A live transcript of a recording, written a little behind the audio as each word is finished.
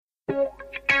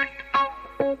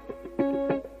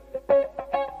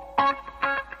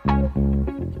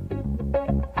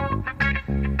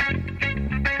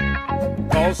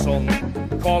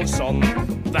Karlsson,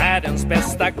 världens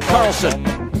bästa Karlsson.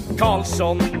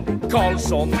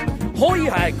 Karlsson, hoj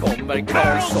här kommer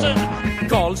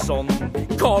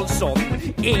Karlsson,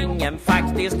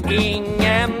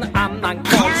 ingen annan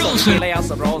Karlsson spelar jag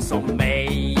så bra som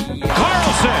mig.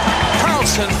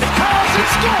 Karlsson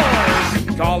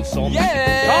scores! Karlsson,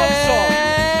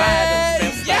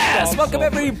 Yes! Welcome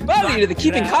everybody to the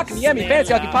Keeping Kotkaniemi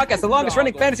Fantasy Hockey Podcast, the longest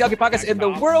running fantasy hockey podcast in the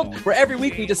world, where every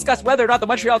week we discuss whether or not the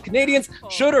Montreal Canadiens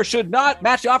should or should not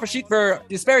match the offer sheet for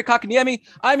Jesperi Kotkaniemi.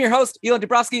 I'm your host, Elon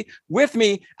Dabrowski. With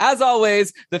me, as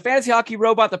always, the fantasy hockey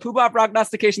robot, the Poobah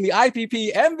prognostication, the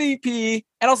IPP MVP,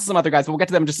 and also some other guys, but we'll get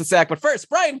to them in just a sec. But first,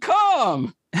 Brian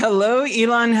Kom! Hello,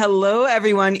 Elon. Hello,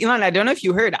 everyone. Elon, I don't know if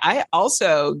you heard, I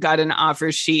also got an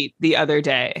offer sheet the other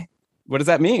day. What does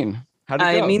that mean?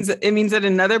 It means that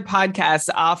another podcast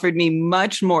offered me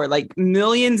much more, like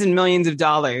millions and millions of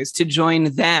dollars to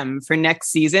join them for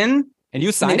next season. And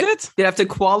you signed it? They'd have to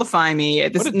qualify me.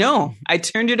 No, I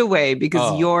turned it away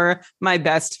because you're my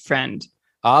best friend.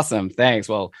 Awesome. Thanks.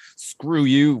 Well, screw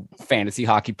you, fantasy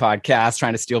hockey podcast,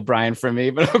 trying to steal Brian from me.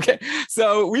 But okay.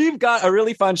 So we've got a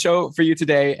really fun show for you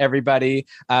today, everybody,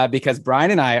 because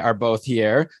Brian and I are both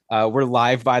here. We're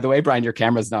live, by the way. Brian, your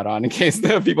camera's not on in case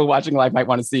the people watching live might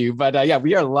want to see you. But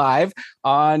we are live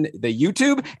on the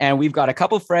YouTube, and we've got a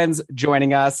couple friends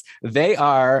joining us. They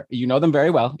are, you know them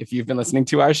very well if you've been listening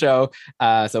to our show.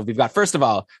 So we've got, first of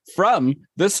all, from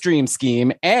the Stream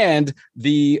Scheme and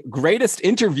the greatest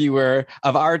interviewer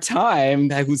of our time,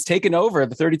 who's taken over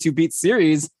the 32 Beat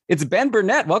series, it's Ben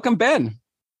Burnett. Welcome, Ben.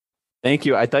 Thank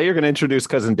you. I thought you were going to introduce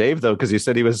Cousin Dave, though, because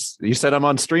you said I'm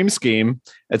on Stream Scheme.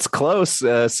 It's close,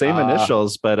 same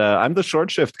initials, but I'm the short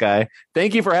shift guy.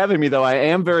 Thank you for having me, though. I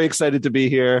am very excited to be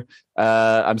here.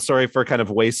 I'm sorry for kind of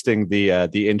wasting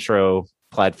the intro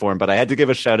platform, but I had to give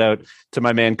a shout out to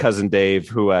my man Cousin Dave,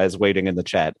 who is waiting in the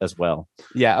chat as well.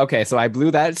 Yeah, okay, so I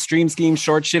blew that. Stream Scheme,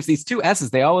 short shifts, these two S's,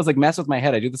 they always like mess with my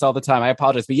head. I do this all the time. I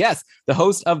apologize. But yes, the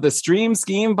host of the Stream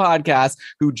Scheme podcast,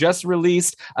 who just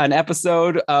released an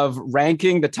episode of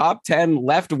ranking the top 10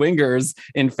 left wingers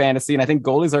in fantasy, and I think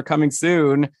goalies are coming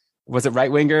soon. Was it right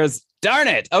wingers? Darn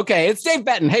it. Okay, it's Dave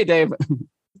Benton. Hey, Dave.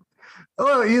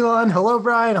 Hello, Elon. Hello,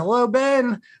 Brian. Hello,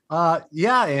 Ben.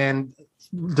 And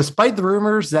despite the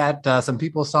rumors that some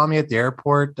people saw me at the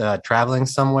airport traveling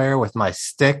somewhere with my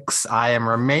sticks, I am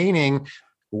remaining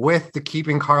with the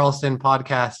Keeping Karlsson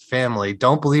podcast family.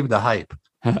 Don't believe the hype.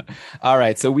 All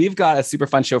right. So we've got a super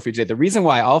fun show for you today. The reason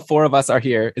why all four of us are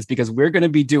here is because we're going to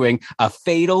be doing a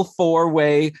fatal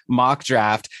four-way mock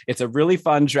draft. It's a really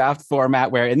fun draft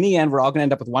format where in the end, we're all going to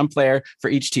end up with one player for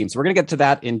each team. So we're going to get to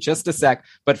that in just a sec.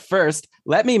 But first,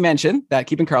 let me mention that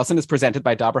Keeping Karlsson is presented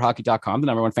by DobberHockey.com, the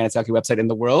number one fantasy hockey website in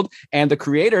the world, and the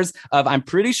creators of, I'm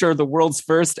pretty sure, the world's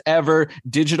first ever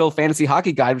digital fantasy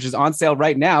hockey guide, which is on sale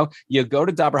right now. You go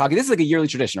to Dobber Hockey. This is like a yearly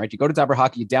tradition, right? You go to Dobber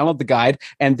Hockey, you download the guide,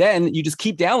 and then you just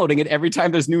keep downloading it every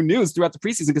time there's new news throughout the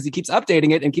preseason because he keeps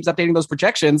updating it and keeps updating those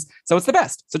projections. So it's the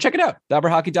best. So check it out,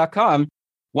 DobberHockey.com.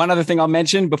 One other thing I'll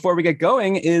mention before we get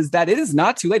going is that it is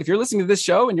not too late. If you're listening to this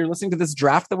show and you're listening to this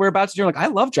draft that we're about to do, like, I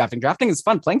love drafting. Drafting is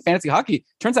fun. Playing fantasy hockey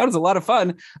turns out it's a lot of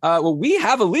fun. Well, we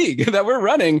have a league that we're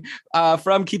running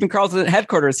from Keeping Karlsson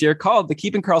headquarters here called the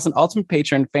Keeping Karlsson Ultimate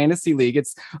Patron Fantasy League.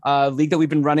 It's a league that we've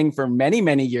been running for many,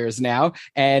 many years now.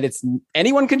 And it's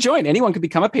anyone can join. Anyone can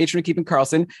become a patron of Keeping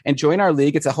Karlsson and join our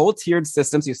league. It's a whole tiered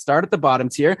system. So you start at the bottom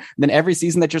tier. And then every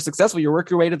season that you're successful, you work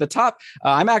your way to the top.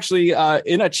 I'm actually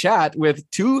in a chat with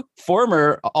two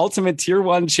former Ultimate Tier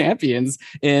 1 champions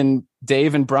in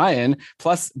Dave and Brian,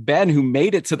 plus Ben, who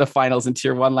made it to the finals in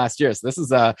Tier 1 last year. So this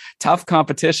is a tough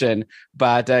competition.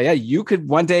 But you could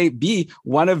one day be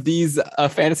one of these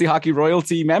fantasy hockey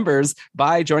royalty members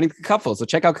by joining Kakupful. So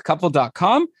check out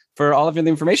kakupful.com for all of the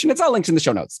information. It's all linked in the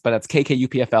show notes, but that's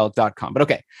kkupfl.com. But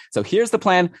okay, so here's the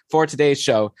plan for today's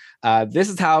show. This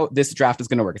is how this draft is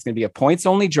going to work. It's going to be a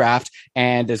points-only draft,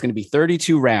 and there's going to be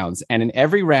 32 rounds. And in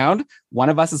every round, one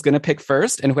of us is going to pick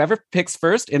first, and whoever picks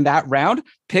first in that round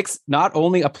picks not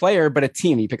only a player, but a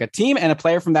team. You pick a team and a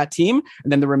player from that team,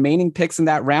 and then the remaining picks in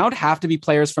that round have to be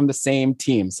players from the same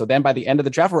team. So then by the end of the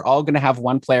draft, we're all going to have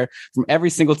one player from every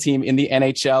single team in the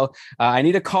NHL. I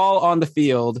need a call on the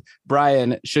field.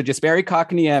 Brian, should Jesperi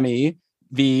Kotkaniemi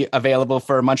be available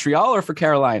for Montreal or for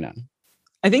Carolina?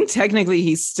 I think technically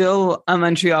he's still a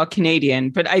Montreal Canadian,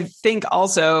 but I think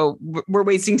also we're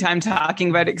wasting time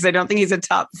talking about it because I don't think he's a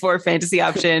top 4 fantasy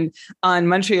option on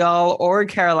Montreal or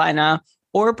Carolina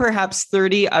or perhaps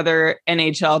 30 other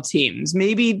NHL teams,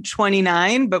 maybe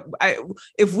 29. But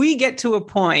if we get to a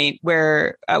point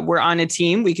where we're on a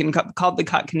team, we can call the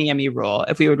Kotkaniemi rule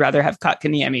if we would rather have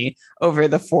Kotkaniemi over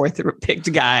the fourth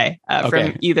picked guy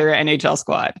from either NHL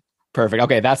squad. Perfect.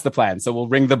 Okay, that's the plan. So we'll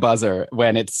ring the buzzer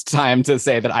when it's time to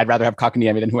say that I'd rather have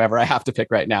Kotkaniemi than whoever I have to pick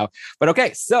right now. But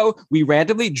okay, so we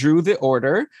randomly drew the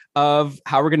order of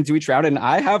how we're going to do each round, and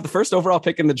I have the first overall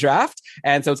pick in the draft.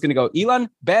 And so it's going to go Elon,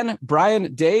 Ben,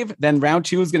 Brian, Dave. Then round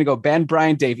 2 is going to go Ben,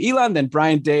 Brian, Dave, Elon. Then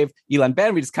Brian, Dave, Elon,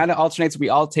 Ben. We just kind of alternate. So we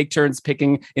all take turns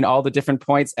picking in all the different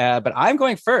points. But I'm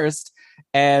going first,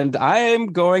 and I'm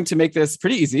going to make this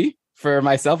pretty easy for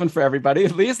myself and for everybody.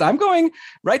 At least I'm going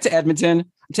right to Edmonton.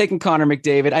 I'm taking Connor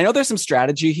McDavid. I know there's some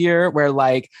strategy here where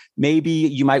like maybe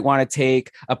you might want to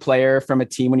take a player from a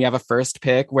team when you have a first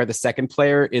pick where the second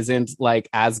player isn't like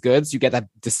as good. So you get that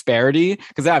disparity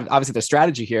because obviously there's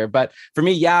strategy here. But for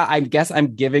me, yeah, I guess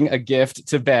I'm giving a gift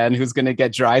to Ben who's going to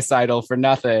get Draisaitl for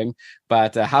nothing.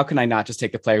 But how can I not just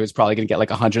take the player who's probably going to get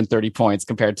like 130 points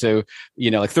compared to,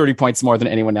 like 30 points more than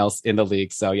anyone else in the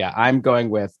league. So yeah, I'm going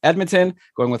with Edmonton,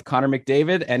 going with Connor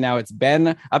McDavid. And now it's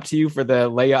Ben, up to you for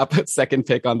the layup second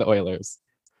pick on the Oilers.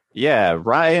 Yeah,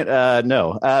 Ryan.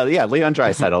 No. Yeah, Leon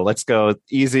Draisaitl. Let's go.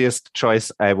 Easiest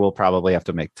choice I will probably have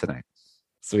to make tonight.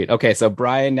 Sweet. Okay, so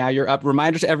Brian, now you're up.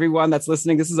 Reminder to everyone that's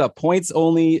listening, this is a points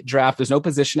only draft. There's no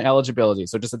position eligibility.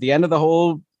 So just at the end of the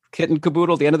whole kit and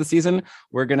caboodle, at the end of the season,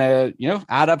 we're going to,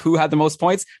 add up who had the most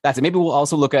points. That's it. Maybe we'll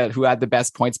also look at who had the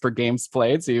best points per games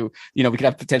played. So, we could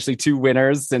have potentially 2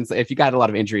 winners, since if you got a lot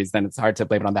of injuries, then it's hard to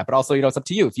blame it on that. But also, it's up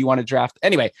to you if you want to draft.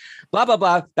 Anyway, blah, blah,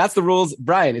 blah. That's the rules.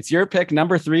 Brian, it's your pick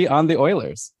number 3 on the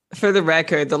Oilers. For the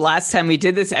record, the last time we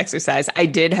did this exercise, I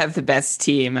did have the best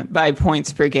team by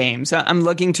points per game. So I'm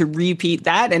looking to repeat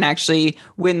that and actually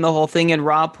win the whole thing in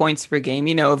raw points per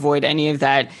game, avoid any of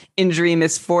that injury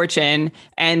misfortune.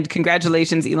 And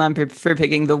congratulations, Elon, for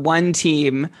picking the one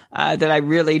team that I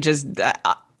really just...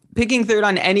 picking third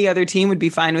on any other team would be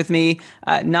fine with me,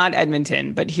 not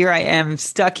Edmonton. But here I am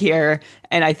stuck here,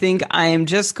 and I think I am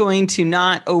just going to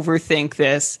not overthink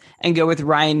this and go with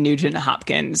Ryan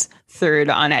Nugent-Hopkins, third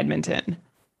on Edmonton.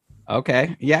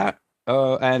 Okay, yeah.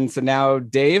 And so now,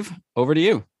 Dave, over to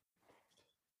you.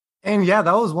 And yeah,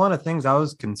 that was one of the things I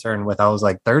was concerned with. I was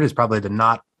like, third is probably the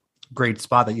not great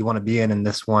spot that you want to be in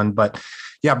this one. But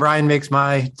yeah, Brian makes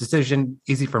my decision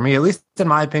easy for me, at least in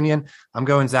my opinion. I'm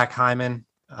going Zach Hyman.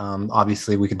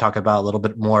 Obviously, we can talk about a little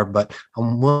bit more, but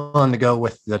I'm willing to go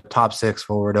with the top 6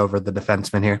 forward over the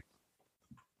defenseman here.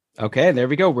 Okay, there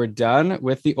we go. We're done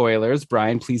with the Oilers.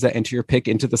 Brian, please enter your pick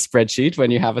into the spreadsheet when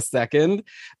you have a second.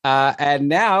 And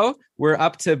now we're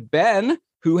up to Ben,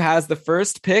 who has the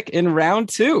first pick in round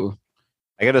 2.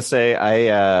 I got to say,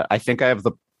 I think I have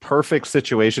the perfect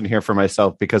situation here for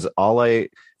myself, because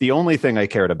the only thing I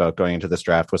cared about going into this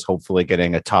draft was hopefully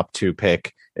getting a top 2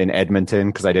 pick in Edmonton,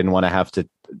 because I didn't want to have to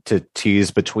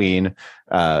tease between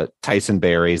Tyson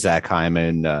Barrie, Zach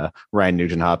Hyman, Ryan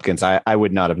Nugent-Hopkins. I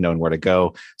would not have known where to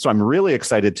go. So I'm really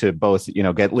excited to both,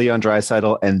 get Leon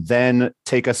Draisaitl and then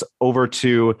take us over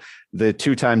to the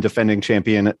 2-time defending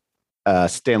champion,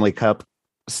 Stanley Cup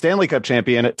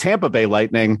champion, Tampa Bay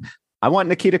Lightning. I want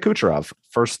Nikita Kucherov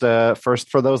first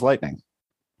for those Lightning.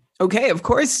 Okay, of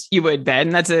course you would, Ben.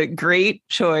 That's a great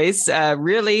choice.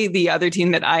 Really, the other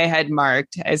team that I had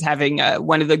marked as having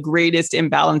one of the greatest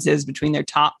imbalances between their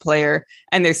top player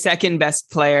and their second best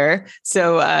player.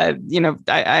 So,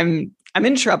 I'm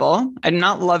in trouble. I'm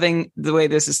not loving the way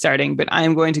this is starting, but I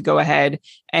am going to go ahead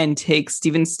and take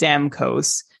Steven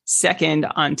Stamkos second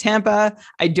on Tampa.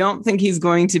 I don't think he's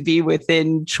going to be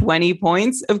within 20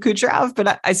 points of Kucherov,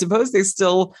 but I suppose there's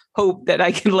still hope that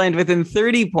I can land within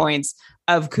 30 points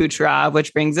of Kucherov,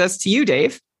 which brings us to you,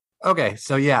 Dave. Okay,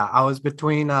 so yeah, I was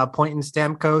between Point and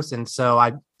Stamkos, and so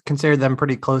I consider them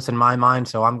pretty close in my mind,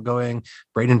 so I'm going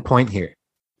Braden Point here.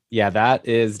 Yeah, that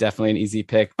is definitely an easy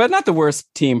pick, but not the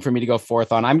worst team for me to go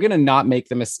fourth on. I'm going to not make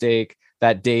the mistake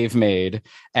that Dave made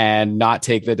and not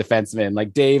take the defenseman.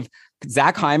 Like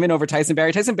Zach Hyman over Tyson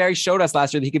Barrie. Tyson Barrie showed us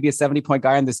last year that he could be a 70-point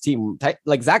guy on this team.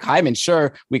 Like Zach Hyman,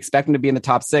 sure, we expect him to be in the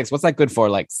top 6. What's that good for?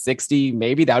 Like 60,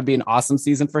 maybe? That would be an awesome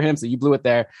season for him. So you blew it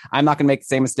there. I'm not going to make the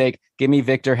same mistake. Give me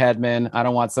Victor Hedman. I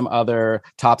don't want some other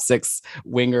top 6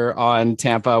 winger on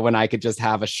Tampa when I could just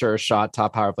have a sure shot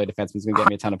top power play defenseman who's going to get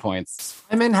me a ton of points.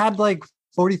 Hyman had like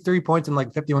 43 points in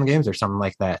like 51 games or something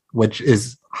like that, which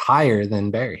is higher than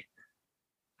Barrie.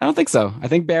 I don't think so. I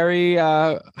think Barrie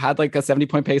had like a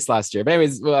 70-point pace last year. But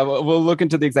anyways, we'll look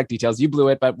into the exact details. You blew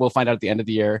it, but we'll find out at the end of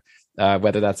the year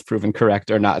whether that's proven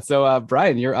correct or not. So,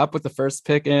 Brian, you're up with the first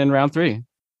pick in round 3.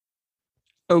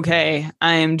 Okay,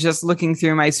 I'm just looking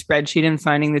through my spreadsheet and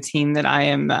finding the team that I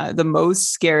am the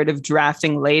most scared of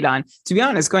drafting late on. To be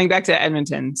honest, going back to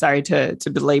Edmonton, sorry to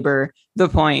belabor the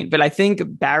point, but I think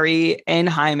Barry and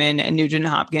Hyman and Nugent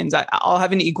Hopkins all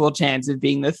have an equal chance of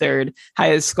being the third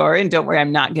highest score. And don't worry,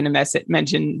 I'm not going to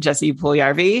mention Jesse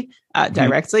Puljujarvi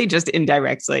directly, just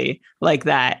indirectly like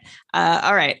that.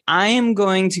 All right, I am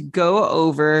going to go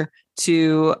over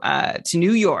to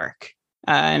New York.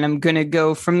 And I'm going to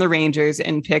go from the Rangers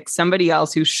and pick somebody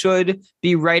else who should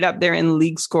be right up there in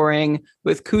league scoring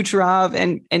with Kucherov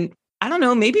and I don't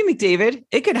know, maybe McDavid.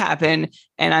 It could happen.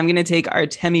 And I'm going to take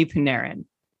Artemi Panarin.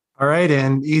 All right.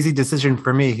 And easy decision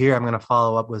for me here. I'm going to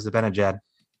follow up with Zibanejad.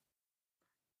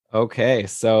 Okay,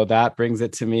 so that brings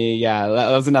it to me. Yeah,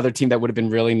 that was another team that would have been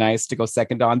really nice to go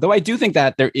second on. Though I do think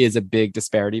that there is a big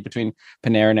disparity between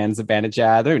Panarin and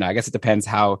Zibanejad. I guess it depends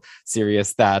how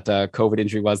serious that COVID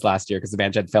injury was last year, because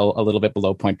Zibanejad fell a little bit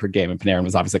below point per game, and Panarin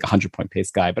was obviously like a 100-point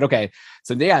pace guy. But okay,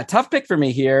 so yeah, tough pick for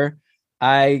me here.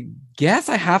 I guess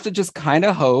I have to just kind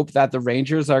of hope that the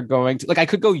Rangers are going to, I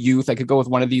could go youth. I could go with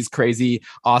one of these crazy,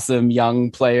 awesome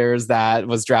young players that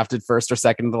was drafted first or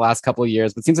second in the last couple of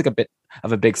years, but it seems like a bit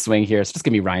of a big swing here. So just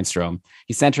give me Ryan Strome.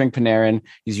 He's centering Panarin.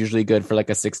 He's usually good for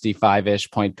like a 65-ish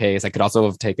point pace. I could also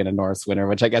have taken a Norris winner,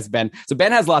 which I guess Ben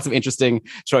has lots of interesting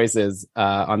choices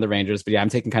on the Rangers, but yeah, I'm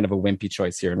taking kind of a wimpy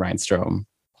choice here in Ryan Strome.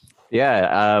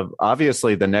 Yeah,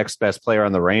 obviously the next best player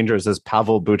on the Rangers is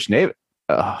Pavel Buchnevich.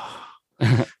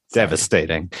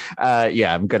 Devastating.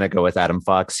 Yeah, I'm going to go with Adam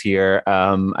Fox here.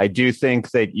 I do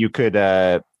think that you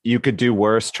could do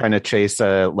worse trying to chase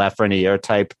a Lafreniere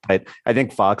type, but I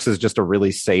think Fox is just a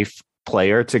really safe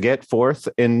player to get fourth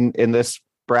in this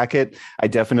bracket. I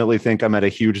definitely think I'm at a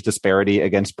huge disparity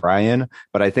against Brian,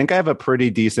 but I think I have a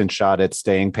pretty decent shot at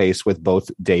staying pace with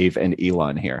both Dave and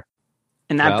Elon here.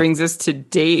 And that brings us to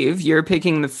Dave. You're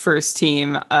picking the first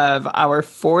team of our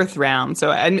fourth round.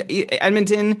 So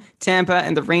Edmonton, Tampa,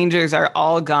 and the Rangers are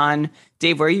all gone.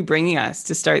 Dave, where are you bringing us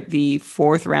to start the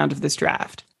fourth round of this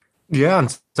draft? Yeah,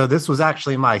 and so this was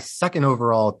actually my second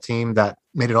overall team that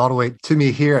made it all the way to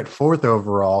me here at fourth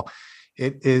overall.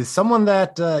 It is someone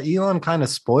that Elon kind of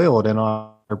spoiled in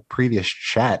our previous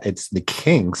chat. It's the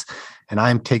Kings, and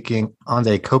I'm taking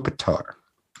Anze Kopitar.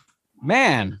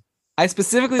 Man, I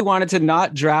specifically wanted to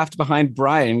not draft behind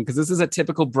Brian because this is a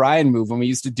typical Brian move when we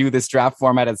used to do this draft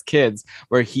format as kids,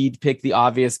 where he'd pick the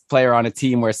obvious player on a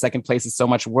team where second place is so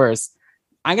much worse.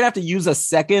 I'm going to have to use a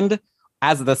second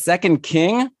as the second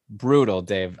king. Brutal,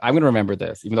 Dave. I'm going to remember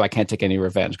this, even though I can't take any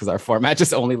revenge because our format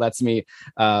just only lets me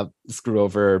screw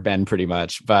over Ben pretty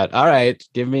much. But all right,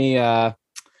 give me,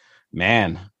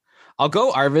 man, I'll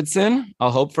go Arvidsson.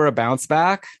 I'll hope for a bounce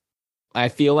back. I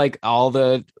feel like all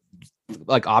the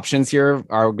options here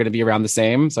are going to be around the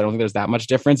same. So I don't think there's that much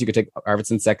difference. You could take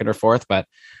Arvidsson second or fourth, but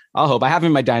I'll hope. I have him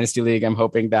in my dynasty league. I'm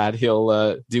hoping that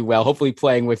he'll do well, hopefully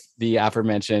playing with the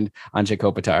aforementioned Anze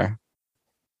Kopitar.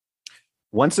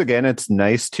 Once again, it's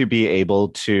nice to be able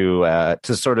to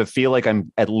sort of feel like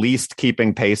I'm at least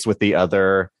keeping pace with the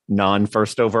other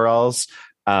non-first overalls.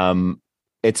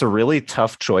 It's a really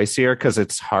tough choice here because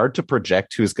it's hard to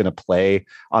project who's going to play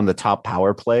on the top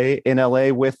power play in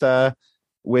LA with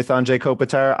Anze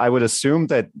Kopitar. I would assume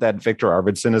that Victor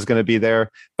Arvidsson is going to be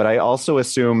there, but I also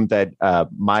assume that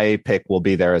my pick will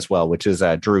be there as well, which is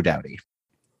Drew Doughty.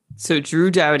 So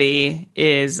Drew Doughty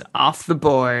is off the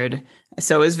board.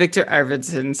 So is Victor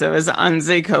Arvidsson. So is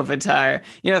Anze Kopitar.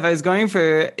 If I was going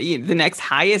for the next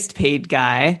highest paid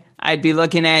guy, I'd be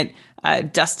looking at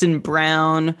Dustin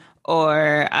Brown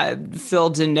or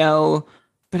Phil Deneau.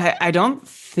 But I don't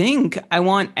think I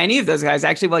want any of those guys.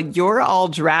 Actually, while you're all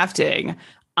drafting,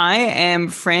 I am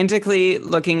frantically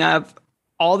looking up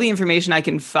all the information I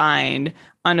can find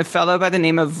on a fellow by the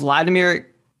name of Vladimir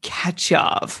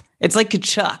Kachov. It's like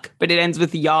Kachuk, but it ends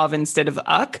with Yov instead of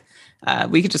Uk.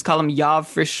 We could just call him Yov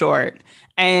for short.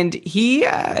 And he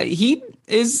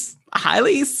is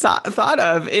highly thought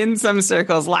of in some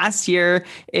circles. Last year,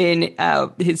 in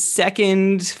his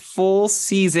second full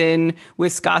season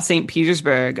with SKA St.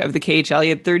 Petersburg of the KHL, he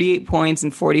had 38 points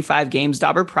in 45 games.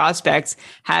 Dobber Prospects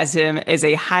has him as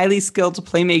a highly skilled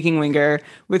playmaking winger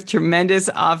with tremendous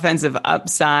offensive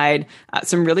upside.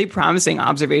 Some really promising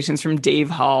observations from Dave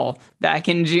Hall back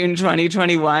in June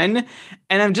 2021.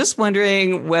 And I'm just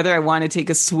wondering whether I want to take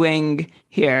a swing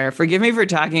here. Forgive me for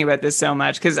talking about this so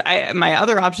much, because my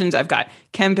other options, I've got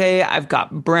Kempe, I've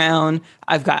got Brown,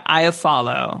 I've got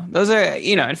Iafallo. Those are,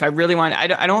 if I really want,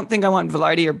 I don't think I want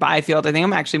Velarde or Byfield. I think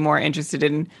I'm actually more interested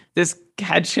in this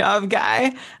Kachov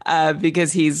guy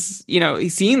because he's, he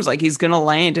seems like he's going to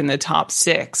land in the top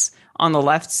 6 on the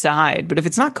left side. But if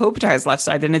it's not Kopitar's left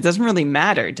side, then it doesn't really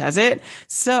matter, does it?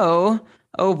 So,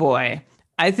 oh boy,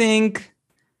 I think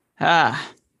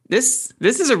this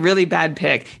is a really bad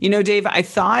pick. You know, Dave, I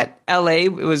thought LA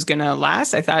was going to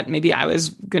last. I thought maybe I was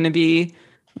going to be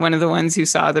one of the ones who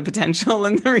saw the potential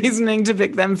and the reasoning to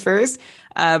pick them first.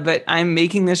 But I'm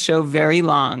making this show very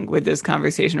long with this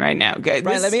conversation right now. Brian,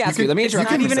 let me ask you. Let me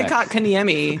interrupt. It's not even a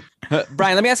Kotkaniemi.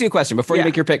 Brian, let me ask you a question before you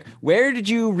make your pick. Where did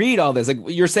you read all this? Like,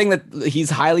 you're saying that he's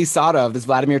highly sought of, this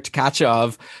Vladimir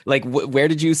Tkachov. Like, where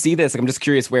did you see this? Like, I'm just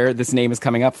curious where this name is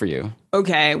coming up for you.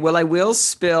 Okay, well, I will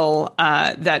spill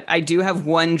that I do have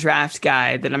one draft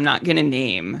guide that I'm not going to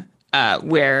name.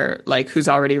 Where like who's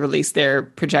already released their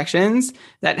projections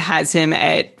that has him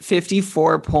at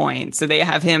 54 points. So they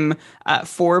have him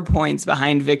 4 points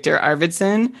behind Victor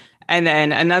Arvidsson. And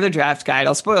then another draft guide,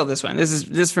 I'll spoil this one. This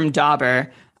is from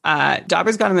Dauber.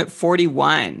 Dauber's got him at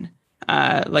 41.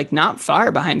 Like not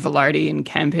far behind Velarde and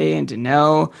Kempe and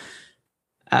Deneau.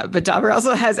 But Dauber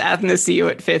also has Athanasiou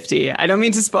at 50. I don't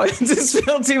mean to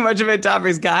spill too much about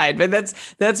Dauber's guide, but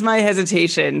that's my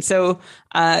hesitation. So,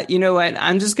 you know what?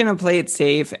 I'm just going to play it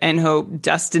safe and hope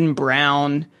Dustin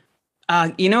Brown.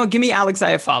 Give me Alex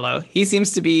Iafallo. He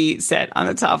seems to be set on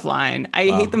the top line. I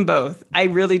hate them both. I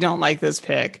really don't like this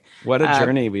pick. What a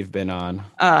journey we've been on.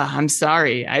 I'm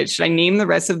sorry. Should I name the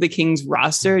rest of the Kings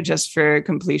roster just for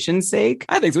completion's sake?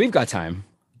 I think so. We've got time.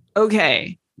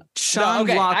 Okay. Sean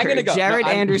Walker, Jared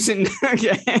Anderson.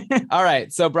 Okay. All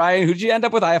right. So, Brian, who'd you end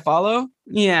up with? Iafallo?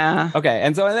 Yeah. Okay.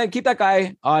 And then keep that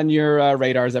guy on your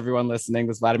radars, everyone listening.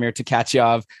 This Vladimir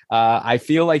Tkachov. I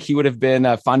feel like he would have been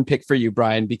a fun pick for you,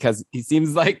 Brian, because he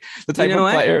seems like the type of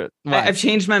player. I've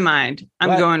changed my mind.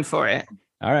 I'm going for it.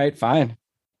 All right. Fine.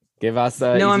 Give us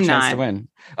a chance to win.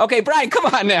 Okay, Brian, come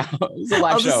on now. It's a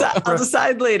live show. I'll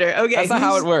decide later. Okay, that's not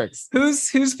how it works.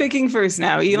 Who's picking first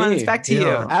now? Elon, it's back to you.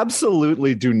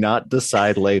 Absolutely, do not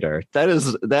decide later. That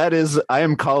is. I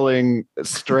am calling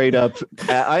straight up.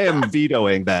 I am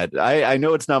vetoing that. I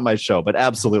know it's not my show, but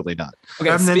absolutely not. Okay,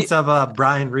 remnants of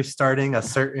Brian restarting a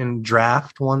certain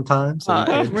draft one time. So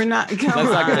we're not. Let's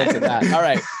not get into that. All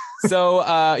right. So,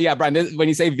 Brian, when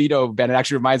you say veto, Ben, it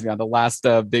actually reminds me on the last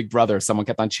Big Brother, someone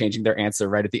kept on changing their answer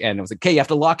right at the end. It was like, okay, you have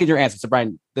to lock in your answer. So,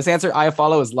 Brian, this answer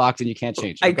Iafallo is locked and you can't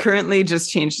change it. I currently just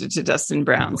changed it to Dustin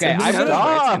Brown. Okay, so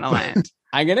where it's going to land.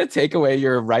 I'm going to take away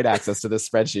your right access to this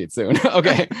spreadsheet soon.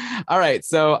 Okay. All right.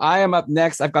 So I am up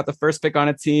next. I've got the first pick on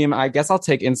a team. I guess I'll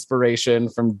take inspiration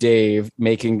from Dave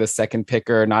making the second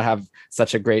picker, not have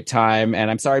such a great time.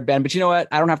 And I'm sorry, Ben, but you know what?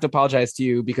 I don't have to apologize to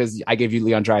you because I gave you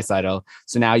Leon Draisaitl.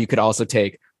 So now you could also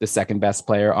take the second best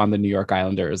player on the New York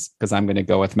Islanders because I'm going to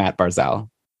go with Matt Barzal.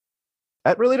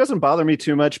 That really doesn't bother me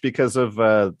too much because of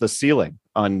the ceiling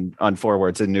on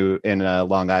forwards in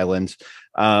Long Island.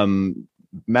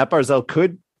 Matt Barzal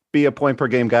could be a point per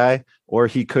game guy, or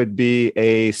he could be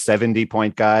a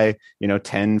 70-point guy,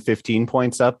 10, 15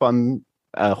 points up on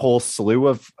a whole slew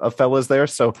of fellas there.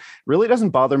 So really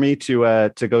doesn't bother me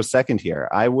to go second here.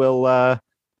 I will,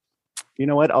 you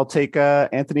know what? I'll take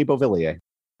Anthony Beauvillier.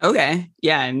 Okay.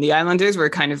 Yeah. And the Islanders were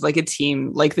kind of like a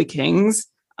team like the Kings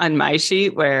on my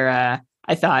sheet where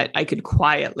I thought I could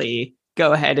quietly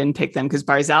go ahead and pick them because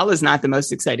Barzal is not the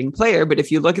most exciting player. But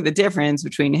if you look at the difference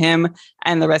between him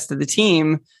and the rest of the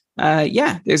team,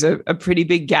 there's a pretty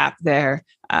big gap there.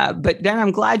 But then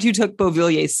I'm glad you took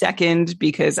Beauvillier second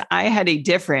because I had a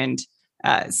different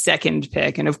second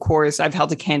pick. And of course, I've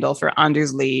held a candle for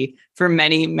Anders Lee for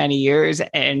many, many years,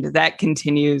 and that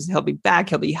continues. He'll be back.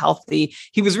 He'll be healthy.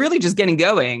 He was really just getting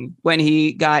going when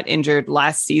he got injured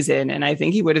last season. And I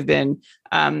think he would have been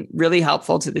really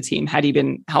helpful to the team had he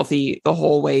been healthy the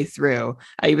whole way through.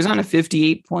 He was on a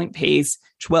 58-point pace,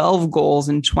 12 goals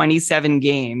in 27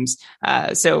 games.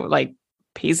 So like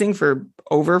pacing for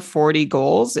over 40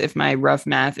 goals, if my rough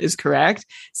math is correct.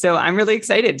 So I'm really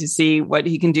excited to see what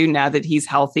he can do now that he's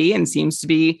healthy and seems to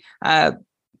be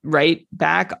right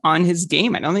back on his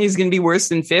game. I don't think he's going to be worse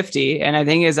than 50, and I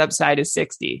think his upside is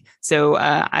 60. So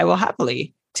I will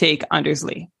happily take Anders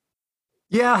Lee.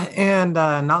 Yeah, and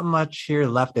not much here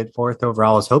left at fourth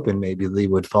overall. I was hoping maybe Lee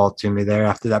would fall to me there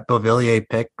after that Beauvillier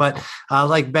pick. But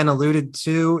like Ben alluded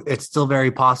to, it's still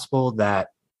very possible that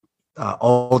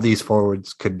all these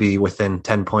forwards could be within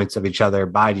 10 points of each other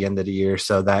by the end of the year.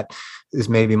 So that is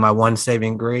maybe my one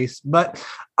saving grace. But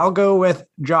I'll go with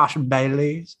Josh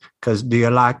Bailey's because do you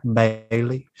like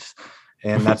Bailey's?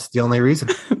 And that's the only reason.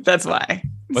 That's why.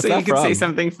 What's so that you can from? say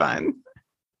something fun.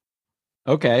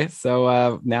 Okay,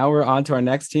 so now we're on to our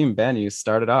next team. Ben, you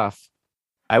started off.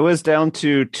 I was down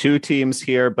to two teams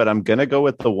here, but I'm going to go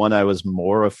with the one I was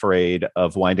more afraid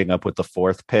of winding up with the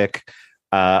fourth pick.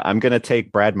 I'm going to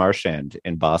take Brad Marchand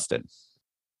in Boston.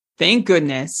 Thank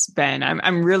goodness, Ben.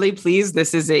 I'm really pleased.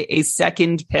 This is a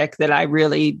second pick that I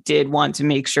really did want to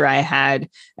make sure I had.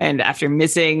 And after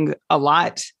missing a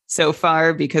lot so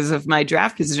far because of my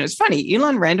draft position, it's funny.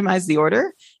 Elon randomized the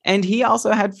order and he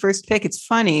also had first pick. It's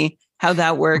funny how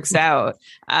that works out.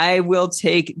 I will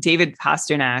take David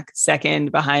Pastrnak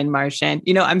second behind Marchand.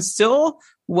 I'm still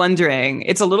wondering,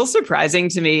 it's a little surprising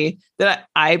to me that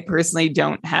I personally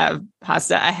don't have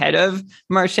Pasta ahead of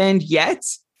Marchand yet.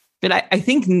 But I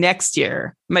think next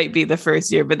year might be the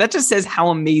first year. But that just says how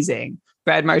amazing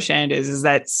Brad Marchand is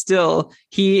that still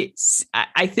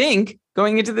I think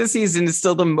going into the season is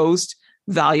still the most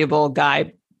valuable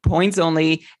guy, points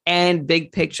only and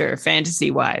big picture fantasy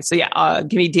wise. So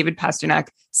give me David Pastrnak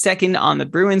second on the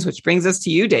Bruins, which brings us to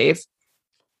you, Dave.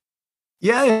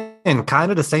 Yeah, and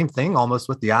kind of the same thing almost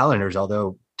with the Islanders,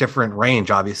 although different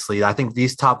range, obviously. I think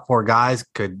these top four guys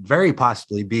could very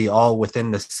possibly be all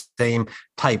within the same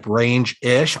type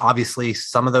range-ish. Obviously,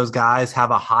 some of those guys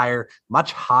have a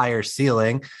much higher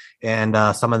ceiling, and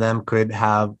some of them could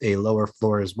have a lower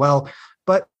floor as well.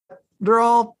 But they're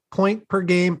all point per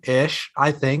game-ish,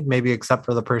 I think, maybe except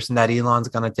for the person that Elon's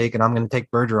going to take, and I'm going to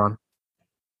take Bergeron.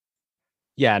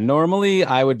 Yeah, normally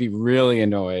I would be really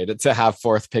annoyed to have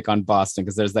fourth pick on Boston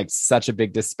because there's such a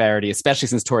big disparity, especially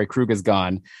since Torrey Krug is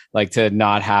gone, to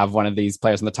not have one of these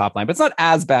players on the top line. But it's not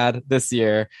as bad this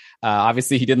year.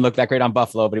 Obviously, he didn't look that great on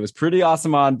Buffalo, but he was pretty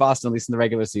awesome on Boston, at least in the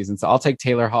regular season. So I'll take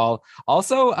Taylor Hall.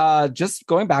 Also, just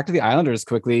going back to the Islanders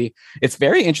quickly, it's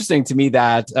very interesting to me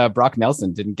that Brock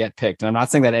Nelson didn't get picked. And I'm not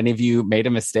saying that any of you made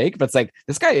a mistake, but it's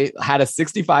this guy had a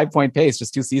 65-point pace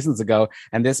just 2 seasons ago.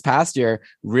 And this past year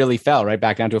really fell right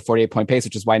back down to a 48-point pace,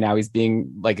 which is why now he's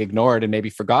being ignored and maybe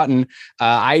forgotten.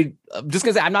 Just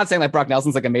because I'm not saying Brock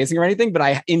Nelson's amazing or anything,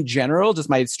 but in general, just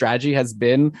my strategy has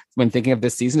been when thinking of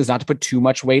this season is not to put too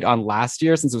much weight on last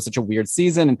year since it was such a weird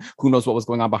season and who knows what was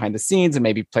going on behind the scenes and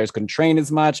maybe players couldn't train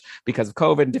as much because of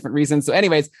COVID and different reasons. So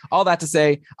anyways, all that to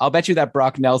say, I'll bet you that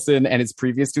Brock Nelson and his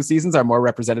previous 2 seasons are more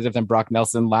representative than Brock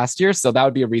Nelson last year. So that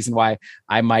would be a reason why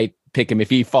I might pick him if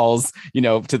he falls, to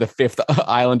the 5th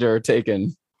Islander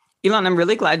taken. Elon, I'm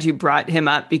really glad you brought him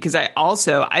up because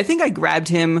I think I grabbed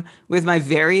him with my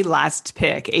very last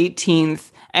pick, 18th,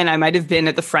 and I might have been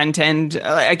at the front end.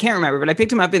 I can't remember, but I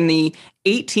picked him up in the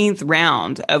 18th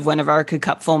round of one of our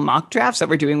Cupful mock drafts that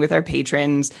we're doing with our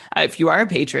patrons. If you are a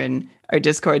patron, our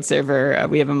Discord server,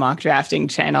 we have a mock drafting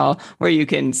channel where you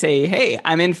can say, hey,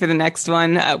 I'm in for the next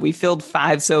one. We filled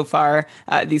 5 so far,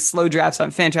 these slow drafts on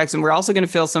Fantrax, and we're also going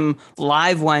to fill some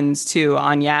live ones too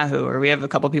on Yahoo, or we have a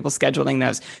couple people scheduling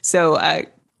those. So,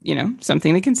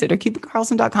 something to consider.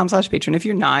 KeepItCarlson.com/patron if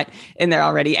you're not in there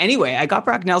already. Anyway, I got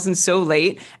Brock Nelson so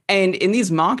late, and in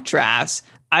these mock drafts,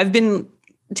 I've been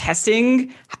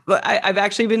testing. I've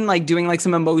actually been doing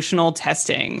some emotional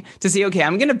testing to see, okay,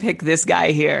 I'm going to pick this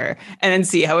guy here and then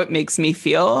see how it makes me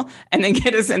feel and then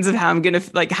get a sense of how I'm going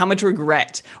to how much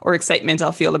regret or excitement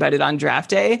I'll feel about it on draft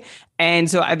day. And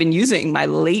so I've been using my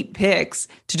late picks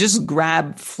to just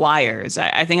grab flyers.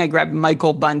 I think I grabbed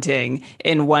Michael Bunting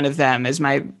in one of them as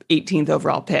my 18th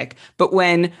overall pick. But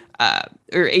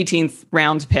or 18th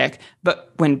round pick.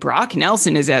 But when Brock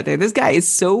Nelson is out there, this guy is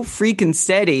so freaking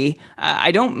steady.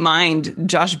 I don't mind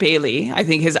Josh Bailey. I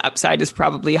think his upside is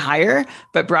probably higher,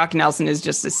 but Brock Nelson is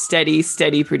just a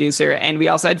steady producer. And we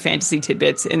also had Fantasy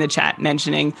Tidbits in the chat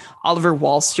mentioning Oliver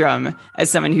Wahlstrom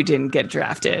as someone who didn't get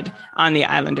drafted on the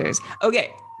Islanders.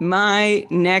 Okay. My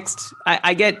next,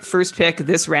 I get first pick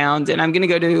this round, and I'm going to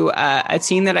go to a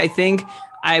team that I think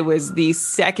I was the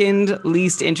second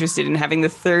least interested in having the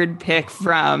third pick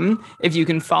from, if you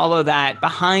can follow that,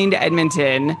 behind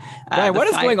Edmonton. What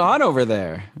is going on over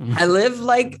there? I live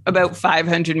about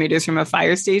 500 meters from a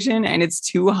fire station, and it's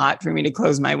too hot for me to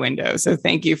close my window. So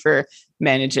thank you for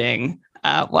managing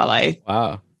while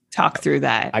I talk through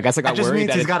that. I guess I got worried. Means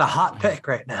that he's got a hot pick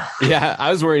right now. Yeah,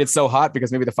 I was worried it's so hot because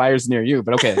maybe the fire's near you.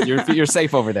 But okay, you're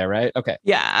safe over there, right? Okay.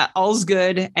 Yeah, all's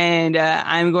good. And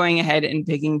I'm going ahead and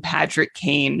picking Patrick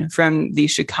Kane from the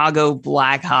Chicago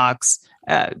Blackhawks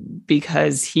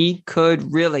because he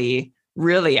could really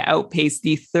outpace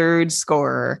the third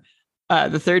scorer.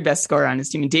 The third best scorer on his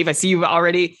team. And Dave, I see you've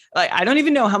already, I don't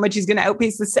even know how much he's going to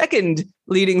outpace the second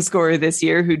leading scorer this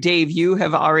year, who, Dave, you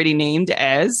have already named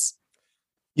as...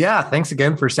 Yeah, thanks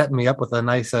again for setting me up with a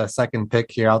nice second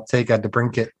pick here. I'll take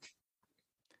DeBrincat.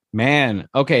 Man,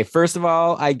 okay. First of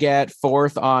all, I get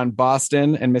 4th on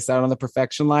Boston and miss out on the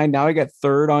perfection line. Now I get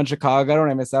 3rd on Chicago and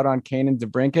I miss out on Kane and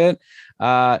DeBrincat.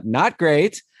 Not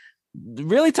great.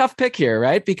 really tough pick here,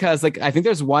 right? Because like I think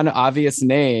there's one obvious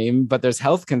name, but there's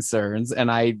health concerns,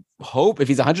 and I hope if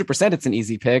he's 100%, it's an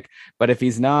easy pick. But if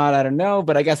he's not, I don't know.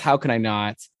 But I guess how can I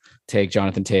not take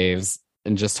Jonathan Toews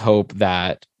and just hope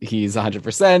that he's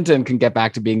 100% and can get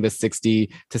back to being the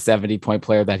 60 to 70 point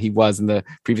player that he was in the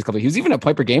previous couple. He was even a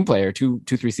point per game player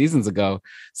 3 seasons ago.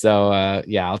 So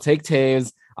yeah, I'll take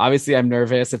Toews. Obviously, I'm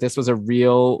nervous. If this was a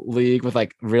real league with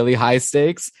like really high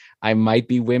stakes, I might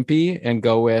be wimpy and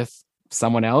go with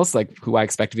someone else, like who I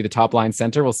expect to be the top line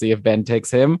center. We'll see if Ben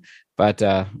takes him. But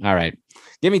all right,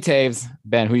 give me Toews.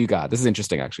 Ben, who you got? This is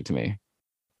interesting, actually, to me.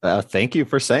 Thank you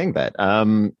for saying that.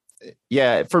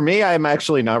 Yeah, for me, I'm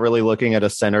actually not really looking at a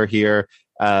center here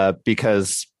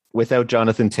because without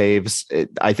Jonathan Toews,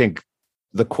 I think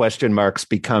the question marks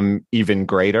become even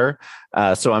greater.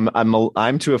 So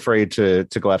I'm too afraid to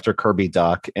go after Kirby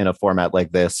Dach in a format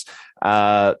like this.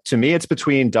 To me, it's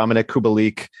between Dominik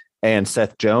Kubalik and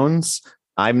Seth Jones.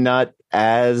 I'm not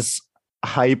as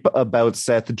hype about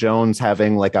Seth Jones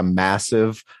having like a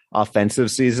massive offensive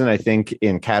season. I think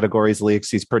in categories leagues,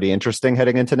 he's pretty interesting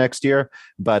heading into next year.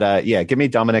 But yeah, give me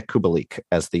Dominik Kubalik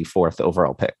as the 4th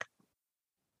overall pick.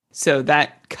 So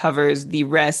that covers the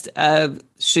rest of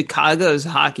Chicago's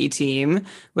hockey team,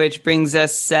 which brings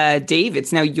us, Dave,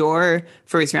 it's now your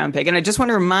first round pick. And I just want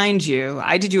to remind you,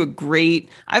 I did you a great,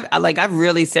 I've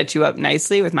really set you up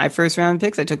nicely with my first round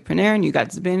picks. I took Panarin, you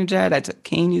got Zibanejad, I took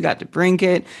Kane, you got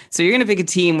DeBrincat. So you're going to pick a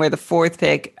team where the 4th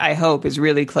pick, I hope, is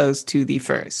really close to the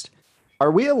 1st.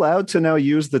 Are we allowed to now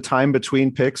use the time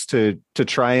between picks to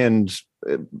try and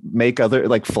make other,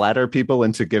 like, flatter people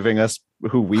into giving us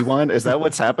who we want? Is that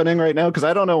what's happening right now? Because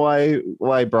I don't know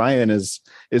why Brian is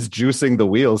juicing the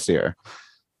wheels here.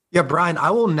 Yeah, Brian, I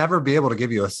will never be able to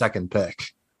give you a second pick.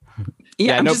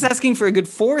 Yeah, I'm just asking for a good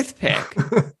 4th pick.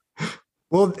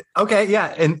 Well, okay,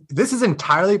 yeah, and this is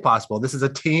entirely possible. This is a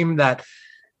team that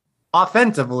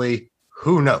offensively,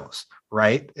 who knows,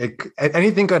 right?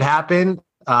 Anything could happen.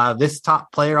 This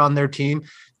top player on their team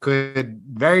could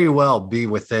very well be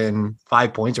within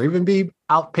 5 points or even be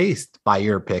outpaced by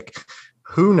your pick.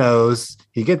 Who knows?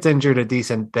 He gets injured a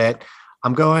decent bit.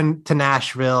 I'm going to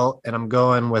Nashville, and I'm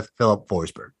going with Filip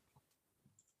Forsberg.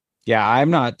 Yeah, I'm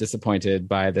not disappointed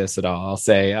by this at all. I'll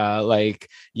say,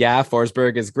 yeah,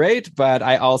 Forsberg is great, but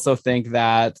I also think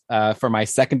that for my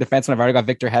second defenseman, I've already got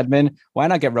Victor Hedman. Why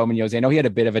not get Roman Josi? I know he had a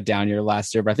bit of a down year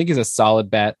last year, but I think he's a solid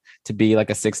bet to be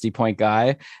like a 60-point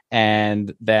guy.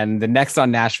 And then the next on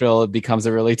Nashville becomes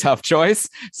a really tough choice.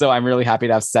 So I'm really happy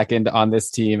to have second on this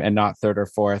team and not 3rd or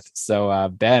 4th. So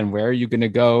Ben, where are you going to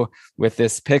go with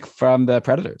this pick from the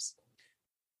Predators?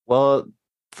 Well,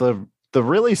 the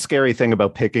really scary thing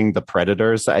about picking the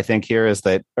Predators, I think, here is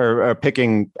that, or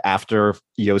picking after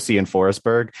Josi and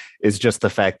Forsberg, is just the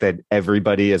fact that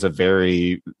everybody is a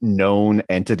very known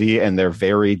entity and they're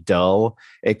very dull,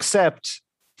 except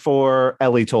for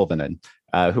Eeli Tolvanen,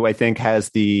 who I think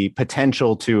has the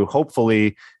potential to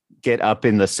hopefully get up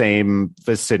in the same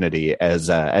vicinity as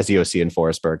Josi and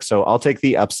Forsberg. So I'll take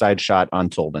the upside shot on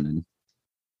Tolvanen.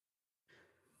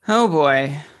 Oh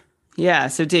boy. Yeah,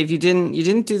 so Dave, you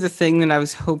didn't do the thing that I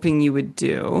was hoping you would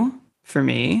do for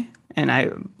me, and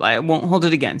I won't hold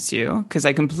it against you because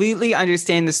I completely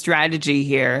understand the strategy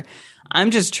here.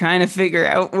 I'm just trying to figure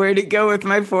out where to go with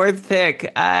my 4th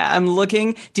pick. I'm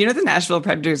looking. Do you know the Nashville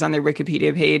Predators on their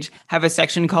Wikipedia page have a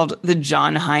section called the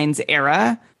John Hynes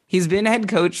era? He's been head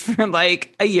coach for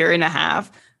like a year and a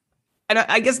half.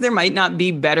 I guess there might not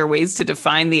be better ways to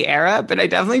define the era, but I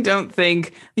definitely don't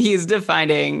think he's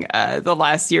defining the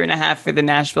last year and a half for the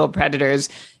Nashville Predators.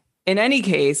 In any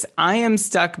case, I am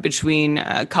stuck between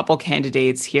a couple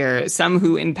candidates here, some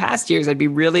who in past years I'd be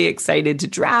really excited to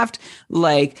draft,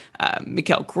 like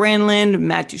Mikael Granlund,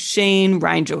 Matt Duchene,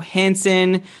 Ryan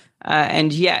Johansson,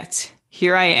 and yet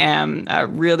here I am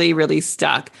really, really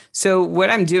stuck. So what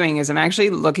I'm doing is I'm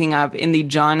actually looking up in the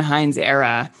John Hynes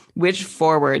era which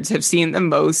forwards have seen the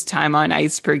most time on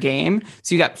ice per game.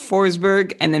 So you got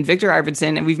Forsberg and then Victor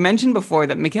Arvidsson. And we've mentioned before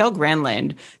that Mikael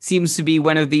Granlund seems to be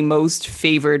one of the most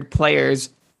favored players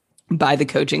by the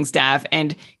coaching staff.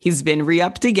 And he's been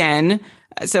re-upped again.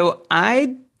 So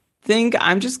I think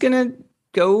I'm just going to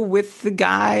go with the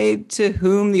guy to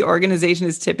whom the organization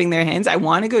is tipping their hands. I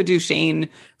want to go Duchene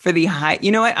for the high.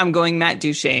 You know what? I'm going Matt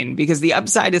Duchene because the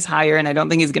upside is higher and I don't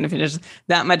think he's going to finish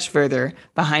that much further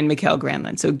behind Mikael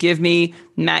Granlund. So give me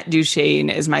Matt Duchene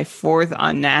as my 4th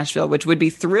on Nashville, which would be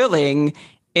thrilling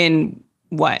in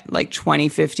what, like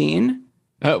 2015?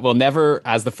 Well, never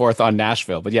as the fourth on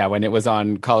Nashville, but yeah, when it was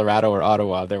on Colorado or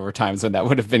Ottawa, there were times when that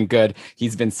would have been good.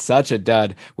 He's been such a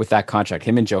dud with that contract.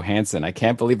 Him and Johansson, I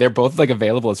can't believe they're both like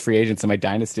available as free agents in my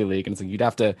dynasty league, and it's like you'd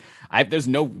have to. There's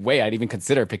no way I'd even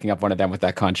consider picking up one of them with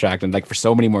that contract, and like for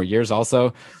so many more years.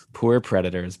 Also, poor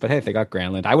Predators. But hey, if they got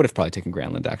Granlund, I would have probably taken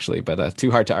Granlund actually, but too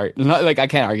hard to argue. Like I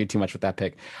can't argue too much with that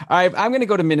pick. All right, I'm going to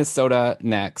go to Minnesota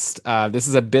next. This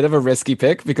is a bit of a risky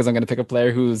pick because I'm going to pick a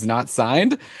player who's not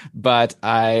signed, but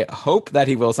I hope that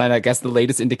he will sign. I guess the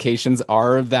latest indications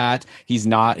are that he's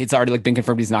not. It's already like been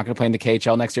confirmed he's not going to play in the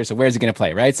KHL next year. So where's he going to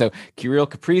play, right? So Kirill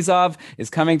Kaprizov is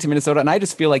coming to Minnesota, and I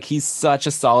just feel like he's such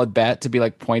a solid bet to be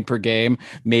like point per game,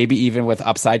 maybe even with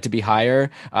upside to be higher.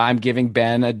 I'm giving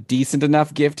Ben a decent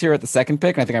enough gift here at the second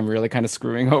pick, and I think I'm really kind of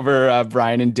screwing over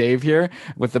Brian and Dave here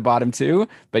with the bottom two.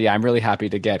 But yeah, I'm really happy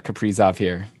to get Kaprizov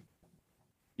here.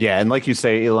 Yeah, and like you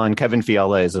say, Elon, Kevin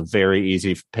Fiala is a very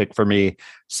easy pick for me.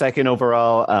 Second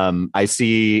overall, I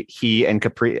see he and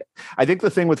Capri. I think the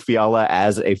thing with Fiala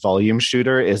as a volume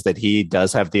shooter is that he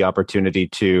does have the opportunity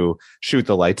to shoot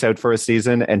the lights out for a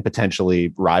season and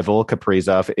potentially rival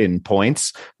Kaprizov in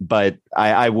points. But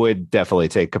I would definitely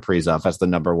take Kaprizov as the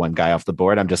number one guy off the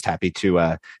board. I'm just happy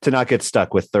to not get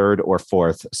stuck with third or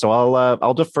fourth. So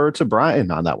I'll defer to Brian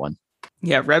on that one.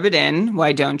 Yeah, rub it in.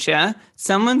 Why don't you?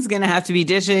 Someone's going to have to be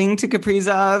dishing to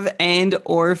Kaprizov and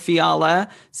or Fiala.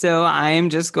 So I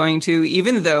am just going to,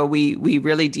 even though we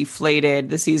really deflated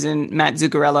the season Matt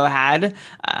Zuccarello had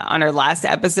on our last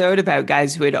episode about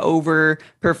guys who had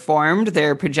overperformed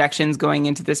their projections going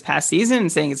into this past season,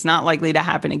 saying it's not likely to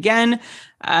happen again,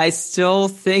 I still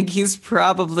think he's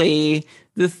probably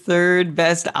the third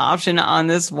best option on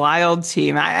this Wild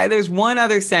team. There's one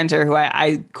other center who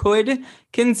I could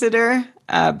consider,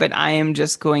 but I am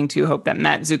just going to hope that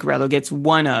Matt Zuccarello gets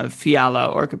one of Fiala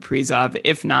or Kaprizov,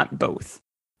 if not both.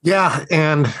 Yeah,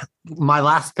 and my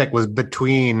last pick was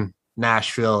between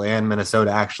Nashville and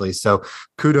Minnesota, actually. So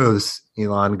kudos,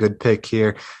 Elon. Good pick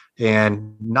here.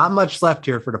 And not much left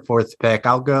here for the fourth pick.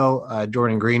 I'll go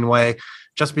Jordan Greenway,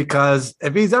 just because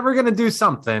if he's ever going to do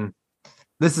something,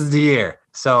 this is the year.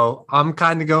 So I'm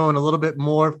kind of going a little bit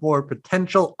more for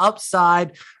potential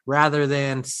upside rather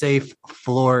than safe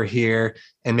floor here.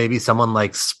 And maybe someone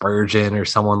like Spurgeon or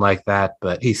someone like that,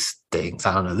 but he stinks.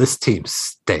 I don't know. This team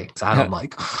stinks. I don't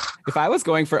like. If I was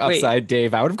going for upside,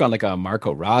 Dave, I would have gone like a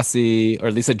Marco Rossi or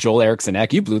at least a Joel Eriksson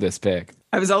Ek. You blew this pick.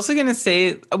 I was also going to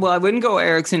say, well, I wouldn't go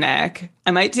Eriksson Ek.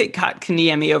 I might take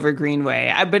Kotkaniemi over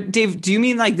Greenway. But Dave, do you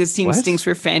mean like this team stinks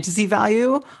for fantasy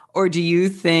value? Or do you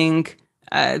think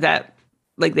that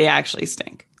like they actually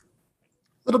stink?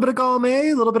 A little bit of column A,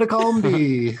 a little bit of column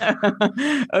B.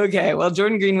 Okay, well,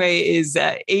 Jordan Greenway is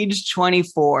age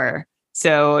 24.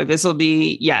 So this will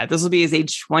be his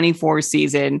age 24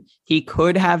 season. He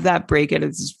could have that break at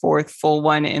his fourth full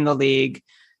one in the league.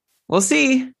 We'll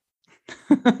see.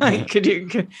 You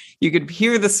could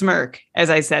hear the smirk as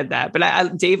I said that.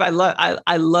 But Dave, I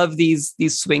love these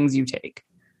swings you take.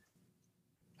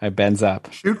 I bends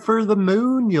up. Shoot for the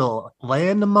moon, you'll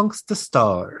land amongst the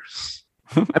stars.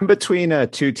 I'm between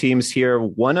two teams here,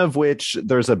 one of which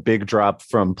there's a big drop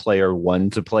from player 1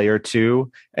 to player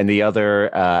 2, and the other,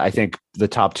 I think the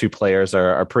top two players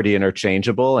are pretty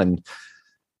interchangeable, and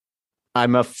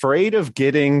I'm afraid of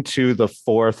getting to the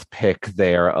fourth pick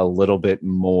there a little bit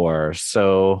more.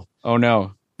 So, oh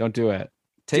no, don't do it.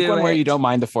 Take one where you don't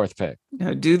mind the fourth pick.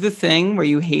 No, do the thing where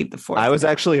you hate the fourth pick. I was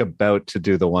actually about to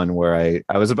do the one where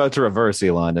I was about to reverse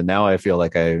Elon, and now I feel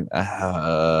like I'm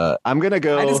going to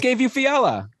go. I just gave you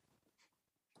Fiala.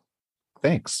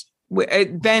 Thanks.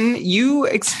 Ben, you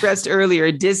expressed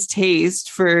earlier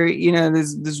distaste for,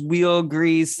 this wheel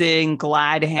greasing,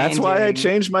 glad handing. That's why I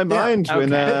changed my mind when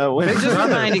just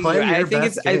reminding you. I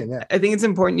think it's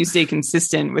important you stay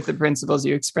consistent with the principles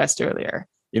you expressed earlier.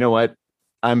 You know what?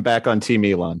 I'm back on Team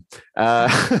Elon.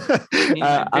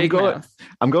 I'm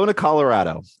going to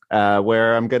Colorado,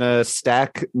 where I'm going to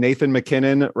stack Nathan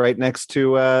McKinnon right next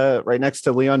to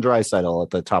Leon Draisaitl at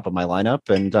the top of my lineup,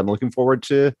 and I'm looking forward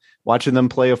to watching them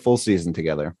play a full season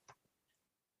together.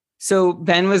 So,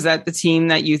 Ben, was that the team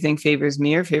that you think favors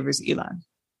me or favors Elon?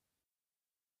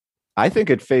 I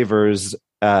think it favors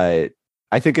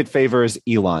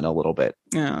Elon a little bit.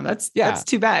 No, that's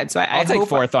too bad. So I'll take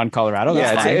fourth on Colorado.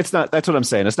 It's not. That's what I'm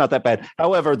saying. It's not that bad.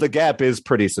 However, the gap is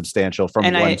pretty substantial from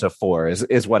 1 to 4.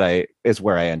 Is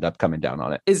where I end up coming down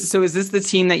on it. Is this the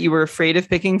team that you were afraid of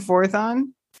picking fourth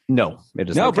on? No, it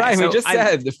is. No, not. Brian, we just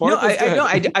said the fourth.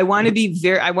 I want to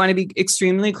be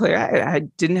extremely clear. I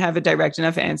didn't have a direct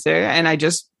enough answer, and I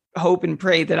just hope and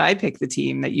pray that I pick the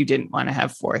team that you didn't want to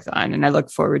have fourth on. And I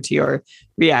look forward to your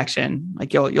reaction.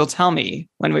 Like you'll tell me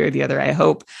one way or the other, I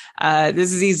hope.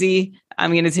 This is easy.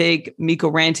 I'm going to take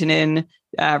Mikko Rantanen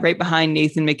right behind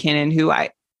Nathan MacKinnon, who I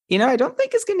don't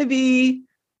think is going to be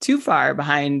too far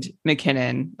behind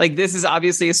McKinnon. Like this is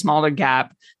obviously a smaller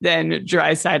gap than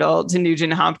Draisaitl to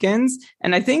Nugent Hopkins.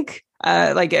 And I think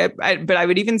but I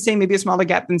would even say maybe a smaller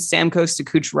gap than Stamkos to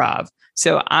Kucherov.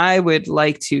 So I would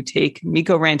like to take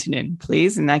Mikko Rantanen,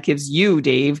 please. And that gives you,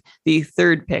 Dave, the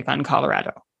third pick on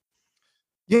Colorado.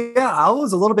 Yeah, I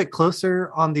was a little bit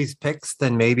closer on these picks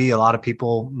than maybe a lot of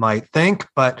people might think,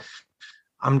 but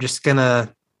I'm just going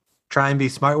to try and be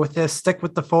smart with this, stick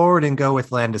with the forward and go with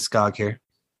Landeskog here.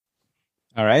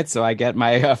 All right, so I get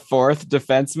my fourth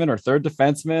defenseman or third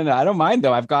defenseman. I don't mind,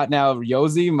 though. I've got now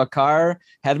Josi, Makar,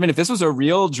 Hedman. If this was a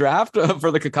real draft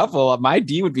for the couple, my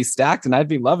D would be stacked and I'd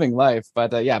be loving life.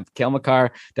 But Cale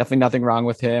Makar, definitely nothing wrong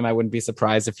with him. I wouldn't be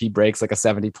surprised if he breaks like a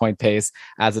 70-point pace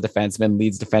as a defenseman,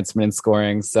 leads defenseman in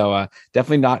scoring. So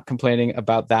definitely not complaining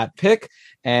about that pick.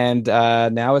 And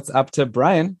now it's up to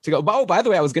Brian to go. Oh, by the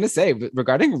way, I was going to say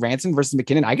regarding Rantanen versus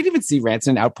McKinnon, I could even see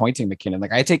Rantanen outpointing McKinnon.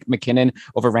 Like I take McKinnon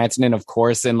over Rantanen, of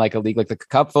course, in like a league like the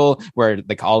Cupful, where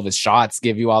like all of his shots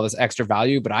give you all this extra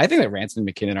value. But I think that Rantanen and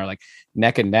McKinnon are like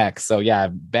neck and neck. So yeah,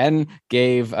 Ben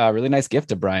gave a really nice gift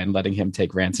to Brian, letting him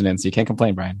take Rantanen. So you can't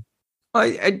complain, Brian.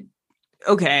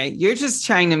 Okay, you're just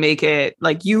trying to make it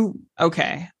like you.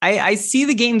 Okay, I see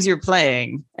the games you're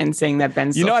playing and saying that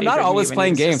Ben's. I'm not always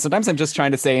playing games. Sometimes I'm just trying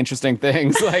to say interesting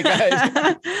things. Like,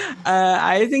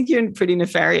 I think you're pretty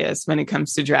nefarious when it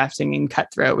comes to drafting in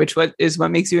Cutthroat, which is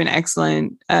what makes you an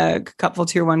excellent Cupful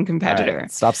Tier 1 competitor.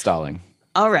 Right, stop stalling.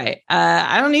 All right,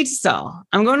 I don't need to stall.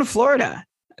 I'm going to Florida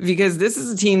because this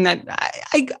is a team that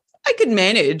I could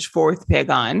manage fourth pick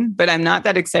on, but I'm not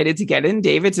that excited to get in.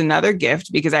 David's another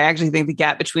gift because I actually think the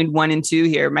gap between 1 and 2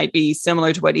 here might be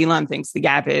similar to what Elon thinks the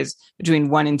gap is between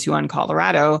 1 and 2 on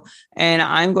Colorado. And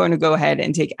I'm going to go ahead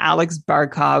and take Alex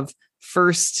Barkov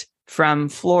first from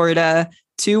Florida.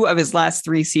 2 of his last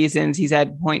 3 seasons, he's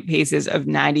had point paces of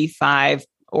 95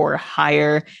 or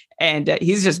higher. And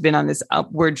he's just been on this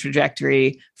upward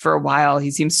trajectory for a while.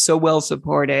 He seems so well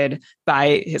supported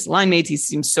by his line mates. He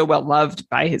seems so well loved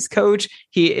by his coach.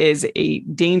 He is a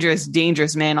dangerous,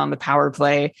 dangerous man on the power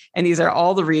play. And these are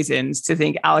all the reasons to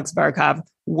think Alex Barkov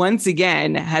once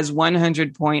again has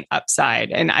 100-point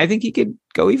upside. And I think he could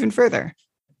go even further.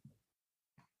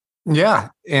 Yeah,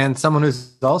 and someone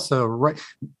who's also right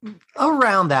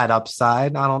around that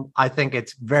upside. I think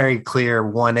it's very clear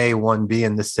 1A, 1B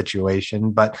in this situation,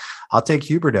 but I'll take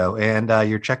Huberdeau, and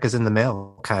your check is in the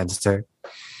mail, kind sir.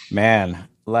 Man,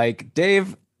 like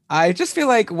Dave, I just feel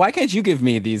like, why can't you give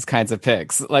me these kinds of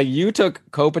picks? Like you took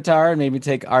Kopitar and maybe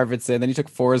take Arvidsson, then you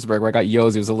took Forsberg, where I got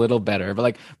Josi, was a little better. But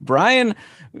like Brian,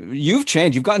 you've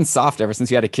changed. You've gotten soft ever since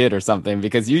you had a kid or something,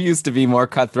 because you used to be more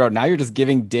cutthroat. Now you're just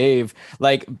giving Dave,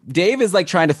 like Dave is like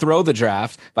trying to throw the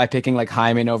draft by picking like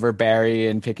Hyman over Barry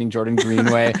and picking Jordan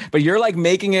Greenway. But you're like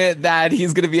making it that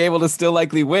he's going to be able to still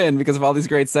likely win because of all these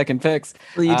great second picks.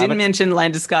 Well, you didn't mention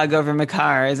Landeskog over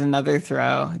Makar as another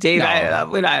throw. Dave,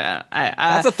 no.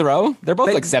 That's a throw. They're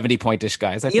both like 70-point-ish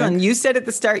guys, I Elon, think. you said at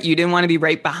the start you didn't want to be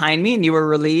right behind me and you were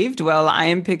relieved. Well, I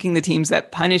am picking the teams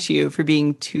that punish you for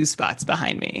being 2 spots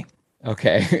behind me.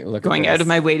 Okay. Going out of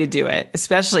my way to do it,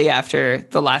 especially after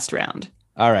the last round.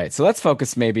 All right. So let's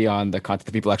focus maybe on the content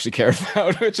that people actually care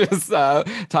about, which is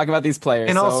talking about these players.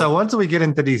 And also, once we get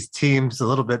into these teams a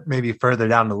little bit maybe further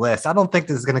down the list, I don't think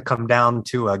this is going to come down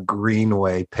to a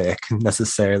Greenway pick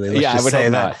necessarily. I would say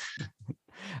that.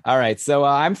 All right, so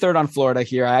I'm third on Florida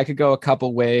here. I could go a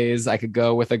couple ways. I could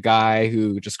go with a guy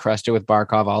who just crushed it with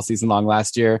Barkov all season long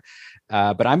last year.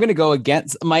 But I'm going to go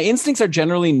against... My instincts are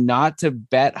generally not to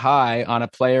bet high on a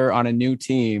player on a new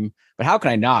team. But how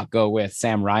can I not go with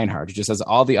Sam Reinhart, who just has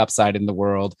all the upside in the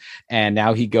world? And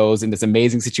now he goes in this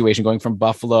amazing situation going from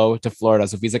Buffalo to Florida.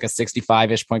 So if he's like a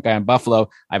 65-ish point guy on Buffalo,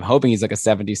 I'm hoping he's like a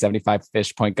 70,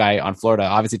 75-ish point guy on Florida.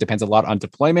 Obviously, it depends a lot on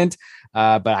deployment.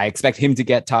 But I expect him to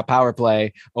get top power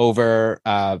play over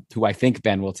who I think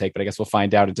Ben will take. But I guess we'll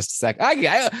find out in just a sec.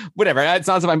 Whatever. It's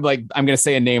not as if I'm going to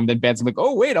say a name, then Ben's like,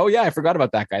 oh, wait. Oh, yeah, I forgot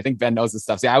about that guy. I think Ben knows this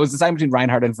stuff. So yeah, I was deciding between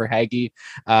Reinhart and Verhaeghe.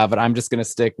 But I'm just going to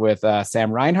stick with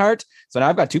Sam Reinhart. So now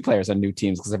I've got 2 players on new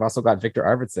teams because I've also got Victor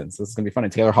Arvidsson. So this is going to be fun.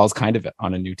 And Taylor Hall's kind of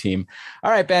on a new team. All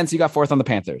right, Ben, so you got 4th on the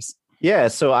Panthers. Yeah,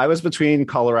 so I was between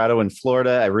Colorado and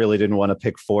Florida. I really didn't want to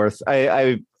pick 4th.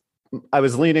 I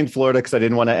was leaning Florida because I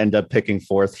didn't want to end up picking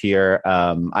 4th here.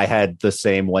 I had the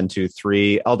same 1, 2,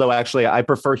 3, although actually I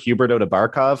prefer Huberdeau to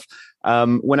Barkov.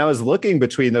 When I was looking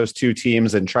between those 2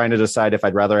 teams and trying to decide if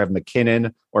I'd rather have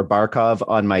McKinnon or Barkov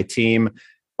on my team,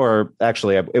 or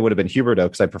actually it would have been Huberdeau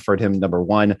because I preferred him number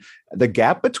 1. The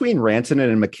gap between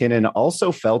Rantanen and McKinnon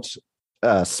also felt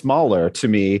smaller to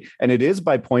me, and it is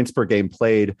by points per game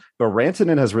played, but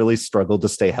Rantanen has really struggled to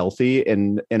stay healthy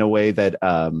in a way that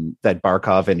that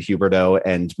Barkov and Huberdeau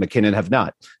and McKinnon have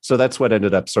not. So that's what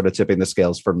ended up sort of tipping the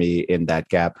scales for me in that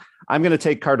gap. I'm going to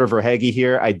take Carter Verhaeghe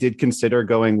here. I did consider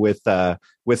going with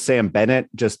Sam Bennett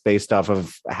just based off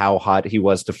of how hot he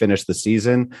was to finish the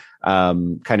season.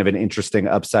 Kind of an interesting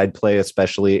upside play,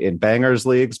 especially in bangers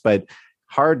leagues, but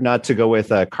hard not to go with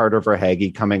Carter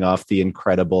Verhaeghe coming off the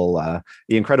incredible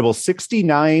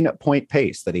 69-point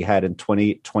pace that he had in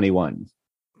 2021.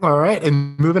 All right,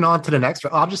 and moving on to the next,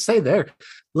 I'll just say there, a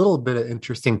little bit of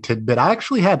interesting tidbit. I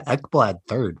actually had Ekblad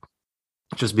third,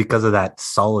 just because of that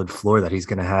solid floor that he's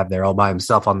going to have there all by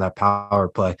himself on that power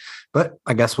play. But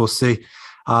I guess we'll see.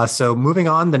 So moving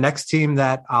on, the next team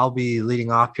that I'll be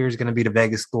leading off here is going to be the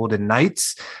Vegas Golden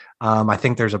Knights. I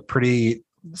think there's a pretty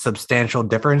substantial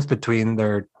difference between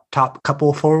their top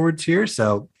couple forwards here.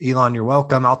 So Elon, you're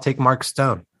welcome. I'll take Mark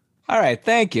Stone. All right,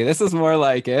 thank you. This is more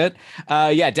like it.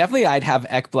 Yeah, definitely I'd have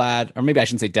Ekblad, or maybe I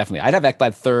shouldn't say definitely. I'd have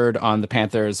Ekblad third on the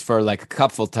Panthers for like a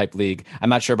cupful type league. I'm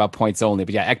not sure about points only,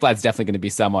 but yeah, Ekblad's definitely going to be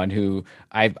someone who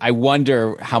I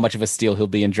wonder how much of a steal he'll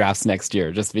be in drafts next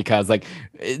year, just because like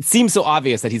it seems so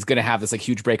obvious that he's going to have this like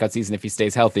huge breakout season if he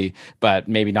stays healthy, but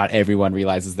maybe not everyone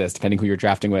realizes this depending who you're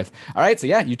drafting with. All right, so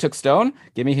yeah, you took Stone.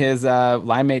 Give me his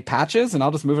line mate Patches, and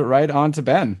I'll just move it right on to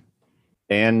Ben.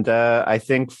 And I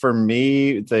think for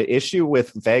me, the issue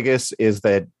with Vegas is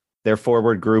that their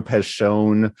forward group has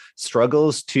shown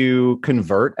struggles to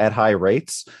convert at high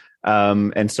rates.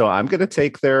 And so I'm going to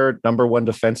take their number 1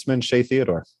 defenseman, Shea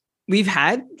Theodore. We've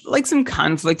had like some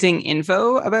conflicting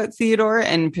info about Theodore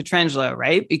and Pietrangelo,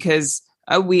 right? Because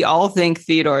we all think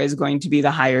Theodore is going to be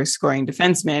the higher scoring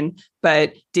defenseman,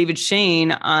 but David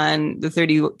Shane on the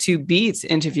 32 Beats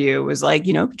interview was like,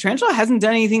 Pietrangelo hasn't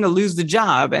done anything to lose the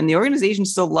job and the organization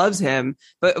still loves him.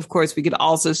 But of course, we could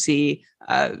also see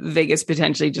Vegas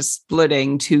potentially just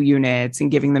splitting 2 units and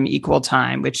giving them equal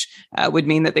time, which would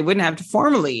mean that they wouldn't have to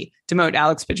formally demote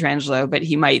Alex Pietrangelo, but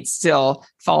he might still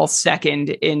fall second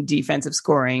in defensive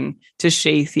scoring to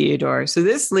Shea Theodore. So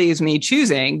this leaves me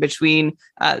choosing between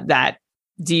that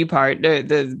D part,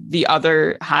 the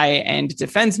other high end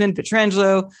defenseman,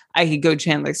 Pietrangelo. I could go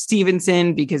Chandler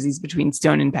Stevenson because he's between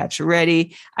Stone and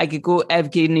Pacioretty. I could go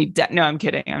Evgeny. No, I'm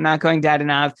kidding. I'm not going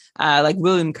Dadonov. Like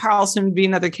William Karlsson would be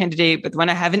another candidate, but the one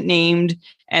I haven't named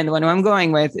and the one who I'm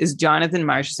going with is Jonathan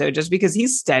Marchessault, just because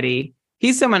he's steady.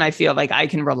 He's someone I feel like I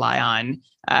can rely on.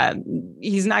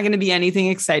 He's not going to be anything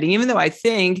exciting, even though I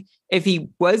think if he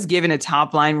was given a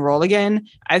top line role again,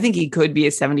 I think he could be a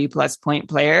 70+ point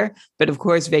player. But of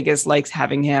course, Vegas likes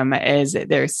having him as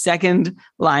their second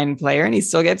line player, and he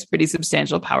still gets pretty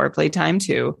substantial power play time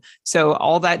too. So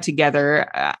all that together,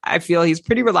 I feel he's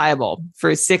pretty reliable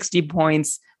for 60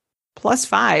 points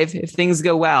 +5 if things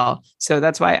go well. So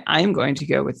that's why I'm going to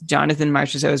go with Jonathan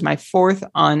Marchessault as my 4th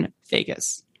on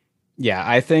Vegas. Yeah,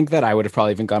 I think that I would have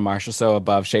probably even gone Marchessault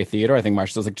above Shea Theodore. I think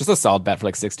Marchessault's like just a solid bet for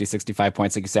like 60, 65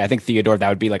 points. Like you say, I think Theodore, that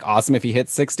would be like awesome if he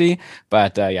hits 60.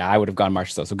 But yeah, I would have gone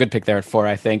Marchessault. So good pick there at 4,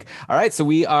 I think. All right, so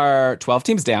we are 12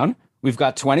 teams down. We've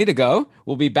got 20 to go.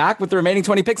 We'll be back with the remaining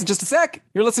 20 picks in just a sec.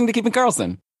 You're listening to Keeping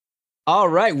Karlsson. All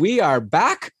right, we are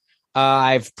back.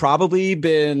 I've probably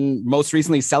been most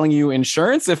recently selling you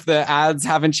insurance if the ads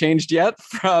haven't changed yet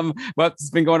from what's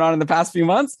been going on in the past few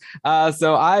months.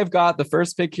 So I've got the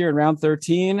first pick here in round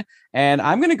 13, and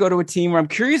I'm going to go to a team where I'm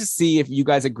curious to see if you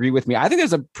guys agree with me. I think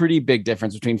there's a pretty big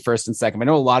difference between first and second. I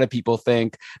know a lot of people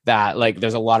think that like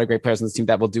there's a lot of great players on this team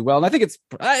that will do well, and I think it's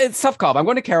a tough call. But I'm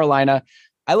going to Carolina.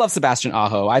 I love Sebastian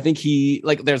Aho. I think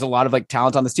there's a lot of like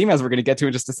talent on this team, as we're going to get to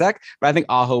in just a sec, but I think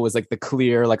Aho was like the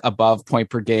clear, like above point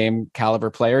per game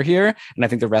caliber player here. And I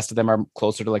think the rest of them are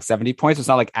closer to like 70 points. So it's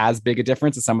not like as big a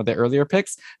difference as some of the earlier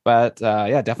picks, but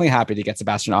yeah, definitely happy to get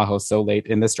Sebastian Aho so late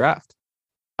in this draft.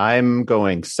 I'm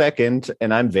going second,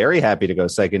 and I'm very happy to go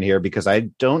second here because I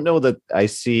don't know that I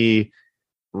see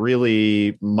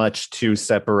really much to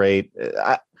separate.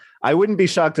 I wouldn't be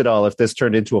shocked at all if this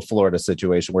turned into a Florida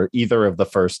situation where either of the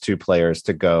first 2 players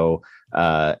to go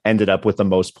ended up with the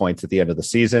most points at the end of the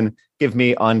season. Give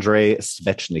me Andrei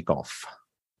Svechnikov.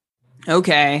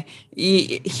 Okay.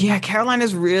 Yeah,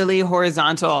 Carolina's really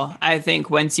horizontal. I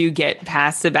think once you get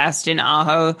past Sebastian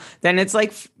Aho, then it's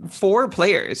like 4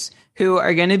 players who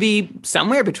are going to be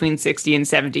somewhere between 60 and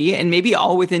 70 and maybe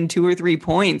all within 2 or 3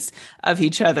 points of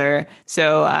each other.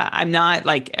 So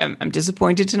I'm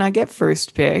disappointed to not get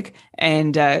first pick.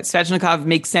 And Svechnikov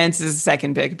makes sense as a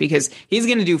second pick because he's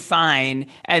going to do fine.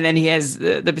 And then he has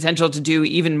the potential to do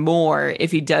even more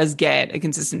if he does get a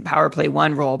consistent power play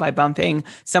 1 role by bumping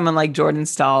someone like Jordan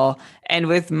Staal. And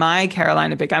with my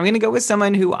Carolina pick, I'm going to go with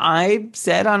someone who I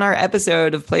said on our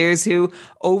episode of players who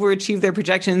overachieve their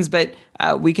projections, but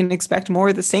we can expect more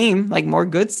of the same, like more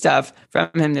good stuff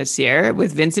from him this year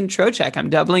with Vincent Trocheck.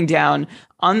 I'm doubling down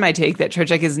on my take that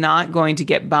Trocheck is not going to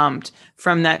get bumped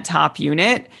from that top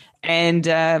unit. And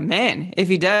man, if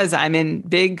he does, I'm in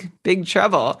big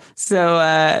trouble. So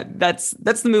that's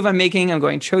the move I'm making. I'm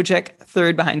going Trocheck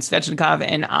third behind Svechnikov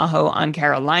and Aho on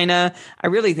Carolina. I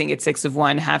really think it's 6 of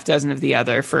one, half dozen of the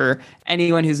other for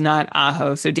anyone who's not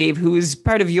Aho. So Dave, who's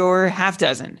part of your half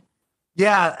dozen?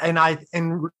 Yeah,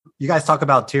 and you guys talk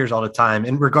about tiers all the time.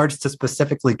 In regards to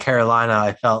specifically Carolina,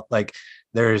 I felt like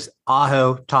there's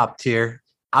Aho top tier.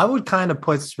 I would kind of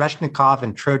put Svechnikov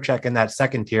and Trocheck in that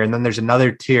second tier. And then there's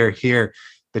another tier here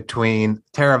between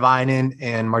Teravainen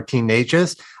and Martin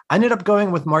Necas. I ended up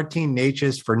going with Martin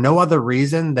Necas for no other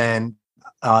reason than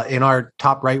in our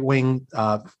top right wing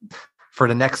for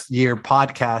the next year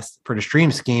podcast for the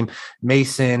stream scheme,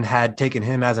 Mason had taken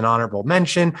him as an honorable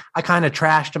mention. I kind of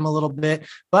trashed him a little bit,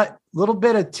 but a little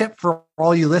bit of tip for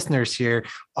all you listeners here,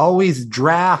 always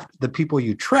draft the people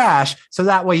you trash. So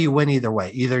that way you win either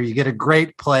way. Either you get a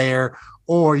great player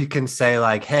or you can say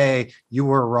like, hey, you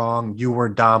were wrong. You were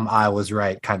dumb. I was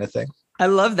right kind of thing. I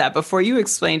love that. Before you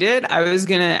explained it, I was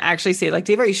going to actually say, like,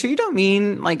 Dave, are you sure you don't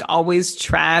mean like always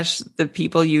trash the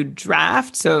people you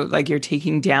draft? So like you're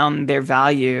taking down their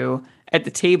value at the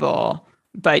table,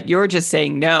 but you're just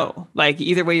saying no. Like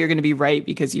either way, you're going to be right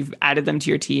because you've added them to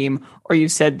your team or you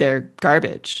said they're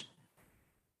garbage.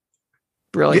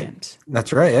 Brilliant. Yeah,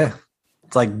 that's right. Yeah.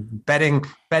 It's like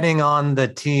betting on the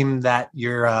team that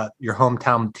your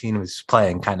hometown team is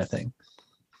playing kind of thing.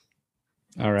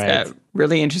 All right.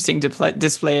 Really interesting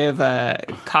display of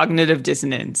cognitive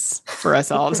dissonance for us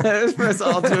all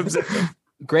to observe.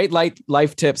 Great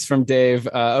life tips from Dave.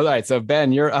 All right. So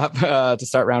Ben, you're up to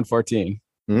start round 14.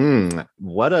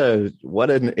 What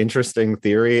an interesting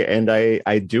theory. And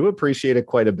I do appreciate it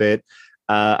quite a bit.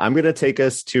 I'm going to take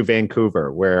us to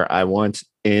Vancouver, where I want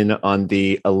in on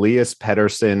the Elias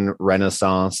Pettersson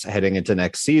renaissance heading into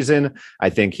next season. I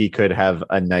think he could have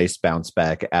a nice bounce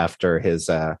back after his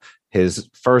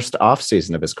first off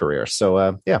season of his career.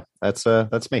 So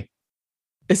that's me.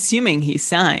 Assuming he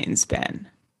signs, Ben.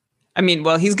 I mean,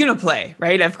 well, he's going to play,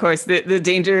 right? Of course, the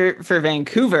danger for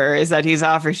Vancouver is that he's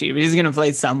offer sheet, but he's going to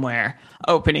play somewhere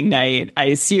opening night, I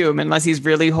assume, unless he's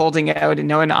really holding out and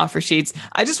no one offer sheets.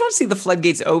 I just want to see the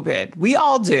floodgates open. We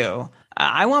all do.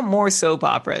 I want more soap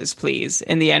operas, please,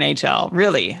 in the NHL.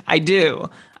 Really, I do.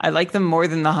 I like them more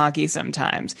than the hockey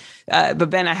sometimes. But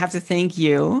Ben, I have to thank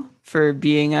you for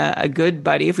being a good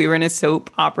buddy. If we were in a soap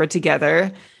opera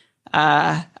together,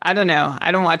 I don't know.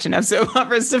 I don't watch enough soap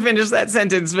operas to finish that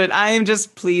sentence, but I am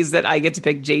just pleased that I get to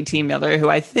pick JT Miller, who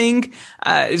I think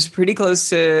is pretty close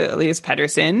to Elias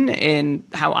Pettersson in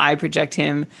how I project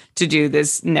him to do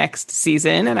this next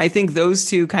season. And I think those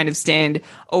two kind of stand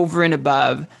over and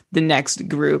above the next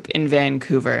group in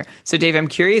Vancouver. So Dave, I'm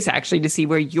curious actually to see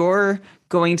where you're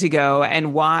going to go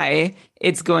and why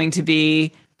it's going to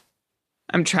be.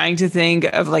 I'm trying to think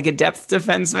of like a depth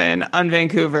defenseman on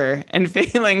Vancouver and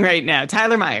failing right now.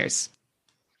 Tyler Myers.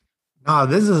 No,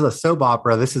 this is a soap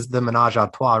opera. This is the menage a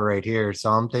trois right here. So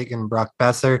I'm taking Brock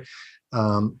Besser,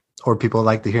 or people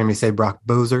like to hear me say Brock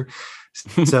Bozer.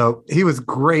 So he was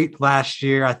great last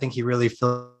year. I think he really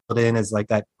filled in as like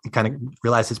that. He kind of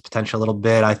realized his potential a little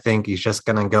bit. I think he's just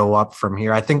going to go up from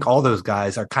here. I think all those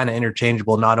guys are kind of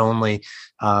interchangeable. Not only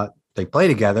they play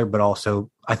together, but also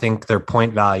I think their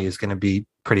point value is going to be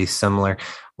pretty similar,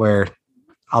 where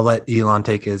I'll let Elon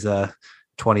take his 20th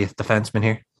defenseman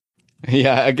here.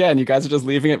 Yeah, again, you guys are just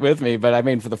leaving it with me. But I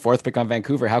mean, for the fourth pick on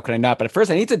Vancouver, how could I not? But at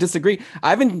first, I need to disagree.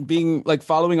 I've been being like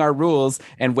following our rules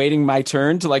and waiting my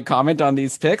turn to like comment on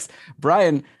these picks.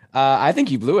 Brian, I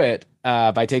think you blew it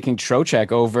by taking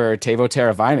Trocheck over Teuvo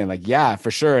Teravainen. Like, yeah,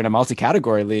 for sure. In a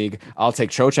multi-category league, I'll take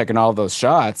Trocheck in all of those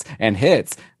shots and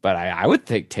hits. But I would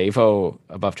take Teuvo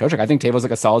above Trocheck. I think Tavo's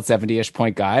like a solid 70-ish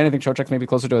point guy, and I think Trocheck's maybe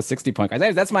closer to a 60-point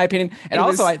guy. That's my opinion. And it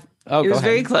was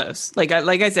very close. Like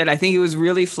I said, I think it was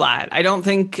really flat. I don't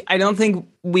think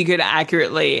we could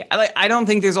accurately. I don't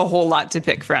think there's a whole lot to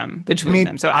pick from between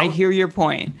them. So I hear your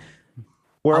point.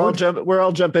 We're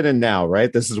all jumping in now,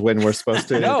 right? This is when we're supposed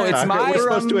to. No, it's my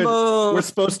we're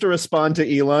supposed to respond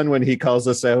to Elon when he calls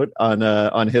us out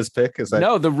on his pick. Is that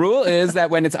no? The rule is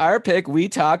that when it's our pick, we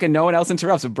talk and no one else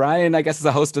interrupts. So Brian, I guess, as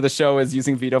a host of the show, is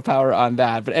using veto power on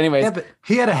that. But anyways, but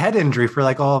he had a head injury for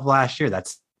like all of last year.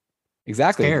 That's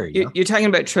exactly scary. You're talking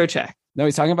about Trocheck. No,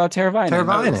 he's talking about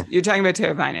Teravainen. You're talking about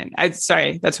Teravainen.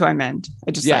 Sorry, that's who I meant.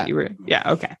 I just thought you were. Yeah,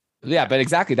 okay. Yeah, but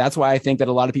exactly. That's why I think that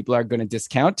a lot of people are going to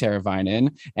discount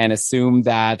Teravainen and assume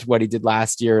that what he did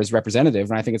last year is representative.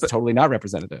 And I think it's totally not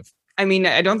representative. I mean,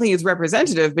 I don't think it's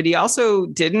representative, but he also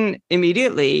didn't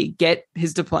immediately get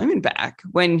his deployment back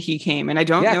when he came. And I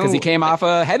don't know. Because he came off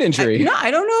a head injury. I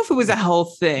don't know if it was a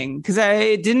health thing because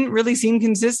it didn't really seem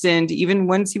consistent even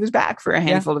once he was back for a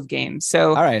handful of games.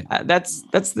 So all right.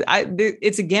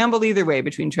 It's a gamble either way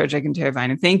between Trocheck and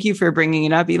Teravainen. Thank you for bringing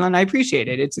it up, Elon. I appreciate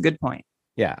it. It's a good point.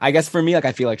 Yeah, I guess for me,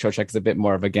 I feel like Trocheck is a bit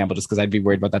more of a gamble just because I'd be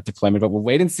worried about that deployment, but we'll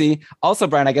wait and see. Also,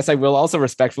 Brian, I guess I will also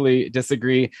respectfully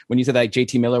disagree when you said that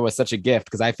JT Miller was such a gift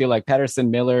because I feel like Pettersson,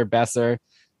 Miller, Besser.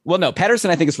 Well, no,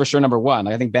 Pettersson, I think is for sure number one.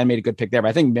 I think Ben made a good pick there, but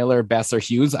I think Miller, Besser,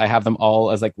 Hughes, I have them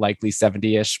all as likely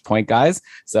 70-ish point guys.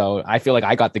 So I feel like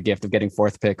I got the gift of getting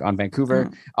fourth pick on Vancouver.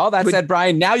 All that said,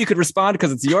 Brian, now you could respond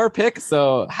because it's your pick.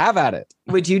 So have at it.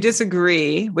 Would you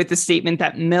disagree with the statement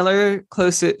that Miller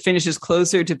finishes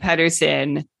closer to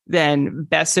Pettersson than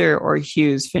Besser or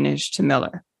Hughes finished to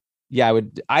Miller? Yeah, I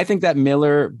would. I think that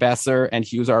Miller, Besser, and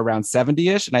Hughes are around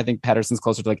 70-ish, and I think Pettersson's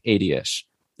closer to 80-ish.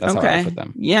 That's how I put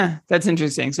them. Yeah, that's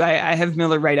interesting. So I have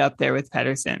Miller right up there with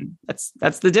Pettersson.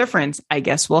 That's the difference. I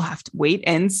guess we'll have to wait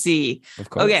and see. Of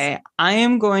course. Okay, I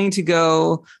am going to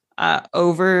go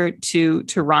over to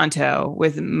Toronto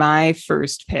with my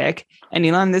first pick. And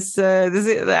Elon, this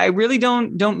is, I really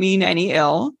don't mean any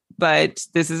ill, but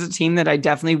this is a team that I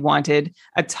definitely wanted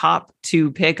a top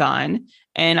 2 pick on.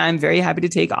 And I'm very happy to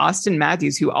take Austin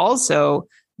Matthews, who also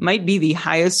might be the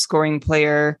highest scoring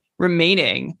player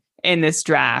remaining in this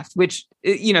draft, which,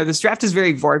 this draft is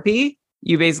very Vorpy.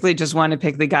 You basically just want to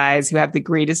pick the guys who have the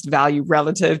greatest value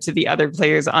relative to the other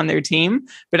players on their team.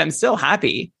 But I'm still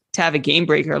happy to have a game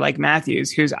breaker like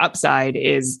Matthews, whose upside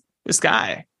is the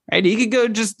sky, right? He could go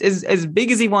just as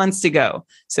big as he wants to go.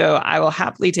 So I will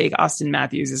happily take Austin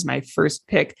Matthews as my first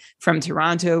pick from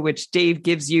Toronto, which Dave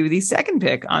gives you the second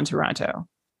pick on Toronto.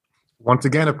 Once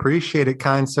again, appreciate it,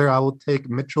 kind sir. I will take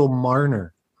Mitchell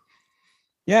Marner.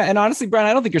 Yeah, and honestly, Brian,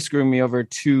 I don't think you're screwing me over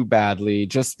too badly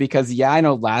just because, I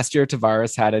know last year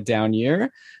Tavares had a down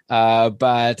year,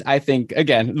 but I think,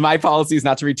 again, my policy is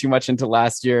not to read too much into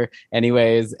last year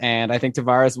anyways, and I think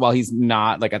Tavares, while he's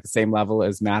not at the same level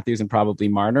as Matthews and probably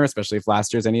Marner, especially if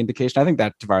last year's any indication, I think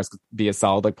that Tavares could be a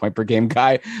solid point per game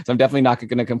guy, so I'm definitely not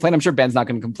going to complain. I'm sure Ben's not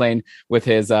going to complain with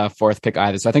his fourth pick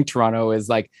either, so I think Toronto is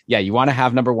you want to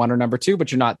have number 1 or number 2,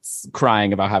 but you're not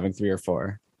crying about having 3 or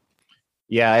 4.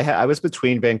 Yeah, I was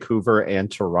between Vancouver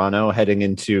and Toronto heading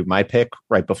into my pick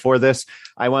right before this.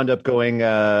 I wound up going,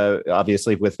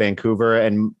 obviously, with Vancouver.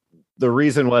 And the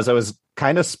reason was I was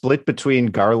kind of split between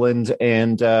Garland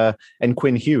and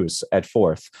Quinn Hughes at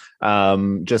fourth,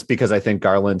 just because I think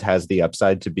Garland has the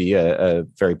upside to be a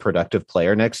very productive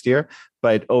player next year.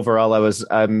 But overall,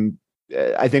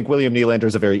 I think William Nylander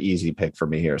is a very easy pick for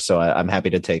me here. So I'm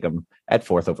happy to take him at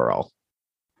fourth overall.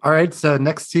 All right, so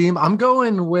next team, I'm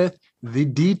going with the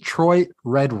Detroit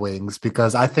Red Wings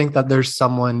because I think that there's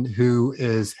someone who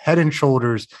is head and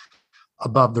shoulders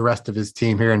above the rest of his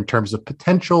team here in terms of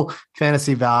potential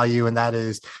fantasy value, and that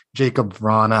is Jacob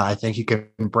Vrana. I think he can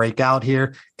break out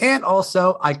here. And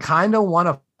also, I kind of want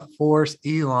to force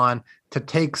Elon to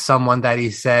take someone that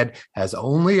he said has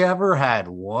only ever had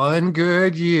one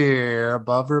good year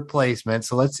above replacement.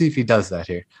 So let's see if he does that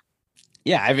here.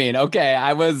 Yeah, I mean, okay,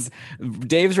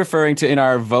 Dave's referring to in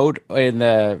our vote in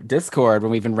the Discord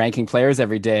when we've been ranking players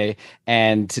every day.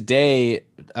 And today,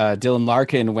 Dylan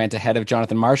Larkin went ahead of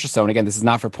Jonathan Marchessault. And again, this is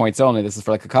not for points only. This is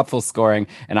for a cupful scoring.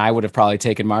 And I would have probably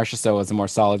taken Marchessault as a more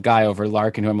solid guy over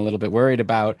Larkin, who I'm a little bit worried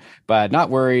about, but not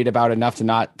worried about enough to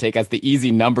not take as the easy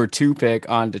number 2 pick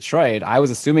on Detroit. I was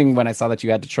assuming when I saw that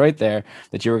you had Detroit there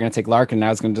that you were going to take Larkin. And I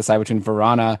was going to decide between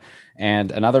Vrana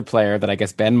and another player that I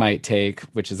guess Ben might take,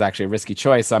 which is actually a risky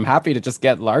choice. So I'm happy to just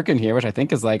get Larkin here, which I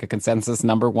think is a consensus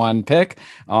number 1 pick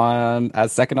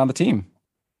as second on the team.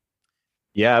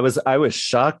 Yeah, I was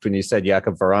shocked when you said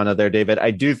Jakub Vrana there, David.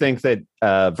 I do think that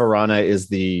Vrana is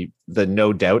the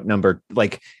no doubt number,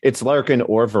 it's Larkin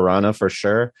or Vrana for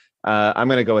sure. I'm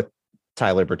going to go with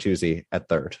Tyler Bertuzzi at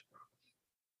third.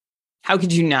 How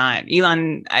could you not?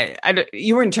 Elon,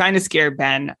 you weren't trying to scare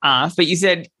Ben off, but you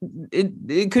said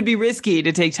it could be risky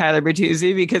to take Tyler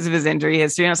Bertuzzi because of his injury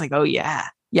history. And I was like, oh, yeah,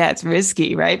 it's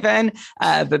risky, right, Ben?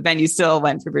 But Ben, you still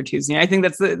went for Bertuzzi. And I think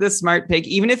that's the smart pick.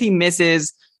 Even if he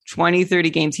misses 20, 30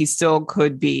 games, he still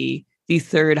could be the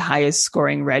third highest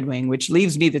scoring Red Wing, which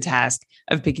leaves me the task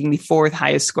of picking the fourth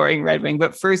highest scoring Red Wing.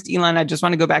 But first, Elon, I just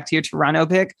want to go back to your Toronto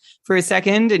pick for a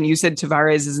second. And you said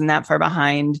Tavares isn't that far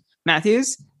behind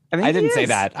Matthews. I didn't say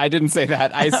that.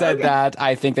 I said Okay. that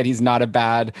I think that he's not a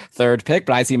bad third pick,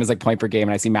 but I see him as like point per game,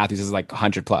 and I see Matthews as like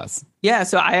 100 plus. Yeah,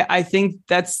 so I think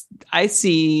I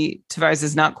see Tavares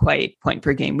as not quite point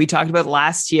per game. We talked about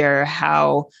last year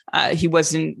how he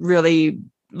wasn't really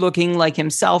looking like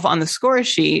himself on the score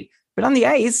sheet, but on the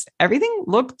ice, everything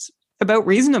looked about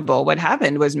reasonable. What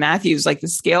happened was Matthews, like the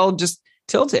scale just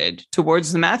tilted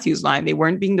towards the Matthews line. They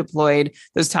weren't being deployed,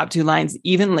 those top two lines,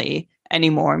 evenly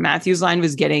anymore. Matthews line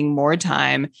was getting more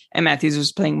time and Matthews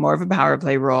was playing more of a power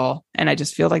play role. And I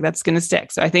just feel like that's going to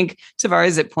stick. So I think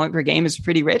Tavares at point per game is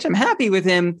pretty rich. I'm happy with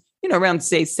him, around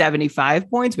say 75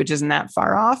 points, which isn't that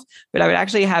far off, but I would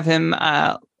actually have him,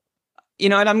 I'll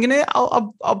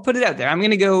put it out there.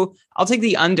 I'll take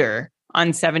the under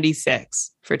on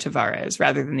 76 for Tavares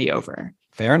rather than the over.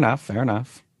 Fair enough.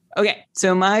 Okay,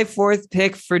 so my fourth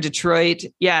pick for Detroit.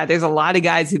 Yeah, there's a lot of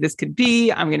guys who this could be.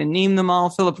 I'm going to name them all.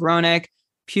 Filip Hronek,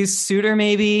 Pius Suter,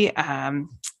 maybe.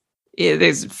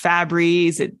 There's Fabry,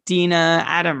 Zadina,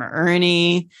 Adam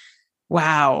Ernie.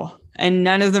 Wow. And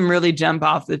none of them really jump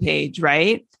off the page,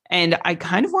 right? And I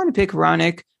kind of want to pick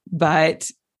Hronek, but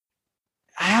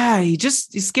he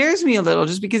scares me a little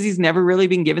just because he's never really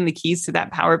been given the keys to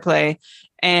that power play.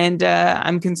 And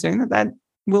I'm concerned that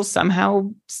will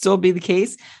somehow still be the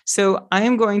case. So I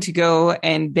am going to go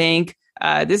and bank.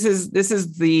 This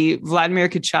is the Vladimir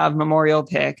Kachov memorial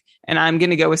pick. And I'm going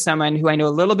to go with someone who I know a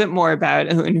little bit more about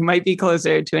and who might be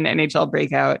closer to an NHL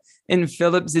breakout in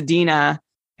Filip Zadina,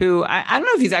 who I don't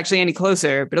know if he's actually any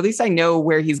closer, but at least I know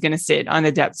where he's going to sit on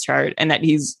the depth chart and that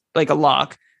he's like a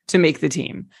lock to make the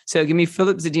team. So give me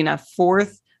Filip Zadina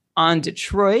fourth on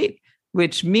Detroit,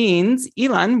 which means,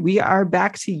 Elon, we are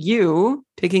back to you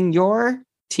picking your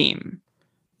team.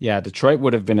 Yeah, Detroit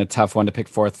would have been a tough one to pick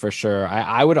fourth for sure.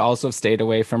 I would also have stayed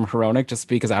away from Hronek just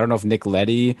because I don't know if Nick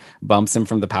Leddy bumps him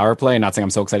from the power play. Not saying I'm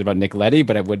so excited about Nick Leddy,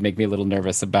 but it would make me a little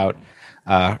nervous about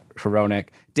Hronek.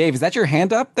 Dave, is that your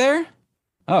hand up there?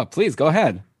 Oh, please go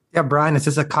ahead. Yeah, Brian, is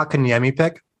this a Kotkaniemi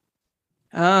pick?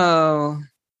 Oh,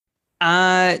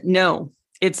 no,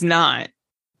 it's not.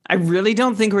 I really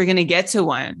don't think we're going to get to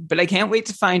one, but I can't wait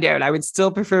to find out. I would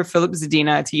still prefer Filip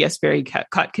Zadina to Jesperi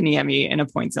Kotkaniemi in a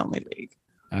points-only league.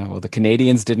 Well, the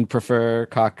Canadians didn't prefer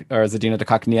Zadina to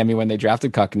Kotkaniemi when they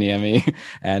drafted Kotkaniemi,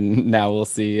 and now we'll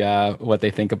see what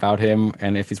they think about him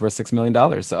and if he's worth $6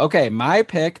 million. So, okay, my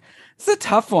pick. This is a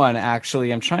tough one,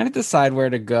 actually. I'm trying to decide where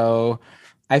to go.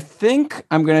 I think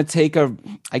I'm going to take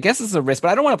I guess it's a risk,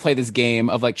 but I don't want to play this game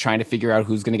of like trying to figure out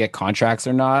who's going to get contracts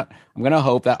or not. I'm going to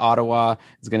hope that Ottawa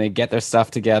is going to get their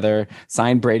stuff together,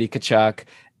 sign Brady Tkachuk.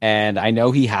 And I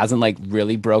know he hasn't like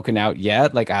really broken out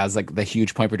yet, like as like the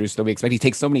huge point producer that we expect. He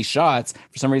takes so many shots.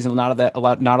 For some reason, not a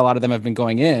lot of them have been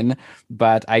going in.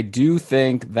 But I do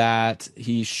think that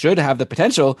he should have the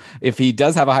potential, if he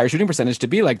does have a higher shooting percentage, to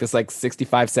be like this like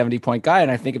 65, 70 point guy. And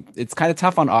I think it's kind of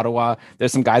tough on Ottawa.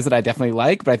 There's some guys that I definitely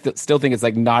like, but I still think it's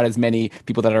like not as many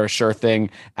people that are a sure thing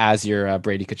as your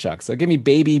Brady Tkachuk. So give me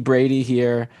baby Brady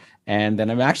here. And then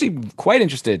I'm actually quite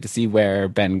interested to see where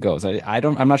Ben goes.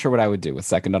 I'm not sure what I would do with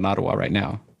second on Ottawa right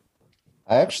now.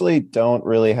 I actually don't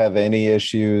really have any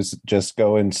issues just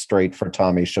going straight for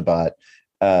Tommy Shabbat.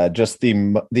 Just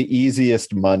the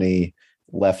easiest money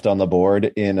left on the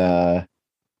board in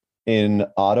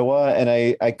Ottawa.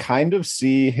 And I kind of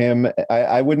see him.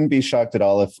 I wouldn't be shocked at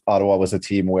all if Ottawa was a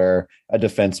team where a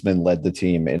defenseman led the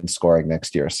team in scoring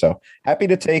next year. So happy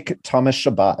to take Thomas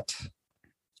Shabbat.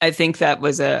 I think that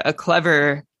was a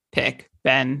clever pick,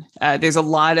 Ben. There's a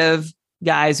lot of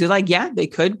guys who they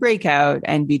could break out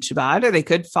and beat Shabbat, or they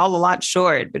could fall a lot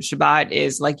short. But Shabbat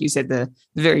is, like you said, the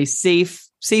very safe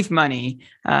money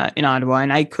in Ottawa.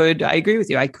 And I agree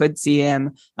with you. I could see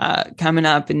him coming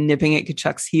up and nipping at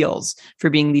Tkachuk's heels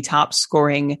for being the top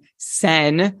scoring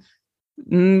Sen.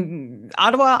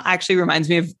 Ottawa actually reminds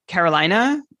me of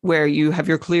Carolina, where you have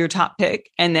your clear top pick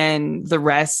and then the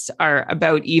rest are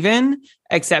about even,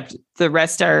 except the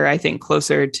rest are, I think,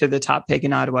 closer to the top pick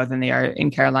in Ottawa than they are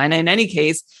in Carolina. In any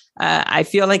case, I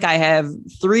feel like I have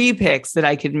 3 picks that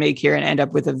I could make here and end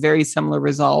up with a very similar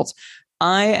result.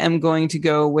 I am going to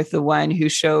go with the one who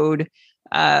showed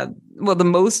the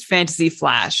most fantasy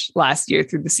flash last year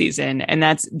through the season, and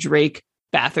that's Drake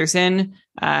Batherson.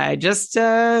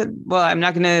 I'm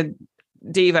not going to,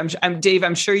 Dave,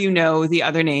 I'm sure you know the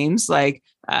other names. Like,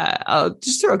 I'll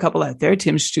just throw a couple out there.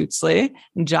 Tim Stützle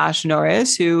and Josh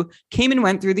Norris, who came and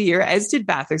went through the year, as did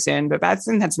Batherson. But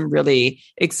Batherson had some really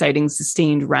exciting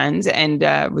sustained runs and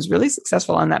was really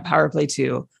successful on that power play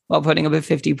too, while putting up a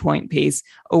 50-point pace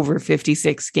over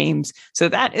 56 games. So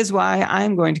that is why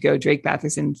I'm going to go Drake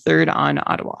Batherson third on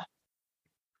Ottawa.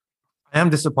 I am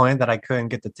disappointed that I couldn't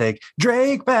get to take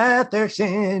Drake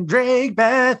Batherson,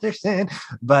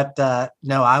 but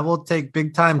no, I will take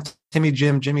big time Jimmy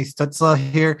Stützle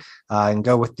here and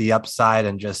go with the upside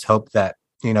and just hope that,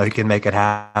 he can make it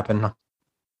happen.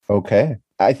 Okay.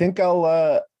 I think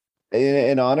I'll,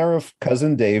 in honor of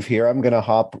Cousin Dave here, I'm going to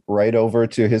hop right over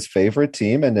to his favorite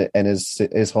team and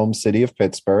his home city of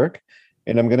Pittsburgh.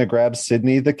 And I'm going to grab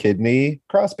Sidney the Kidney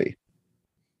Crosby.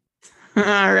 All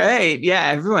right. Yeah,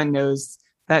 everyone knows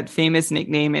that famous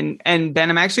nickname. And Ben,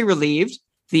 I'm actually relieved.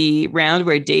 The round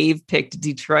where Dave picked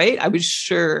Detroit, I was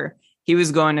sure he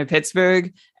was going to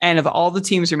Pittsburgh. And of all the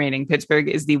teams remaining, Pittsburgh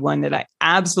is the one that I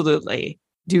absolutely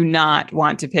do not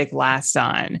want to pick last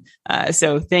on.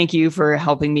 So thank you for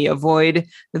helping me avoid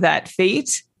that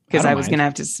fate, because I was going to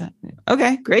have to.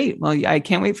 Okay, great. Well, I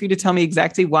can't wait for you to tell me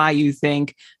exactly why you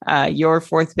think your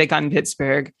fourth pick on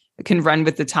Pittsburgh can run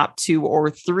with the top 2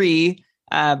 or 3.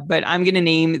 But I'm going to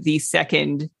name the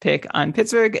second pick on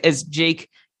Pittsburgh as Jake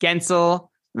Guentzel.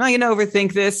 I'm not going to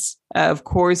overthink this. Of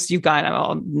course,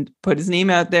 I'll put his name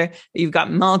out there. You've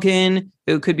got Malkin,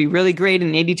 who could be really great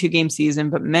in an 82-game season,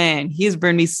 but man, he has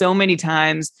burned me so many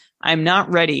times. I'm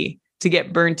not ready to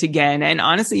get burnt again. And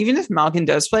honestly, even if Malkin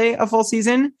does play a full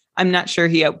season, I'm not sure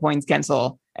he outpoints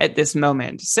Guentzel at this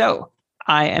moment. So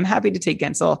I am happy to take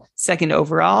Guentzel second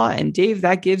overall. And Dave,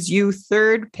 that gives you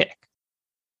third pick.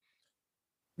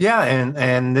 Yeah,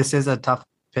 and this is a tough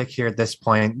pick here at this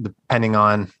point, depending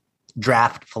on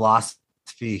draft philosophy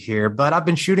here. But I've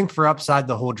been shooting for upside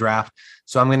the whole draft,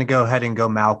 so I'm going to go ahead and go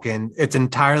Malkin. It's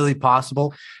entirely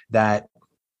possible that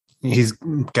he's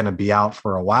going to be out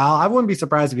for a while. I wouldn't be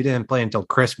surprised if he didn't play until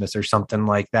Christmas or something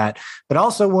like that. But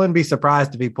also wouldn't be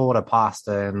surprised if he pulled a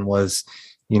pasta and was,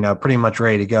 pretty much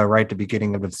ready to go right at the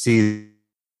beginning of the season.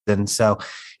 So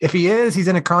if he is, he's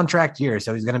in a contract year,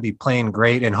 so he's going to be playing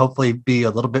great and hopefully be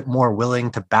a little bit more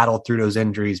willing to battle through those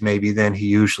injuries maybe than he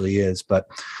usually is. But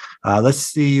let's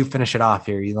see you finish it off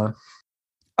here, Elon.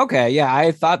 Okay, yeah,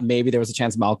 I thought maybe there was a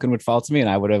chance Malkin would fall to me, and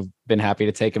I would have been happy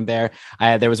to take him there.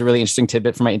 There was a really interesting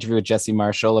tidbit from my interview with Jesse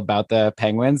Marshall about the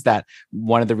Penguins, that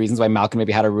one of the reasons why Malkin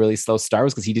maybe had a really slow start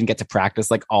was because he didn't get to practice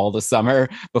like all the summer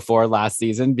before last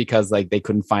season, because like they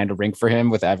couldn't find a rink for him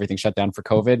with everything shut down for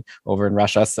COVID over in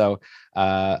Russia. So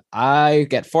I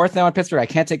get fourth now in Pittsburgh. I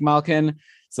can't take Malkin.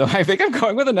 So I think I'm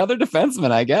going with another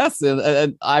defenseman, I guess.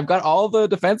 And I've got all the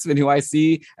defensemen who I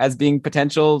see as being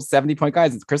potential 70-point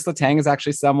guys. Chris Letang is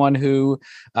actually someone who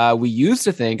we used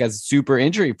to think as super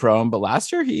injury prone, but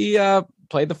last year he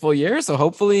played the full year. So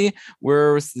hopefully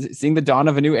we're seeing the dawn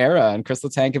of a new era, and Chris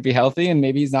Letang can be healthy, and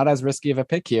maybe he's not as risky of a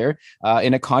pick here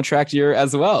in a contract year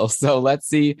as well. So let's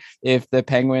see if the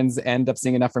Penguins end up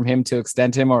seeing enough from him to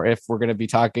extend him, or if we're going to be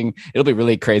talking, it'll be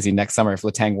really crazy next summer if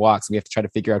Letang walks. We have to try to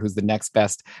figure out who's the next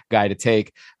best guy to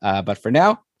take. But for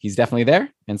now, he's definitely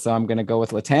there. And so I'm going to go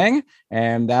with Letang.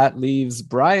 And that leaves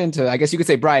Brian to, I guess you could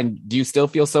say, Brian, do you still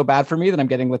feel so bad for me that I'm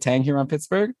getting Letang here on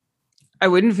Pittsburgh? I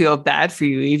wouldn't feel bad for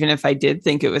you, even if I did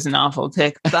think it was an awful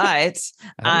pick, but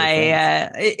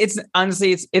it's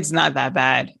honestly, it's not that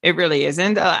bad. It really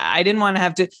isn't. I didn't want to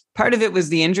have to, part of it was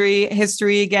the injury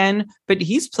history again, but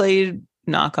he's played,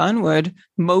 knock on wood,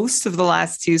 most of the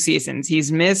last 2 seasons.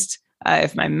 He's missed,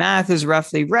 if my math is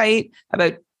roughly right,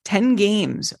 about 10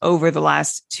 games over the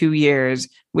last 2 years,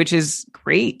 which is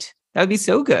great. That would be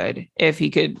so good if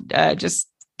he could just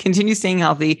continue staying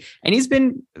healthy. And he's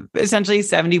been essentially a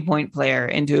 70-point player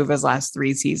in 2 of his last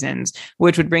 3 seasons,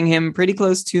 which would bring him pretty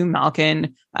close to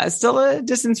Malkin. Still a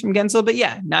distance from Guentzel, but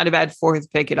yeah, not a bad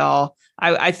 4th pick at all.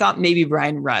 I thought maybe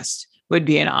Brian Rust would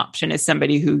be an option as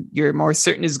somebody who you're more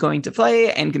certain is going to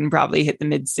play and can probably hit the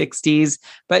mid-60s.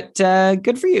 But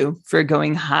good for you for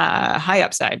going high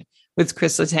upside with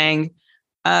Chris Letang.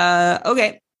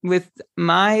 Okay, with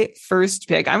my first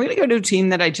pick, I'm going to go to a team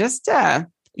that I just...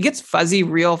 it gets fuzzy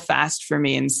real fast for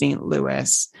me in St.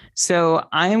 Louis. So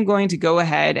I am going to go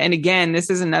ahead. And again, this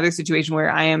is another situation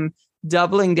where I am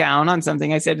doubling down on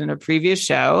something I said in a previous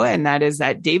show. And that is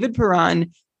that David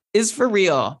Perron is for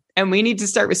real. And we need to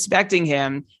start respecting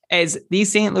him as the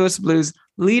St. Louis Blues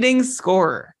leading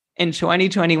scorer in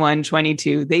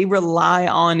 2021-22. They rely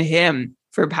on him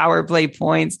for power play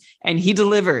points, and he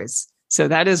delivers. So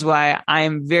that is why I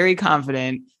am very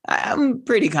confident. I'm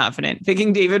pretty confident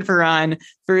picking David Perron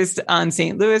first on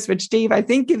St. Louis, which, Dave, I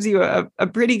think gives you a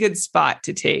pretty good spot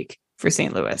to take for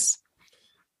St. Louis.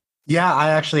 Yeah,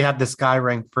 I actually have this guy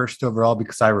ranked first overall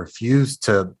because I refuse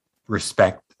to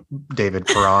respect David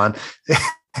Perron.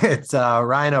 It's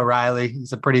Ryan O'Reilly.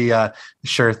 He's a pretty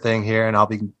sure thing here, and I'll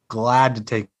be glad to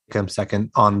take him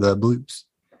second on the Blues.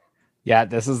 Yeah,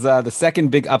 this is the second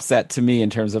big upset to me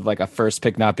in terms of like a first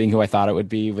pick not being who I thought it would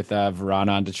be with Verón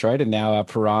on Detroit and now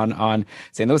Perron on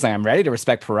St. Louis. I'm ready to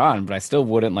respect Perron, but I still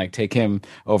wouldn't like take him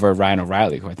over Ryan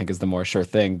O'Reilly, who I think is the more sure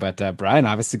thing. But Brian,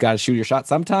 obviously got to shoot your shot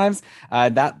sometimes.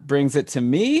 That brings it to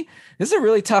me. This is a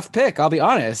really tough pick, I'll be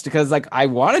honest, because like I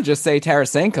want to just say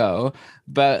Tarasenko,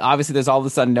 but obviously there's all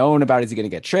this unknown about, is he going to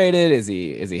get traded? Is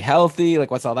he healthy? Like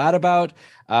what's all that about?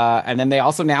 And then they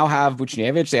also now have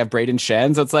Buchnevich, they have Braden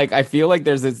Shen. So it's like, I feel like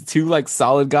there's these two like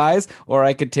solid guys, or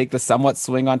I could take the somewhat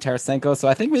swing on Tarasenko. So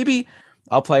I think maybe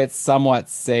I'll play it somewhat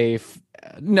safe.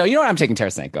 No, you know what? I'm taking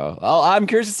Tarasenko. I'm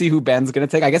curious to see who Ben's going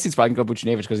to take. I guess he's probably going to go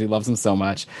Buchnevich because he loves him so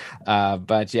much.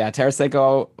 But yeah,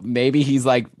 Tarasenko, maybe he's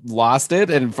like lost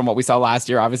it. And from what we saw last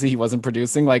year, obviously he wasn't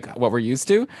producing like what we're used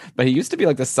to, but he used to be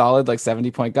like the solid like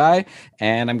 70-point guy.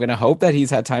 And I'm going to hope that he's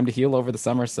had time to heal over the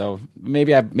summer. So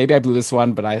maybe I blew this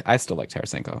one, but I still like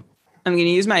Tarasenko. I'm going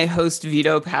to use my host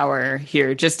veto power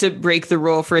here just to break the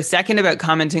rule for a second about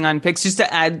commenting on picks, just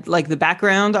to add like the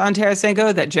background on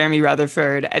Tarasenko that Jeremy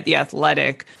Rutherford at The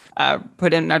Athletic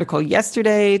put in an article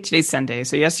yesterday. Today's Sunday.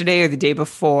 So yesterday or the day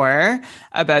before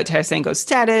about Tarasenko's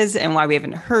status and why we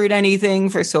haven't heard anything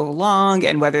for so long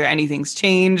and whether anything's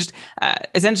changed.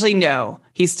 Essentially, no.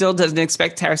 He still doesn't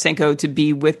expect Tarasenko to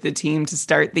be with the team to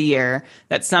start the year,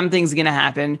 that something's going to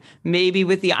happen. Maybe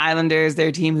with the Islanders,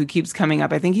 their team who keeps coming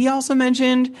up. I think he also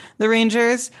mentioned the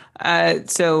Rangers. I think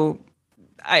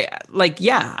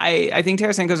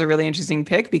Tarasenko is a really interesting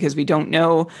pick because we don't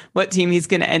know what team he's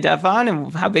going to end up on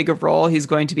and how big a role he's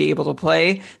going to be able to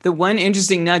play. The one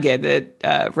interesting nugget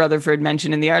that Rutherford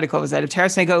mentioned in the article was that if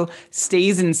Tarasenko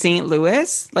stays in St.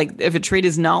 Louis, like if a trade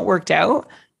is not worked out,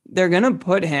 they're going to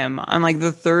put him on like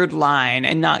the third line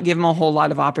and not give him a whole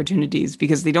lot of opportunities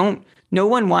because no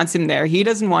one wants him there. He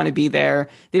doesn't want to be there.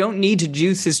 They don't need to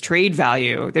juice his trade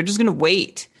value. They're just going to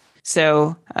wait.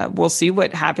 So we'll see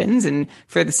what happens. And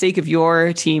for the sake of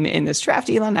your team in this draft,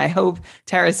 Elon, I hope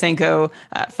Tarasenko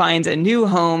finds a new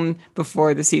home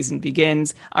before the season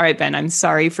begins. All right, Ben, I'm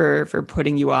sorry for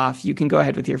putting you off. You can go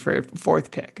ahead with your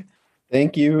fourth pick.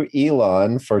 Thank you,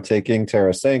 Elon, for taking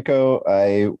Tarasenko.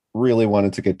 I really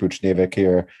wanted to get Buchnevich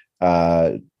here.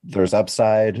 There's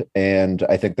upside, and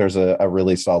I think there's a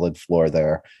really solid floor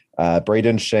there.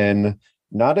 Braden Shen,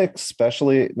 not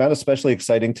especially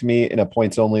exciting to me in a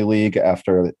points-only league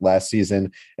after last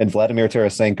season. And Vladimir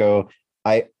Tarasenko,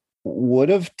 I would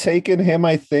have taken him,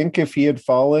 I think, if he had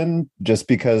fallen, just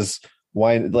because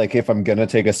why? Like, if I'm gonna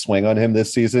take a swing on him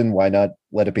this season, why not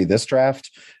let it be this draft?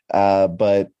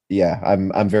 But yeah,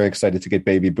 I'm very excited to get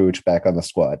Baby Booch back on the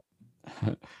squad.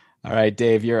 All right,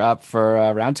 Dave, you're up for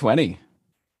round 20.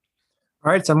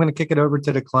 All right, so I'm going to kick it over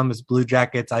to the Columbus Blue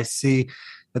Jackets. I see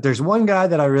that there's one guy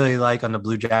that I really like on the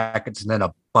Blue Jackets and then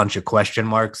a bunch of question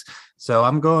marks. So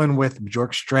I'm going with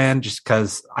Bjorkstrand just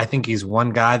because I think he's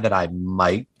one guy that I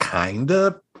might kind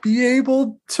of be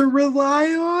able to rely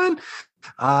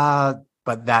on.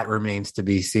 But that remains to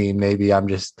be seen. Maybe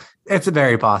it's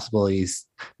very possible he's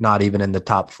not even in the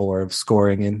top 4 of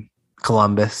scoring in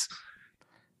Columbus.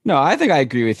 No, I think I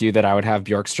agree with you that I would have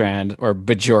Bjorkstrand or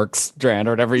Bjorkstrand or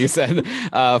whatever you said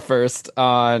first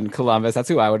on Columbus. That's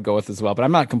who I would go with as well. But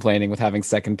I'm not complaining with having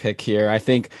second pick here. I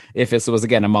think if this was,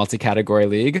 again, a multi-category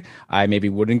league, I maybe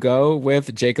wouldn't go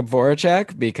with Jacob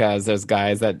Voracek because there's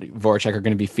guys that Voracek are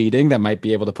going to be feeding that might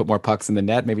be able to put more pucks in the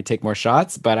net, maybe take more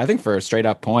shots. But I think for straight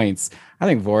up points, I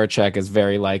think Voracek is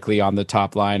very likely on the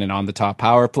top line and on the top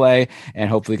power play and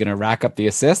hopefully going to rack up the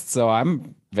assists. So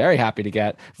I'm very happy to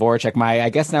get Voracek, my, I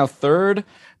guess now third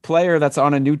player that's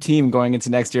on a new team going into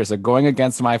next year. So going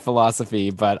against my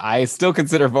philosophy, but I still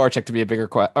consider Voracek to be a bigger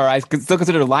I still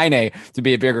consider Laine to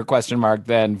be a bigger question mark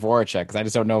than Voracek because I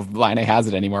just don't know if Laine has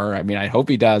it anymore. I mean, I hope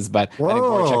he does, but I think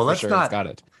Voracek for sure has got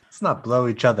it. Let's not blow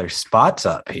each other's spots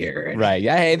up here. Right.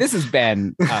 Yeah. Hey, this is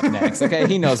Ben up next. Okay.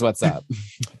 He knows what's up.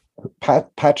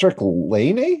 Patrick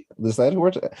Laine? Is that who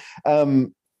we're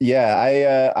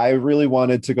Yeah, I really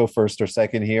wanted to go first or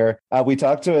second here. We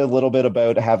talked a little bit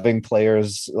about having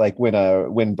players like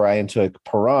when Brian took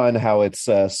Perron, how it's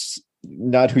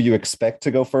not who you expect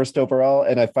to go first overall.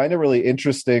 And I find it really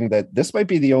interesting that this might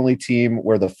be the only team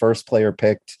where the first player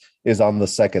picked is on the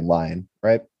second line,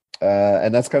 right?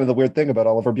 And that's kind of the weird thing about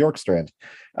Oliver Bjorkstrand.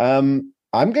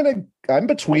 I'm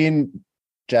between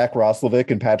Jack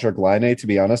Roslovic and Patrick Laine, to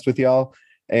be honest with y'all.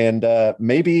 And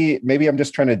maybe I'm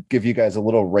just trying to give you guys a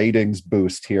little ratings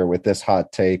boost here with this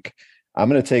hot take. I'm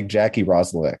going to take Jackie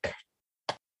Roslovic.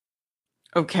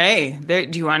 Okay.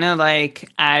 Do you want to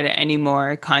add any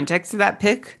more context to that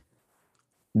pick?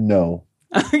 No.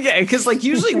 Okay, because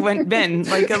usually when Ben,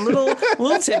 a little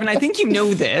tip, and I think you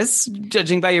know this,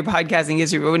 judging by your podcasting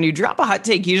history, but when you drop a hot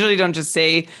take, you usually don't just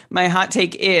say my hot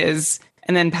take is,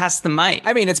 and then pass the mic.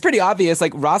 I mean, it's pretty obvious.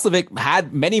 Roslovic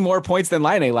had many more points than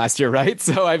Laine last year, right?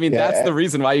 So I mean, that's the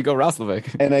reason why you go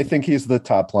Roslovic. And I think he's the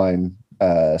top line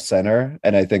center,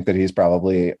 and I think that he's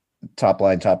probably top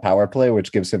line, top power play,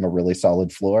 which gives him a really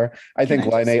solid floor. I think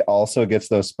Laine also gets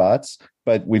those spots,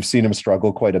 but we've seen him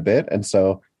struggle quite a bit, and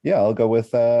so yeah, I'll go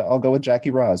with Jackie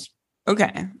Ross.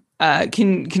 Okay.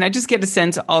 Can I just get a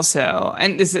sense also?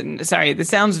 And this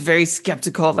sounds very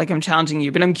skeptical, like I'm challenging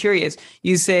you, but I'm curious.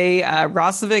 You say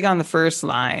Roslovic on the first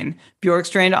line,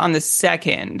 Bjorkstrand on the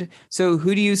second. So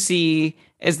who do you see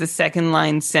as the second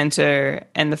line center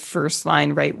and the first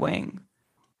line right wing?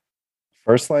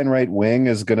 First line right wing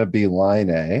is going to be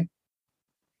Laine.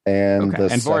 And the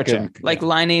and second, Voracek.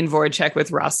 Laine and Voracek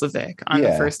with Roslovic on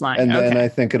the first line. And then I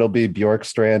think it'll be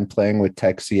Bjorkstrand playing with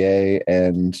Texier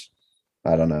and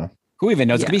I don't know. Who even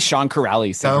knows? It could be Sean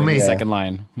Corrali second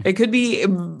line. It could be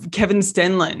Kevin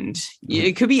Stenlund.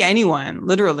 It could be anyone,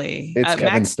 literally. It's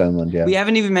Kevin Stenlund, yeah. We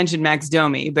haven't even mentioned Max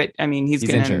Domi, but I mean, he's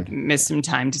going to miss some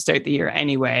time to start the year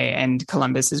anyway, and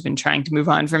Columbus has been trying to move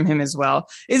on from him as well.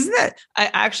 Isn't that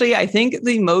I think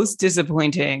the most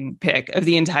disappointing pick of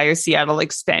the entire Seattle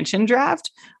expansion draft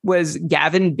was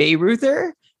Gavin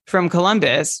Bayreuther from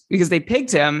Columbus, because they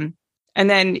picked him and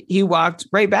then he walked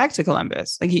right back to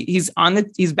Columbus. He's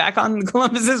back on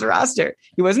Columbus's roster.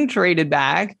 He wasn't traded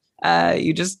back.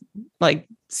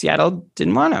 Seattle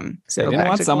didn't want him. So they didn't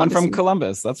want someone from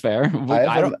Columbus. That's fair.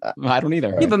 I don't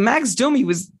either. Yeah, but Max Domi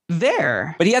was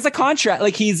there. But he has a contract.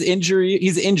 He's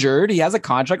injured. He has a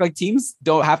contract. Teams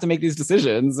don't have to make these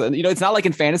decisions. And it's not like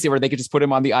in fantasy where they could just put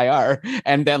him on the IR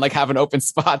and then have an open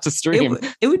spot to stream.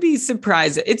 It would be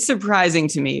surprising. It's surprising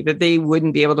to me that they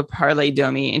wouldn't be able to parlay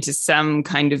Domi into some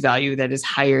kind of value that is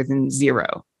higher than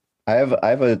zero. I have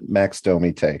a Max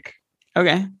Domi take.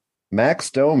 Okay. Max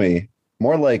Domi.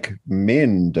 More like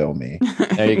Min Domi.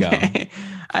 There you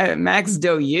go. Max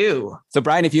Do-you. So,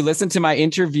 Brian, if you listen to my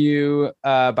interview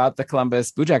about the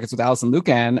Columbus Blue Jackets with Alison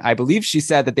Lukan, I believe she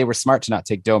said that they were smart to not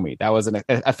take Domi. That was an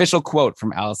official quote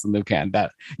from Alison Lukan.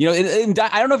 That,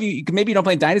 I don't know if you don't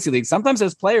play in Dynasty League. Sometimes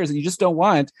there's players that you just don't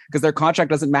want because their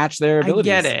contract doesn't match their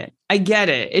abilities. I get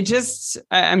it. It just,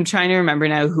 I'm trying to remember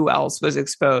now who else was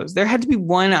exposed. There had to be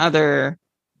one other.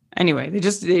 Anyway, they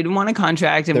didn't want a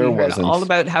contract, and we heard all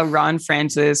about how Ron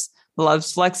Francis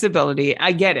loves flexibility.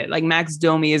 I get it. Max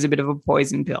Domi is a bit of a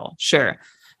poison pill. Sure.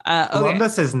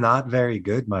 Columbus is not very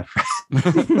good, my friend.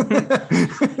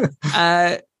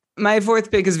 My fourth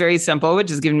pick is very simple, which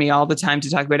has given me all the time to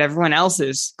talk about everyone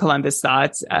else's Columbus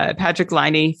thoughts. Patrick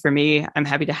Laine, for me, I'm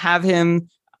happy to have him.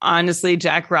 Honestly,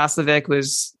 Jack Roslovic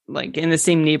was in the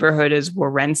same neighborhood as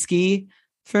Werenski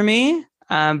for me.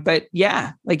 But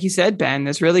yeah, like you said, Ben,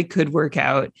 this really could work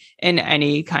out in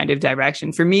any kind of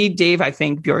direction. For me, Dave, I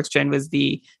think Bjorkstrand was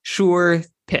the sure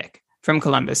pick from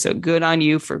Columbus. So good on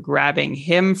you for grabbing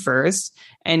him first.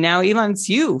 And now, Elon, it's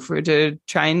you to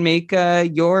try and make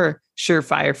your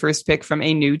surefire first pick from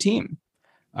a new team.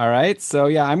 All right. So,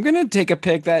 yeah, I'm going to take a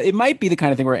pick that it might be the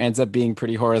kind of thing where it ends up being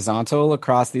pretty horizontal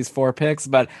across these four picks.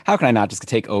 But how can I not just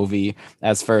take Ovi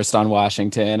as first on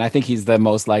Washington? I think he's the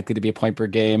most likely to be a point per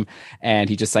game. And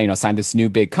he just signed this new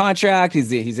big contract.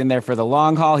 He's in there for the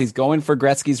long haul. He's going for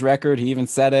Gretzky's record. He even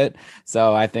said it.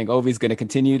 So I think Ovi's going to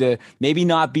continue to maybe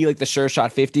not be the sure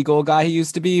shot 50 goal guy he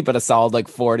used to be, but a solid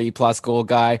 40 plus goal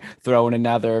guy, throwing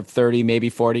another 30, maybe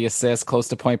 40 assists, close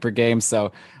to point per game.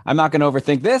 So I'm not going to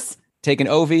overthink this. Taking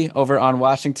Ovi over on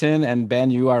Washington, and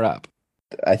Ben, you are up.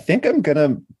 I think I'm going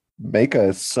to make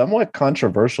a somewhat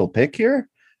controversial pick here.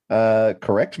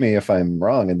 Correct me if I'm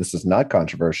wrong, and this is not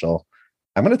controversial.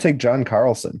 I'm going to take John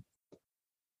Carlson.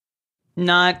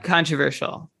 Not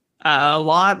controversial. A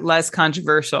lot less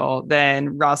controversial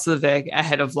than Roslovic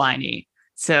ahead of Laine.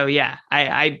 So yeah,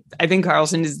 I think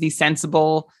Carlson is the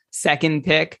sensible second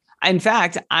pick. In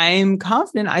fact, I'm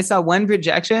confident I saw one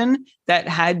projection that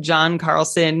had John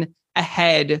Carlson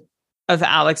ahead of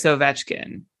Alex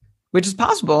Ovechkin, which is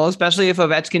possible, especially if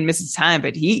Ovechkin misses time,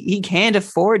 but he can't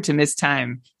afford to miss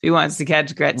time if he wants to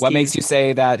catch Gretzky. What makes you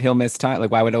say that he'll miss time?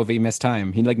 Why would Ovi miss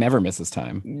time? He never misses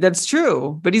time. That's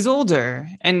true, but he's older.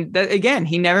 And again,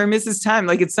 he never misses time.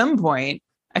 At some point,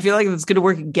 I feel like it's going to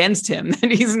work against him that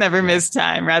he's never missed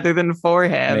time rather than for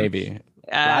him. Maybe.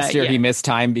 Last year he missed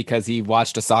time because he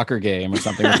watched a soccer game or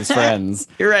something with his friends.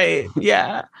 You're right.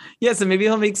 Yeah. Yeah. So maybe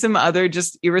he'll make some other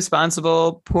just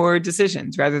irresponsible, poor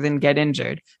decisions rather than get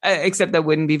injured, except that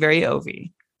wouldn't be very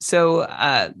Ovi. So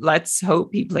let's hope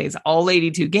he plays all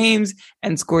 82 games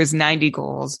and scores 90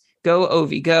 goals. Go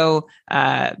Ovi, go.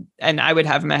 And I would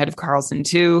have him ahead of Karlsson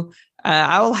too.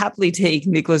 I will happily take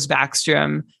Nicklas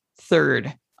Backstrom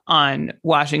third on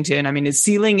Washington. I mean, his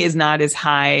ceiling is not as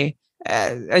high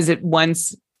as it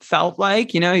once felt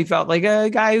like. He felt like a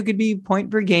guy who could be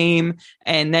point per game,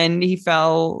 and then he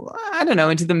fell, I don't know,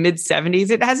 into the mid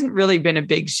 70s. It hasn't really been a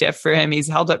big shift for him. He's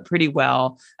held up pretty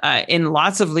well in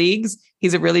lots of leagues.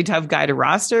 He's a really tough guy to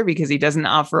roster because he doesn't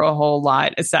offer a whole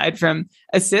lot aside from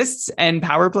assists and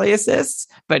power play assists.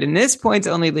 But in this points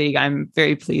only league, I'm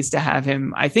very pleased to have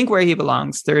him, I think, where he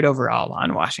belongs, third overall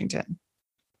on Washington.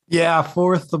 Yeah,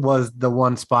 fourth was the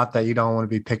one spot that you don't want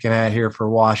to be picking at here for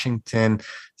Washington.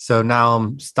 So now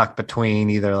I'm stuck between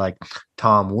either like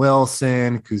Tom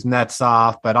Wilson,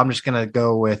 Kuznetsov, but I'm just going to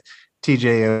go with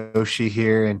TJ Oshie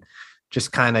here and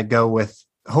just kind of go with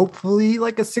hopefully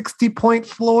like a 60-point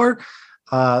floor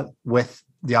with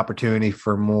the opportunity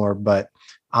for more, but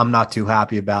I'm not too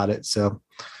happy about it. So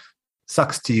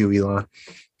sucks to you,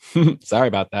 Elon. Sorry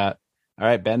about that. All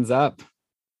right, Ben's up.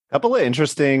 Couple of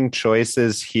interesting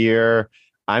choices here.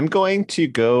 I'm going to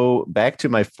go back to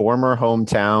my former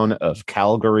hometown of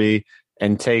Calgary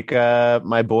and take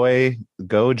my boy,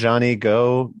 Johnny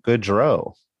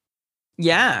Gaudreau.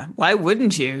 Yeah, why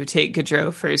wouldn't you take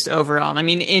Gaudreau first overall? I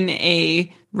mean, in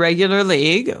a regular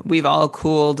league, we've all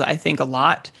cooled, I think, a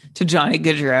lot to Johnny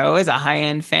Gaudreau as a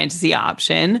high-end fantasy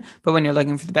option. But when you're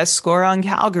looking for the best scorer on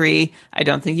Calgary, I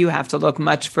don't think you have to look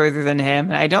much further than him.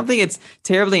 And I don't think it's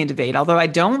terribly in debate, although I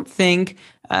don't think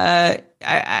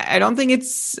I don't think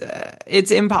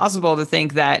it's impossible to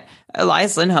think that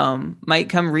Elias Lindholm might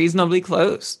come reasonably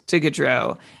close to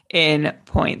Gaudreau in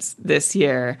points this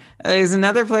year. There's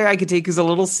another player I could take who's a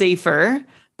little safer,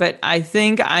 but I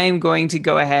think I am going to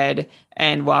go ahead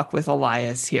and walk with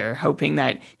Elias here, hoping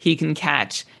that he can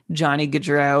catch Johnny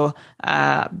Gaudreau,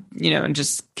 and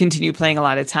just continue playing a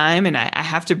lot of time. And I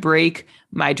have to break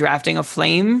my drafting a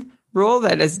flame rule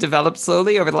that has developed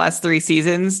slowly over the last 3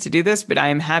 seasons to do this, but I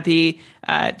am happy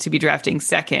to be drafting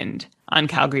second on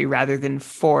Calgary rather than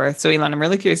fourth. So, Elon, I'm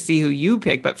really curious to see who you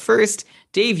pick. But first,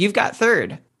 Dave, you've got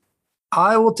third.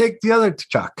 I will take the other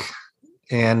Chuck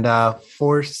and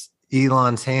force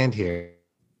Elon's hand here.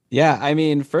 Yeah, I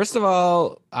mean, first of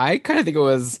all, I kind of think it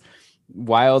was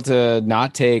wild to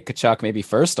not take Tkachuk maybe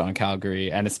first on Calgary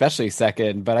and especially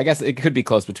second, but I guess it could be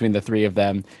close between the three of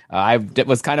them. I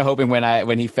was kind of hoping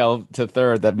when he fell to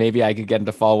third that maybe I could get him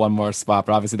to fall one more spot,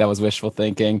 but obviously that was wishful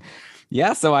thinking.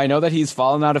 Yeah, so I know that he's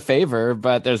fallen out of favor,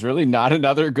 but there's really not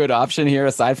another good option here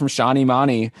aside from Shawnee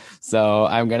Monty. So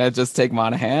I'm going to just take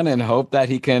Monahan and hope that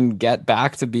he can get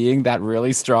back to being that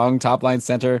really strong top line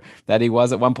center that he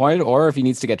was at one point. Or if he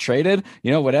needs to get traded,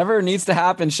 whatever needs to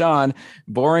happen, Sean,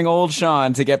 boring old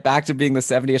Sean, to get back to being the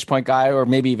 70-ish point guy, or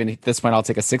maybe even at this point, I'll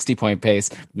take a 60-point pace.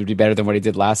 It would be better than what he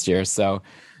did last year. So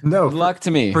good luck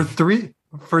to me.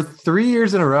 For 3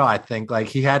 years in a row, I think like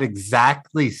he had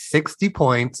exactly 60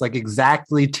 points, like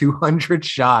exactly 200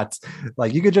 shots.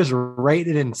 Like you could just write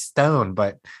it in stone,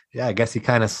 but yeah, I guess he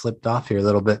kind of slipped off here a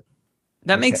little bit.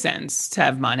 That makes sense to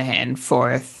have Monahan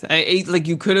fourth. Like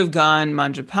you could have gone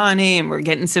Mangiapane, and we're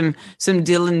getting some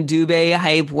Dylan Dubé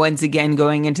hype once again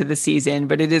going into the season,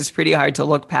 but it is pretty hard to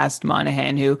look past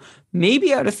Monahan, who may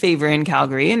be out of favor in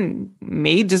Calgary and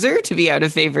may deserve to be out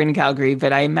of favor in Calgary,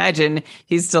 but I imagine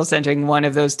he's still centering one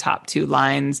of those top 2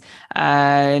 lines.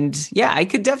 And yeah, I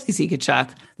could definitely see Tkachuk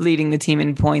leading the team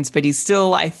in points, but he's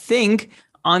still, I think,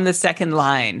 on the second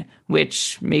line,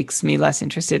 which makes me less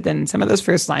interested than some of those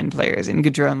first line players in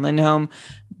Gaudreau and Lindholm.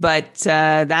 But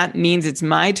that means it's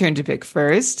my turn to pick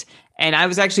first. And I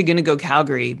was actually going to go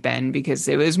Calgary, Ben, because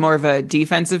it was more of a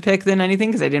defensive pick than anything,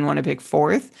 because I didn't want to pick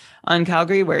fourth on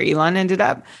Calgary, where Elon ended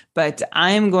up. But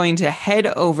I am going to head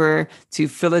over to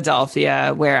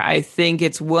Philadelphia, where I think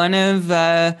it's one of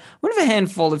a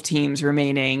handful of teams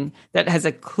remaining that has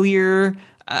a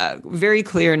very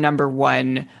clear number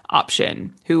one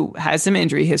option who has some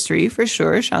injury history for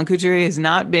sure. Sean Couturier has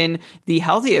not been the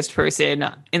healthiest person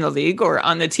in the league or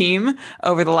on the team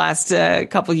over the last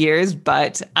couple years,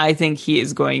 but I think he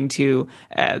is going to,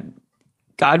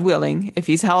 God willing, if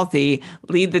he's healthy,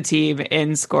 lead the team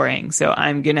in scoring. So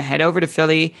I'm going to head over to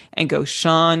Philly and go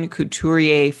Sean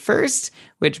Couturier first,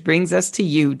 which brings us to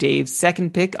you, Dave.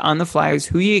 Second pick on the Flyers.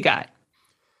 Who you got?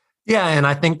 Yeah, and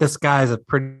I think this guy is a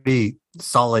pretty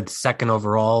solid second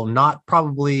overall. Not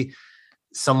probably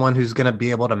someone who's going to be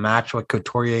able to match what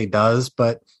Couturier does,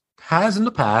 but has in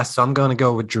the past, so I'm going to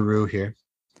go with Giroux here.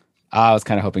 I was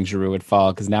kind of hoping Giroux would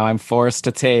fall because now I'm forced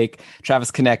to take Travis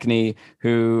Konechny,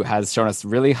 who has shown us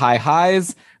really high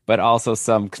highs, but also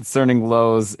some concerning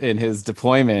lows in his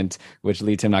deployment, which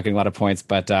lead to him not getting a lot of points.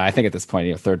 But I think at this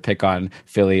point, third pick on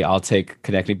Philly, I'll take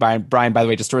Konechny. Brian, by the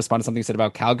way, just to respond to something you said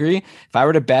about Calgary, if I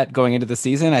were to bet going into the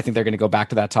season, I think they're going to go back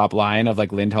to that top line of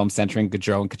like Lindholm centering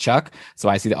Gaudreau and Tkachuk. So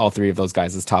I see all three of those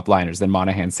guys as top liners. Then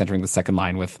Monahan centering the second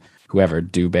line with whoever,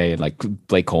 Dubé and like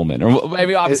Blake Coleman. Or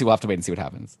maybe obviously we'll have to wait and see what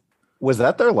happens. Was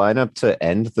that their lineup to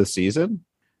end the season?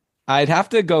 I'd have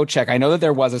to go check. I know that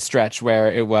there was a stretch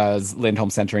where it was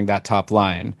Lindholm centering that top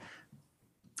line.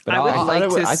 But I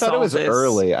thought it was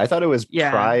early. I thought it was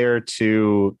prior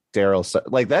to Daryl.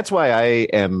 Like, that's why I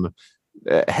am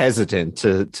hesitant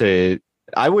to.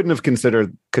 I wouldn't have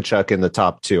considered Tkachuk in the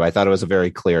top two. I thought it was a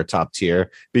very clear top tier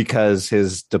because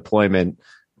his deployment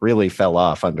really fell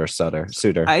off under Suter.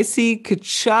 I see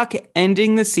Tkachuk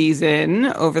ending the season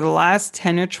over the last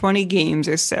 10 or 20 games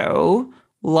or so,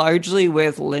 largely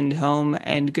with Lindholm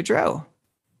and Gaudreau.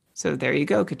 So there you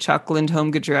go, Tkachuk,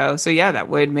 Lindholm, Gaudreau. So yeah, that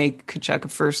would make Tkachuk a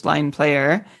first-line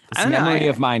player. This memory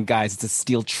of mine, guys, it's a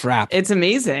steel trap. It's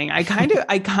amazing. I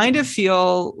kind of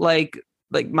feel like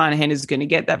Monahan is going to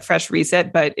get that fresh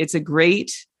reset, but it's a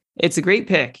great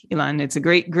pick, Elon. It's a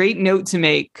great note to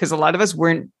make because a lot of us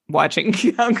weren't watching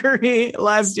Calgary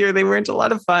last year. They weren't a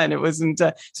lot of fun. It wasn't,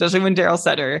 especially when Daryl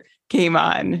Sutter came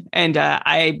on. And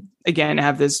I, again,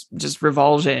 have this just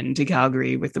revulsion to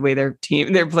Calgary with the way their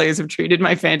players have treated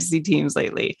my fantasy teams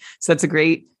lately. So that's a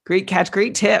great catch.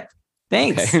 Great tip.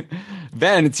 Thanks. Okay.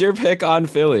 Ben, it's your pick on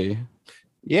Philly.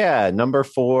 Yeah, number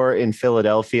 4 in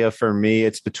Philadelphia for me.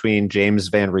 It's between James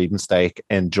Van Riemsdyk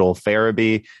and Joel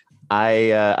Farabee.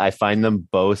 I find them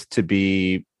both to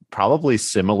be probably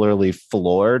similarly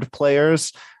floored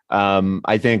players.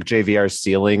 I think JVR's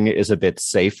ceiling is a bit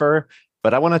safer,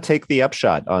 but I want to take the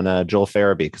upshot on Joel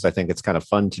Farabee because I think it's kind of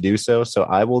fun to do so. So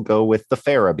I will go with the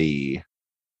Farabee.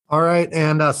 All right.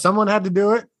 And someone had to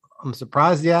do it. I'm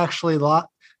surprised he actually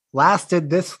lasted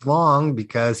this long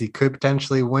because he could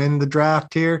potentially win the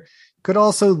draft here. Could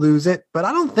also lose it, but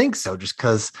I don't think so, just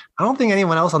because I don't think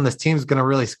anyone else on this team is going to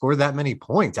really score that many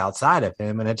points outside of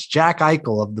him. And it's Jack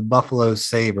Eichel of the Buffalo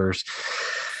Sabres.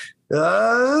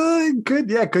 Could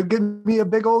get me a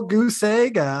big old goose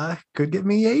egg. Could get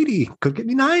me 80, could get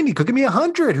me 90, could get me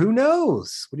 100. Who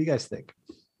knows? What do you guys think?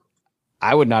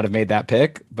 I would not have made that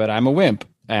pick, but I'm a wimp.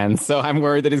 And so I'm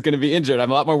worried that he's going to be injured. I'm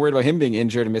a lot more worried about him being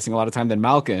injured and missing a lot of time than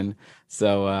Malkin.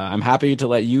 So I'm happy to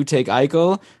let you take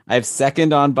Eichel. I have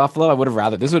second on Buffalo. I would have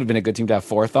rather, this would have been a good team to have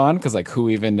fourth on because like who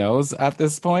even knows at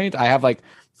this point? I have like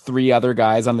 3 other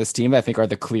guys on this team that I think are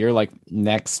the clear like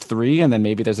next 3. And then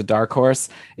maybe there's a dark horse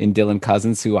in Dylan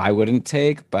Cousins who I wouldn't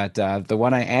take. But the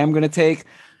one I am going to take,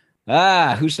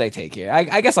 who should I take here?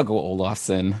 I guess I'll go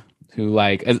Olofsson. Who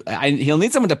like he'll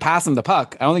need someone to pass him the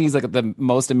puck. I don't think he's like the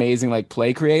most amazing like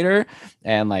play creator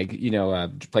and like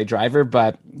play driver,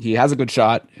 but he has a good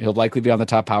shot. He'll likely be on the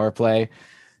top power play.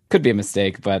 Could be a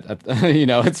mistake, but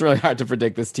it's really hard to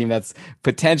predict this team that's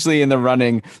potentially in the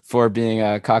running for being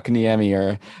a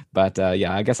Kotkaniemi. But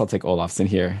I guess I'll take Olofsson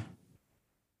here.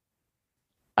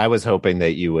 I was hoping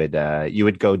that you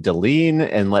would go Deline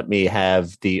and let me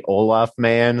have the Olaf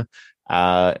man.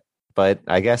 But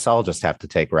I guess I'll just have to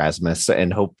take Rasmus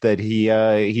and hope that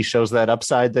he shows that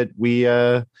upside that we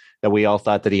all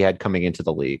thought that he had coming into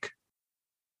the league.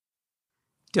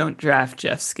 Don't draft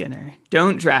Jeff Skinner.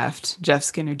 Don't draft Jeff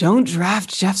Skinner. Don't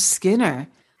draft Jeff Skinner.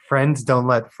 Friends don't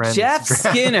let friends. Jeff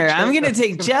Skinner. I'm going to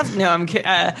take Jeff. No, I'm kidding.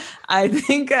 I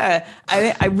think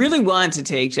I really want to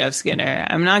take Jeff Skinner.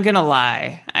 I'm not going to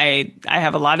lie. I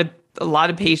have a lot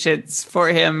of patience for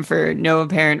him for no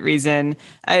apparent reason.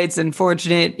 It's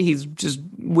unfortunate he's just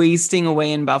wasting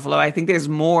away in Buffalo. I think there's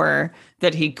more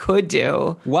that he could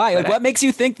do. Why? Like, what makes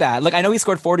you think that? Like, I know he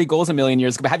scored 40 goals a million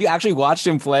years ago, but have you actually watched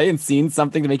him play and seen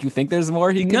something to make you think there's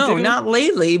more he could do? No, not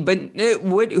lately, but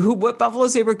what Buffalo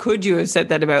Sabre could you have said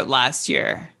that about last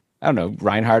year? I don't know,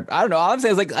 Reinhardt. I don't know. All I'm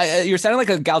saying is like you're sounding like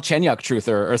a Galchenyuk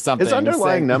truther or something. His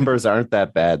underlying numbers aren't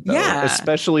that bad, though. Yeah.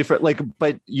 Especially for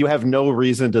but you have no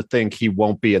reason to think he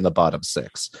won't be in the bottom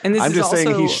 6. And I'm just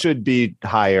saying he should be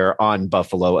higher on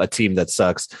Buffalo, a team that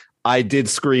sucks. I did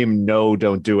scream, no,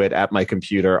 don't do it at my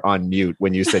computer on mute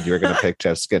when you said you were going to pick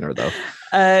Jeff Skinner, though.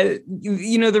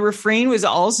 The refrain was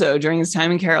also during his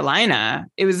time in Carolina.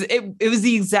 It was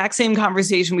the exact same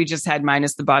conversation we just had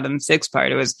minus the bottom 6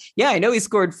 part. It was, I know he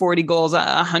scored 40 goals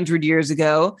 100 years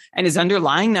ago and his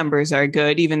underlying numbers are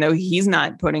good, even though he's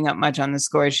not putting up much on the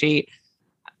score sheet.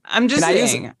 I'm just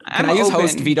saying. Can I use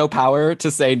host veto power to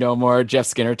say no more Jeff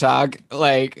Skinner talk?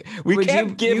 Like, we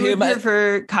can't give him. Would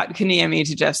prefer Kotkaniemi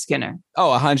to Jeff Skinner?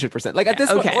 Oh, 100%. Like at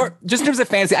this point, or just in terms of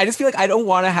fantasy, I just feel like I don't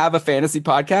want to have a fantasy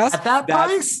podcast at that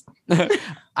price.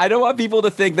 I don't want people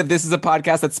to think that this is a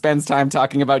podcast that spends time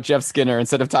talking about Jeff Skinner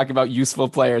instead of talking about useful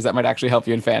players that might actually help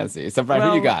you in fantasy. So, Brian,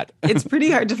 who you got? It's pretty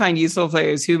hard to find useful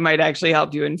players who might actually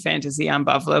help you in fantasy on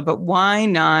Buffalo, but why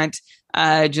not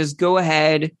just go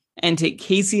ahead and take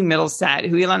Casey Middlestat,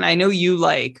 who, Elon, I know you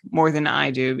like more than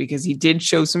I do because he did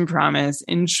show some promise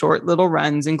in short little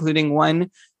runs, including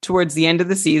one towards the end of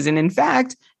the season. In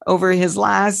fact, over his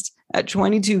last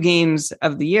 22 games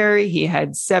of the year, he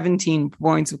had 17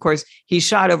 points. Of course, he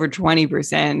shot over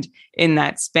 20% in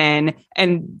that span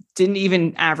and didn't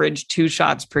even average 2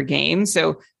 shots per game.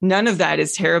 So none of that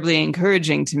is terribly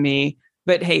encouraging to me.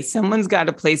 But hey, someone's got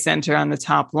to play center on the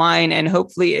top line, and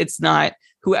hopefully it's not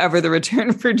whoever the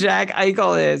return for Jack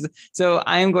Eichel is. So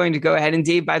I am going to go ahead. And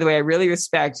Dave, by the way, I really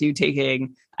respect you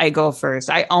taking Eichel first.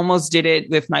 I almost did it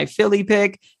with my Philly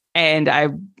pick, and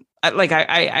I'm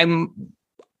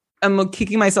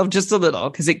kicking myself just a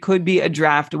little because it could be a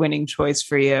draft winning choice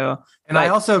for you. And I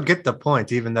also get the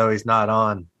point, even though he's not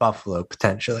on Buffalo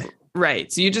potentially.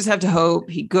 Right. So you just have to hope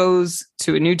he goes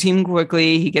to a new team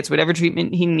quickly. He gets whatever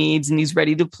treatment he needs and he's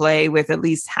ready to play with at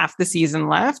least half the season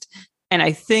left. And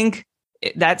I think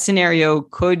that scenario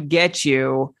could get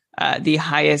you the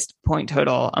highest point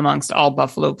total amongst all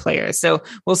Buffalo players. So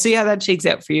we'll see how that shakes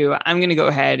out for you. I'm going to go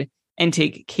ahead and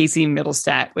take Casey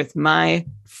Middlestat with my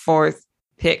 4th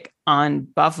pick on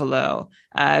Buffalo.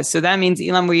 So that means,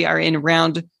 Elam, we are in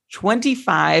round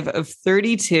 25 of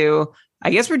 32. I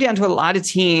guess we're down to a lot of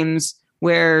teams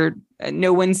where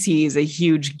no one sees a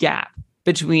huge gap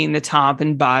between the top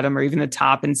and bottom, or even the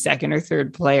top and second or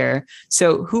third player.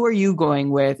 So who are you going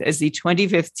with as the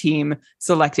 25th team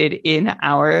selected in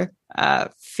our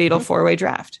fatal 4-way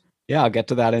draft? Yeah, I'll get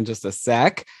to that in just a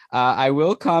sec. I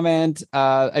will comment.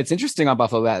 It's interesting on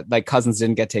Buffalo that like Cousins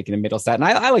didn't get taken in Middlestat. And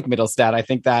I like Middlestat. I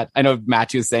think that I know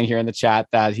Matthew was saying here in the chat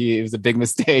that it was a big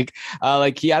mistake.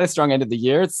 Like he had a strong end of the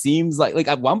year. It seems like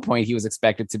at one point he was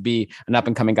expected to be an up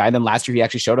and coming guy. And then last year he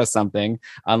actually showed us something,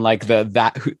 unlike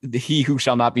he who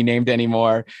shall not be named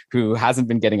anymore, who hasn't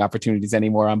been getting opportunities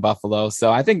anymore on Buffalo.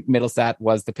 So I think Middlestat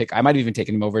was the pick. I might have even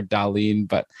taken him over Dahlin,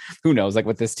 but who knows? Like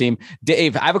with this team,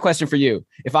 Dave, I have a question for you.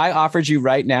 If I offered you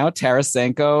right now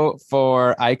Tarasenko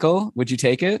for Eichel, would you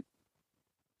take it?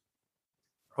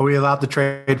 Are we allowed to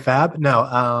trade Fab? No,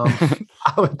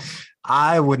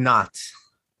 I would not.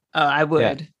 Oh, I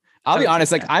would. Yeah. I'll be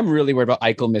honest, like I'm really worried about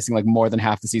Eichel missing like more than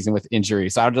half the season with injury.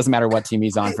 So it doesn't matter what team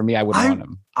he's on. For me, I wouldn't want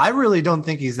him. I really don't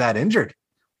think he's that injured.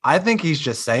 I think he's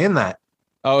just saying that.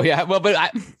 Oh yeah, well,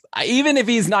 but even if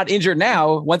he's not injured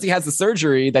now, once he has the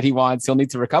surgery that he wants, he'll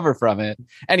need to recover from it.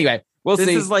 Anyway, we'll see.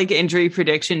 This is like injury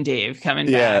prediction Dave coming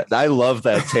back. Yeah, I love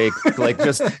that take. Like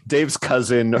just Dave's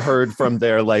cousin heard from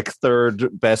their like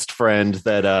third best friend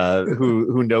that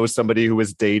who knows somebody who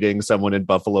is dating someone in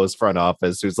Buffalo's front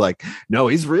office who's like, no,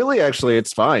 he's really actually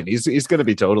it's fine. He's going to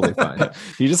be totally fine.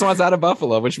 He just wants out of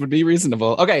Buffalo, which would be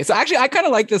reasonable. Okay, so actually I kind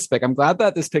of like this pick. I'm glad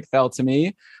that this pick fell to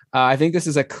me. I think this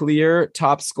is a clear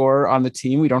top scorer on the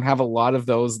team. We don't have a lot of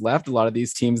those left. A lot of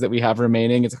these teams that we have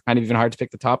remaining, it's kind of even hard to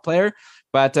pick the top player.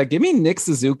 But give me Nick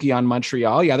Suzuki on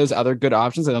Montreal. Yeah, there's other good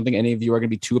options. I don't think any of you are going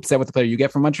to be too upset with the player you get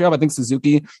from Montreal. But I think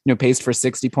Suzuki, paced for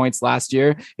 60 points last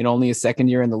year in only his second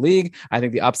year in the league. I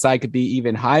think the upside could be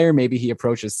even higher. Maybe he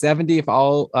approaches 70 if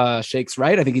all shakes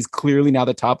right. I think he's clearly now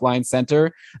the top line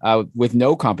center with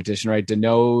no competition, right?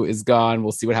 Deneau is gone.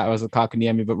 We'll see what happens with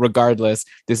Kotkaniemi. But regardless,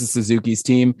 this is Suzuki's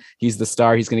team. He's the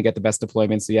star. He's going to get the best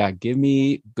deployment. So yeah, give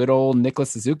me good old Nicholas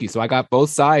Suzuki. So I got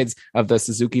both sides of the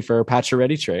Suzuki for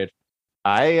Pacioretty trade.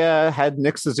 I had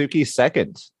Nick Suzuki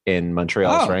second in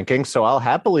Montreal's ranking, so I'll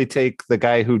happily take the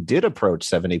guy who did approach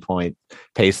 70-point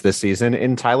pace this season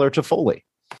in Tyler Toffoli.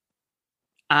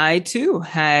 I too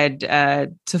had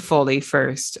Toffoli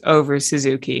first over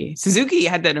Suzuki. Suzuki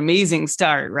had that amazing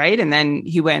start, right? And then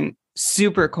he went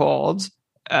super cold.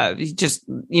 He just,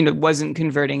 wasn't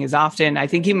converting as often. I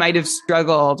think he might have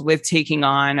struggled with taking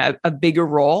on a bigger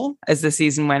role as the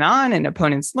season went on and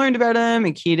opponents learned about him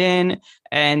and keyed in.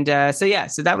 And so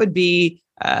that would be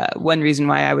one reason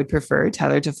why I would prefer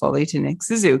Tyler Toffoli to Nick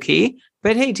Suzuki.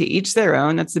 But hey, to each their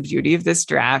own. That's the beauty of this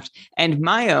draft. And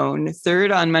my own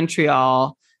third on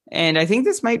Montreal. And I think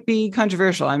this might be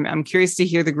controversial. I'm curious to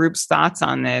hear the group's thoughts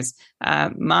on this.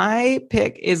 My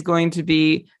pick is going to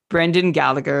be Brendan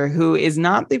Gallagher, who is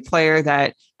not the player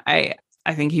that I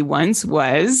I think he once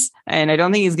was, and I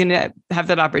don't think he's going to have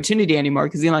that opportunity anymore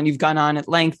because, Elon, you've gone on at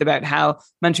length about how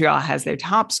Montreal has their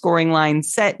top scoring line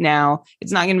set now.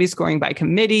 It's not going to be scoring by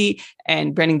committee,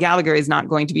 and Brendan Gallagher is not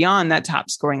going to be on that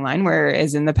top scoring line,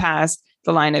 whereas in the past,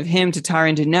 the line of him, Tatar,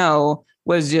 and Danault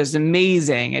was just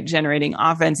amazing at generating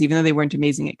offense, even though they weren't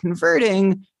amazing at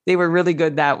converting. They were really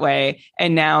good that way.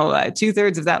 And now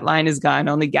 2/3 of that line is gone.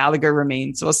 Only Gallagher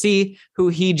remains. So we'll see who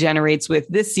he generates with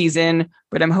this season,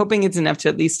 but I'm hoping it's enough to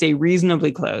at least stay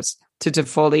reasonably close to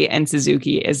Toffoli and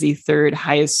Suzuki as the third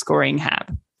highest scoring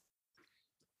Hab.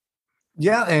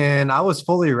 Yeah, and I was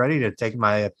fully ready to take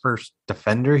my first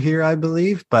defender here, I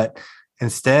believe, but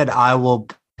instead I will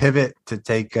pivot to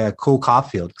take Cole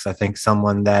Caulfield because I think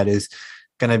someone that is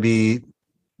going to be,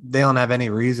 they don't have any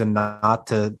reason not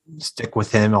to stick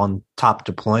with him on top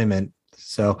deployment.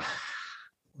 So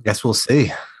I guess we'll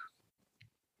see.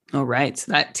 All right.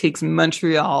 So that takes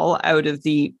Montreal out of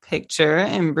the picture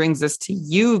and brings us to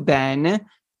you, Ben,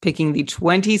 picking the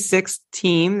 26th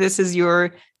team. This is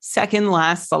your second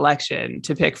last selection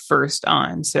to pick first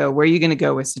on. So where are you going to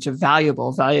go with such a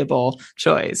valuable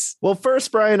choice? Well,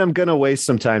 first, Brian, I'm going to waste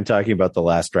some time talking about the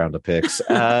last round of picks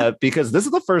because this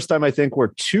is the first time I think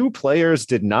where two players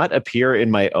did not appear in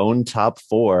my own top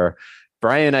four.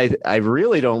 Brian, I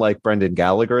really don't like Brendan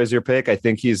Gallagher as your pick. I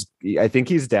think he's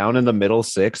down in the middle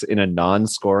six in a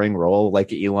non-scoring role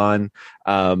like Elon.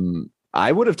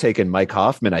 I would have taken Mike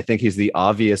Hoffman. I think he's the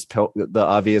obvious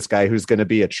guy who's going to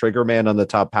be a trigger man on the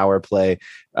top power play.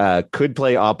 Could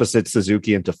play opposite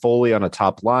Suzuki and Toffoli on a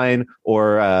top line,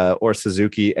 or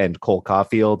Suzuki and Cole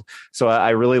Caulfield. So I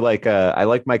really like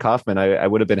Mike Hoffman. I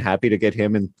would have been happy to get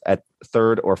him in at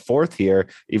third or fourth here,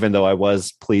 even though I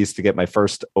was pleased to get my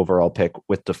first overall pick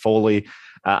with Toffoli.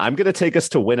 I'm going to take us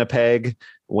to Winnipeg,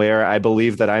 where I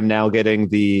believe that I'm now getting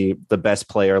the best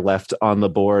player left on the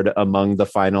board among the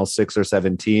final 6 or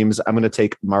 7 teams. I'm going to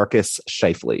take Marcus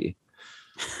Scheifele.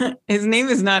 His name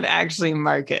is not actually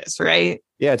Marcus, right?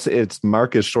 Yeah, it's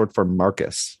Marcus, short for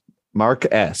Marcus. Mark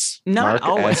S. Not Mark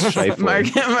always. S. Scheifele.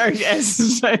 Mark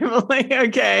S. Scheifele.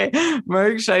 Okay.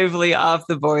 Mark Scheifele off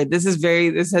the board. This has very,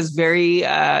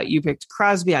 you picked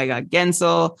Crosby. I got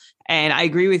Gensel. And I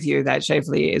agree with you that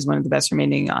Scheifele is one of the best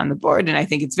remaining on the board. And I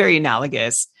think it's very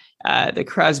analogous, the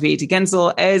Crosby to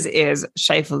Gensel, as is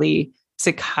Scheifele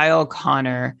to Kyle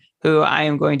Connor, who I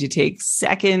am going to take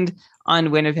second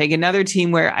on Winnipeg. Another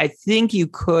team where I think you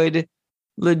could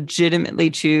legitimately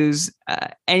choose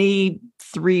any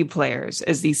 3 players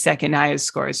as the second highest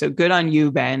score. So good on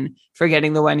you, Ben, for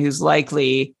getting the one who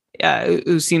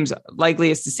seems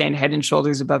likeliest to stand head and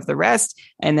shoulders above the rest.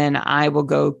 And then I will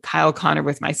go Kyle Connor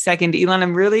with my second. Elon,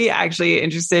 I'm really actually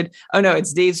interested. Oh no,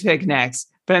 it's Dave's pick next,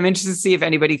 but I'm interested to see if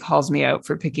anybody calls me out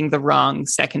for picking the wrong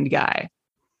second guy.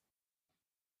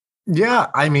 Yeah,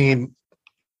 I mean,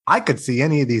 I could see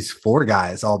any of these 4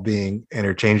 guys all being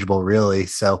interchangeable, really.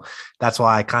 So that's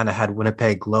why I kind of had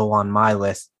Winnipeg low on my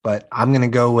list. But I'm going to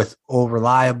go with old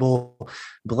reliable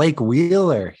Blake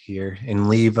Wheeler here and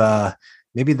leave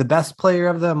maybe the best player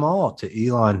of them all to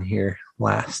Elon here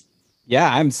last. Yeah,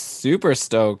 I'm super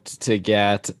stoked to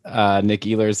get Nick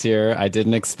Ehlers here. I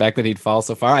didn't expect that he'd fall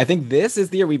so far. I think this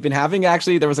is the year we've been having.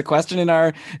 Actually, there was a question in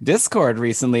our Discord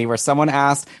recently where someone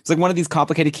asked, it's like one of these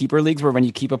complicated keeper leagues where when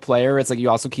you keep a player, it's like you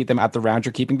also keep them at the round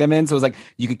you're keeping them in. So it was like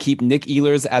you could keep Nick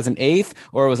Ehlers as an 8th,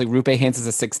 or it was like Roope Hintz as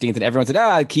a 16th. And everyone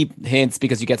said, keep Hintz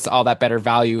because you get all that better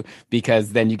value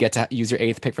because then you get to use your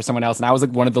 8th pick for someone else. And I was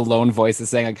like one of the lone voices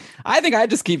saying, like, I think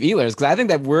I'd just keep Ehlers because I think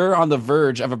that we're on the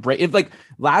verge of a break. If like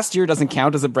last year doesn't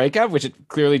count as a breakout, which it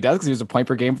clearly does because he was a point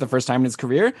per game for the first time in his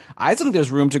career, I still think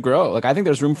there's room to grow. Like I think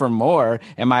there's room for more.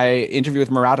 And my interview with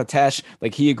Murat Atesh,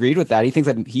 like he agreed with that. He thinks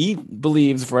that he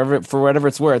believes for whatever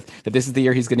it's worth that this is the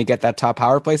year he's going to get that top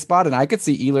power play spot. And I could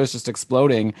see Ehlers just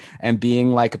exploding and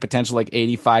being like a potential like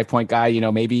 85 point guy,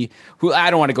 maybe who I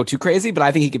don't want to go too crazy, but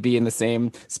I think he could be in the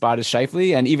same spot as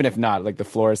Scheifele. And even if not, like the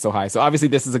floor is so high. So obviously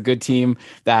this is a good team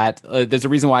that there's a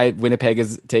reason why Winnipeg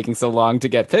is taking so long to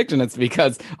get picked. And it's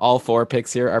because all 4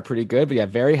 picks here are pretty good. But yeah,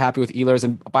 very happy with Ehlers.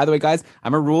 And by the way, guys,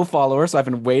 I'm a rule follower, so I've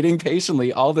been waiting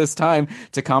patiently all this time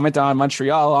to comment on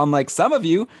Montreal, unlike some of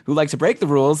you who like to break the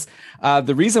rules.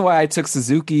 The reason why I took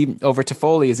Suzuki over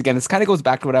Toffoli is, again, this kind of goes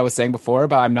back to what I was saying before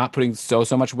about I'm not putting so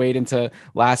much weight into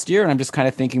last year. And I'm just kind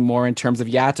of thinking more in terms of,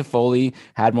 Toffoli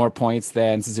had more points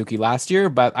than Suzuki last year,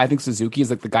 but I think Suzuki is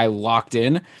like the guy locked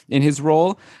in his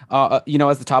role, as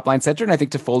the top line center. And I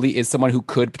think Toffoli is someone who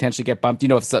could potentially get bumped,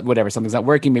 if something's not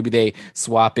working, maybe they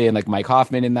swap in like Mike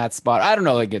Hoffman in that spot. I don't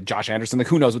know, like Josh Anderson, like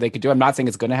who knows what they could do. I'm not saying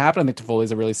it's going to happen. I think Toffoli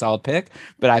is a really solid pick,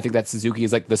 but I think that Suzuki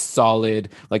is like the solid,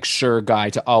 like sure guy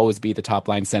to always be the top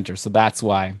line center. So that's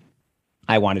why.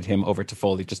 I wanted him over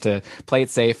Toffoli just to play it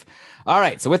safe. All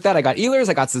right. So with that, I got Ehlers.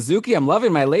 I got Suzuki. I'm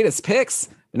loving my latest picks.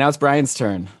 And now it's Brian's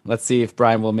turn. Let's see if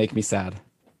Brian will make me sad.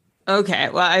 Okay.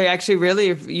 Well, I actually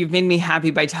you've made me happy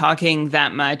by talking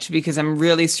that much because I'm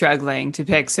really struggling to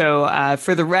pick. So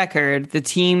for the record, the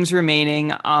teams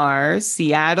remaining are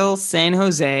Seattle, San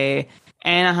Jose,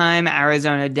 Anaheim,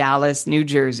 Arizona, Dallas, New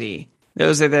Jersey.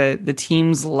 Those are the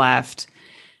teams left.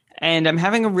 And I'm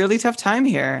having a really tough time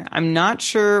here. I'm not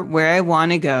sure where I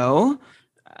want to go,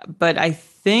 but I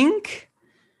think,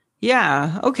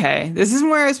 yeah, okay. This isn't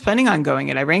where I was planning on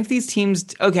going. And I ranked these teams.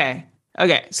 Okay.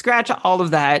 Scratch all of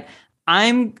that.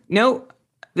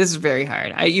 This is very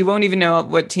hard. You won't even know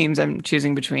what teams I'm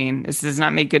choosing between. This does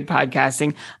not make good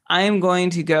podcasting. I am going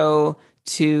to go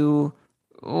to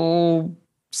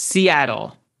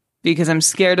Seattle because I'm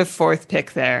scared of fourth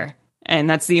pick there. And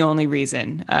that's the only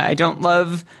reason. I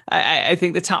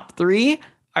think the top three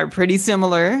are pretty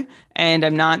similar, and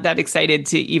I'm not that excited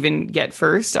to even get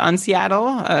first on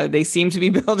Seattle. They seem to be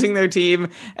building their team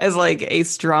as like a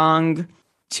strong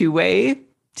two-way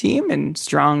team, and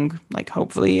strong, like,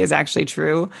 hopefully is actually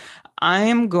true. I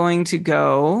am going to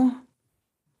go,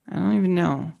 I don't even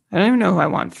know who I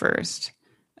want first.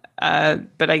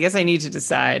 But I guess I need to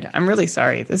decide. I'm really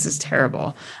sorry. This is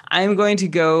terrible. I'm going to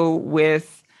go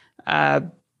with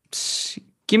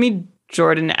give me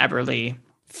Jordan Eberle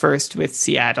first with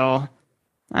Seattle.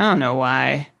 I don't know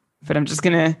why, but I'm just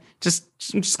gonna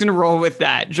roll with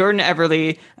that. Jordan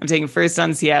Eberle, I'm taking first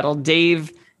on Seattle.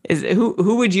 Dave,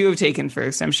 who would you have taken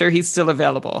first? I'm sure he's still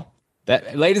available.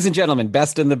 Ladies and gentlemen,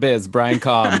 best in the biz, Brian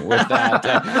Com, with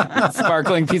that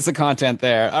sparkling piece of content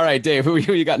there. All right, Dave, who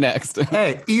you got next?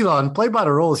 Hey, Elon, play by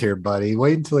the rules here, buddy.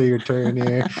 Wait until your turn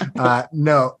here.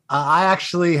 No, I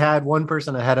actually had one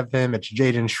person ahead of him. It's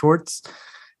Jaden Schwartz.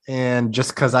 And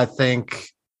just because I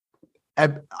think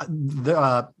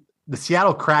the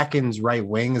Seattle Kraken's right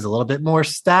wing is a little bit more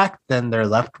stacked than their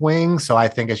left wing. So I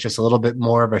think it's just a little bit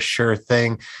more of a sure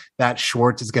thing that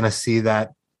Schwartz is going to see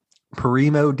that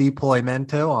primo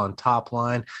deploymento on top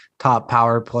line, top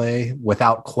power play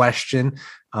without question.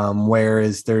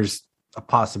 Whereas there's a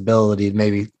possibility,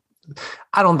 maybe,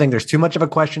 I don't think there's too much of a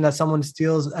question that someone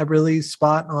steals Eberle's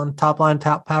spot on top line,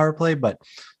 top power play, but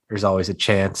there's always a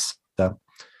chance. So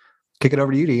kick it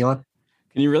over to you, Elon.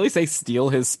 Can you really say steal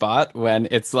his spot when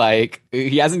it's like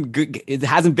it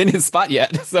hasn't been his spot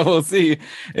yet? So we'll see.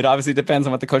 It obviously depends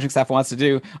on what the coaching staff wants to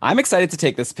do. I'm excited to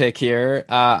take this pick here.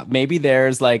 Maybe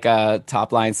there's like a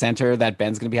top line center that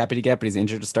Ben's going to be happy to get, but he's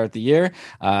injured to start the year.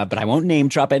 But I won't name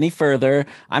drop any further.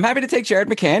 I'm happy to take Jared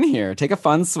McCann here. Take a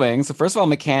fun swing. So first of all,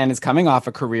 McCann is coming off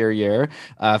a career year,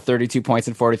 32 points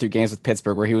in 43 games with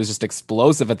Pittsburgh, where he was just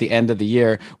explosive at the end of the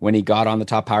year when he got on the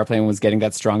top power play and was getting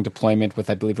that strong deployment with,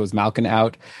 I believe it was Malkin out.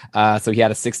 So he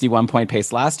had a 61 point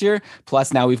pace last year.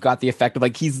 Plus now we've got the effect of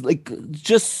like, he's like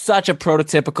just such a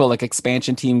prototypical like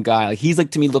expansion team guy. Like he's like,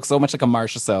 to me, looks so much like a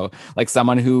Marchessault, like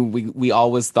someone who we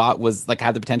always thought was like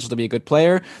had the potential to be a good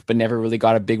player, but never really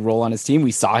got a big role on his team.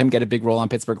 We saw him get a big role on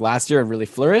Pittsburgh last year and really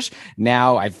flourish.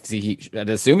 Now I'd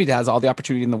assume he has all the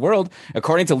opportunity in the world.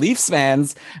 According to Leafs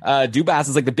fans, Dubas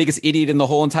is like the biggest idiot in the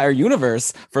whole entire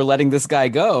universe for letting this guy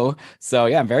go. So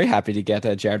yeah, I'm very happy to get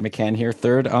Jared McCann here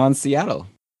third on Seattle.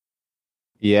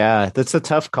 Yeah, that's a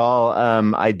tough call.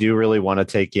 I do really want to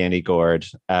take Yanni Gourde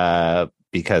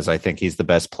because I think he's the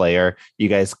best player. You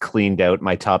guys cleaned out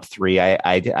my top three. I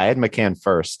had McCann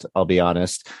first, I'll be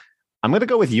honest. I'm going to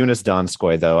go with Joonas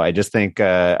Donskoi, though. I just think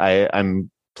I'm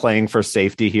playing for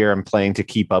safety here. I'm playing to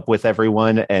keep up with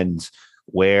everyone, and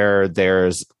where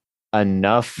there's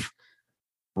enough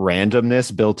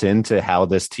randomness built into how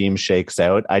this team shakes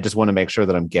out, I just want to make sure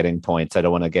that I'm getting points. I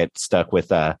don't want to get stuck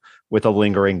with a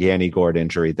lingering Yanni Gourde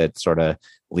injury that sort of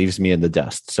leaves me in the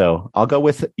dust. So I'll go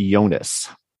with Jonas.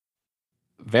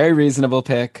 Very reasonable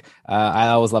pick. I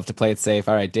always love to play it safe.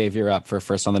 All right, Dave, you're up for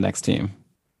first on the next team.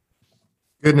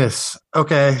 Goodness.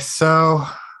 Okay, so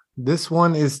this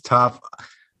one is tough.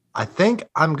 I think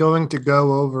I'm going to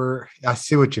go over. I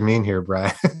see what you mean here,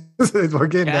 Brian. We're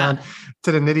getting down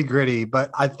to the nitty gritty, but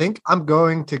I think I'm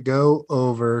going to go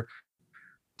over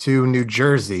to New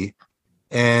Jersey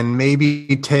and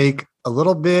maybe take a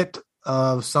little bit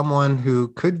of someone who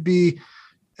could be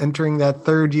entering that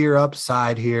third year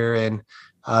upside here. And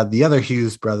the other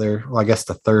Hughes brother, well, I guess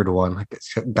the third one, I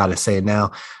got to say it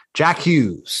now, Jack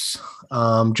Hughes,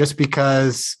 just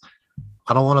because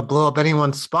I don't want to blow up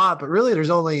anyone's spot, but really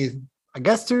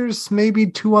there's maybe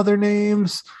two other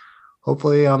names.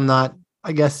 Hopefully I'm not,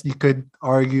 I guess you could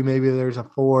argue maybe there's a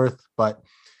fourth, but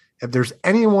if there's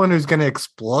anyone who's going to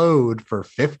explode for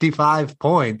 55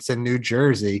 points in New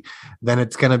Jersey, then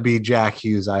it's going to be Jack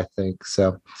Hughes, I think.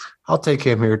 So I'll take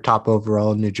him here, top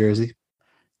overall in New Jersey.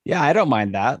 Yeah, I don't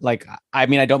mind that. Like, I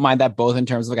mean, I don't mind that both in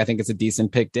terms of, like, I think it's a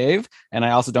decent pick, Dave. And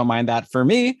I also don't mind that for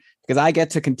me, because I get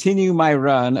to continue my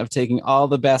run of taking all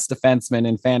the best defensemen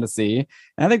in fantasy.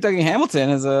 And I think Dougie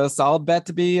Hamilton is a solid bet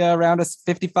to be around a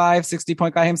 55, 60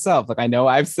 point guy himself. Like, I know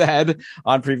I've said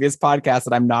on previous podcasts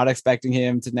that I'm not expecting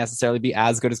him to necessarily be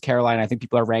as good as Caroline. I think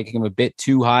people are ranking him a bit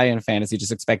too high in fantasy,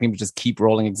 just expecting him to just keep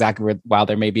rolling exactly while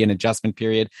there may be an adjustment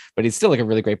period. But he's still like a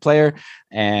really great player.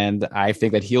 And I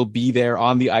think that he'll be there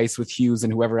on the ice with Hughes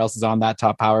and whoever else is on that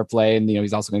top power play. And,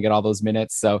 he's also going to get all those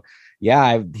minutes. So,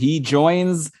 yeah, he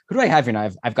joins. Who do I have here now?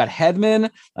 I've got Hedman,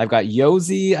 I've got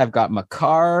Josi, I've got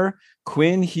Makar,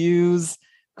 Quinn Hughes,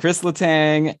 Chris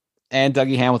Letang, and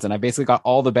Dougie Hamilton. I basically got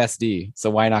all the best D. So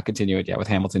why not continue it with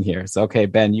Hamilton here? So, okay,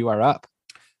 Ben, you are up.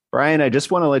 Brian, I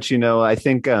just want to let you know, I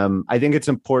think it's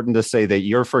important to say that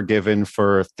you're forgiven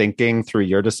for thinking through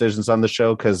your decisions on the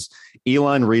show, because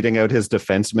Elon reading out his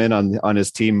defenseman on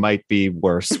his team might be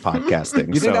worse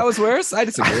podcasting. You think that was worse? I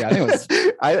disagree. I think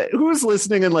it was. Who's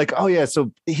listening and like, oh yeah,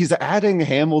 so he's adding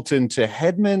Hamilton to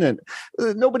Hedman, and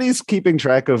nobody's keeping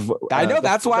track of. I know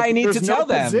that's why I need to tell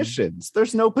them.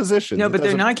 There's no positions. No, but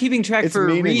they're not keeping track for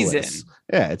a reason.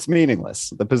 Yeah, it's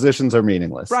meaningless. The positions are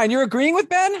meaningless. Brian, you're agreeing with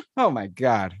Ben? Oh my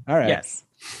God. All right. Yes.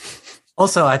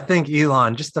 Also, I think,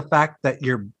 Elon, just the fact that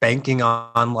you're banking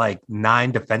on like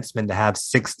 9 defensemen to have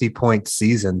 60-point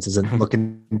seasons isn't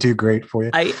looking too great for you.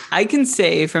 I can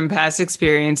say from past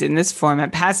experience in this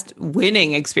format, past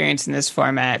winning experience in this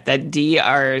format, that D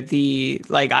are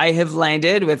I have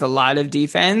landed with a lot of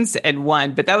defense and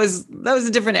won, but that was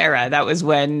a different era. That was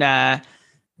when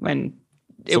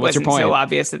it wasn't so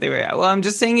obvious that they were. Well, I'm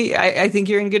just saying, I think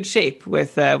you're in good shape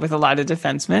with a lot of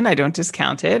defensemen. I don't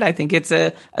discount it. I think it's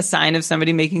a sign of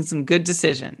somebody making some good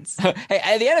decisions. Hey,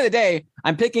 at the end of the day,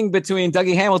 I'm picking between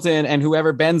Dougie Hamilton and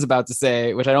whoever Ben's about to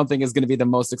say, which I don't think is going to be the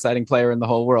most exciting player in the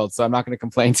whole world. So I'm not going to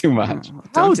complain too much.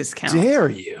 Don't discount. How dare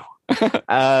you?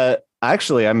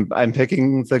 Actually, I'm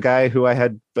picking the guy who I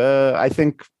had, I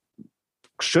think,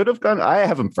 should have gone. I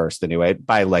have him first anyway,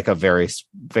 by like a very,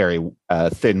 very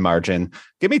thin margin.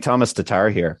 Give me Thomas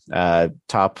Tatar here,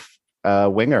 top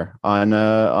winger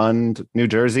on New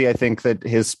Jersey. I think that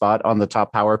his spot on the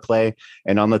top power play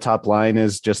and on the top line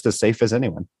is just as safe as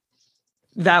anyone.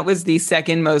 That was the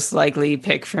second most likely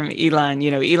pick from Elon.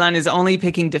 Elon is only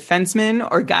picking defensemen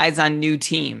or guys on new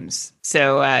teams.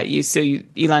 So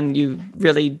Elon, you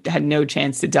really had no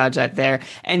chance to dodge that there.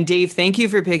 And Dave, thank you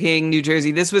for picking New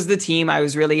Jersey. This was the team I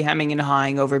was really hemming and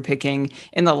hawing over picking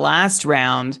in the last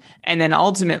round. And then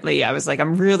ultimately I was like,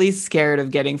 I'm really scared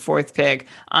of getting 4th pick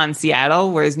on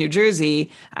Seattle, whereas New Jersey,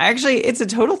 it's a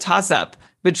total toss up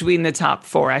between the top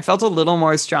 4. I felt a little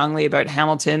more strongly about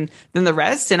Hamilton than the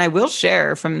rest. And I will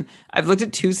share I've looked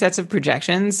at 2 sets of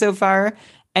projections so far,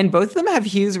 and both of them have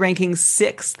Hughes ranking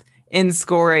 6th in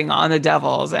scoring on the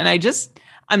Devils. And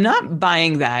I'm not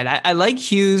buying that. I like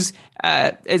Hughes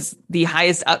as the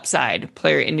highest upside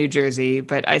player in New Jersey,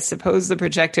 but I suppose the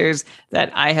projectors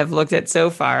that I have looked at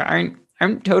so far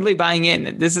aren't totally buying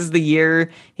in. This is the year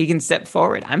he can step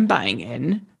forward. I'm buying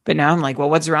in. But now I'm like,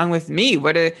 well, what's wrong with me?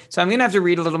 So I'm going to have to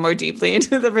read a little more deeply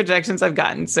into the projections I've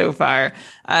gotten so far.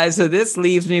 So this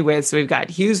leaves me with, we've got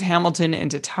Hughes, Hamilton,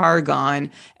 and Tatar gone.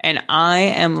 And I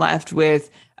am left with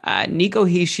Nico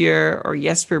Hischier or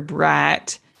Jesper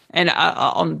Bratt. And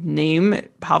I'll name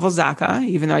Pavel Zacha,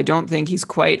 even though I don't think he's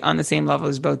quite on the same level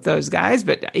as both those guys.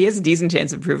 But he has a decent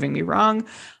chance of proving me wrong.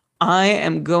 I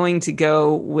am going to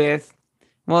go with...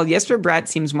 Well, Jesper Bratt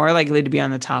seems more likely to be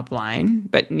on the top line,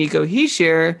 but Nico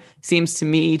Hischier seems to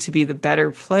me to be the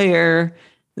better player.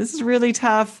 This is really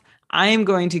tough. I am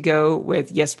going to go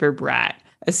with Jesper Bratt,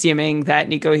 assuming that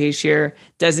Nico Hischier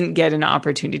doesn't get an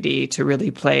opportunity to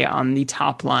really play on the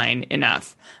top line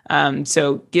enough.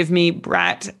 So give me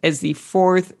Bratt as the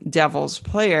 4th Devils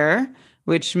player,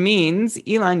 which means,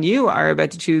 Elon, you are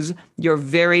about to choose your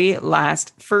very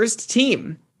last first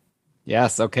team.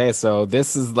 Yes. Okay. So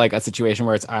this is like a situation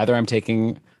where it's either I'm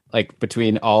taking like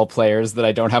between all players that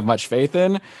I don't have much faith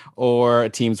in, or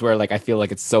teams where like I feel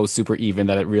like it's so super even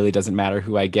that it really doesn't matter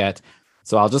who I get.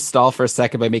 So I'll just stall for a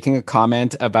second by making a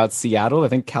comment about Seattle. I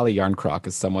think Calle Jarnkrok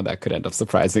is someone that could end up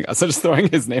surprising us. So just throwing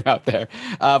his name out there.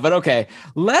 But okay,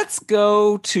 let's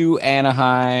go to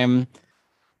Anaheim.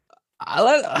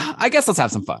 I guess let's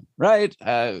have some fun, right?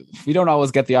 We don't always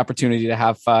get the opportunity to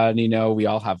have fun. We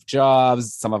all have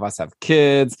jobs. Some of us have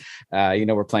kids.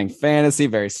 We're playing fantasy,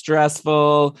 very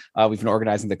stressful. We've been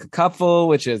organizing the Cupful,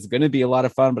 which is going to be a lot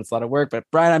of fun, but it's a lot of work. But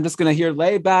Brian, I'm just going to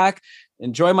lay back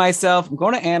enjoy myself. I'm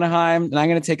going to Anaheim, and I'm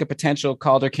going to take a potential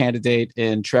Calder candidate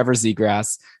in Trevor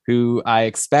Zegras, who I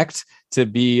expect to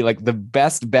be like the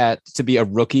best bet to be a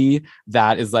rookie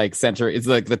that is like center, is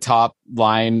like the top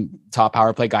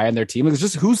power play guy on their team. It's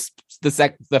just who's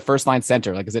the first line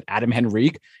center. Like, is it Adam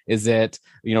Henrique? Is it,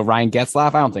 Ryan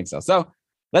Getzlaf? I don't think so. So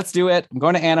let's do it. I'm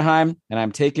going to Anaheim, and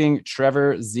I'm taking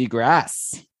Trevor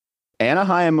Zegras.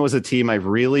 Anaheim was a team I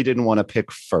really didn't want to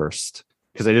pick first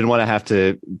because I didn't want to have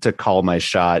to call my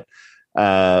shot.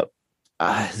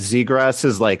 Zegras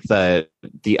is like the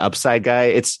upside guy.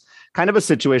 It's kind of a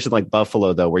situation like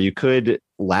Buffalo, though, where you could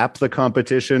lap the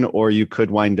competition or you could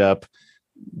wind up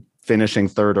finishing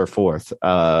third or fourth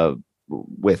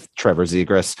with Trevor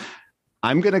Zegras.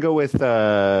 I'm going to go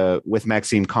with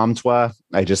Maxime Comtois.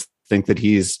 I just think that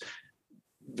he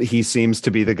seems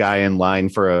to be the guy in line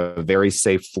for a very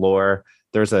safe floor.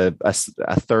 There's a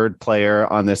third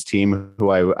player on this team who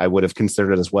I would have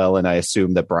considered as well, and I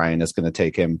assume that Brian is going to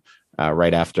take him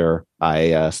right after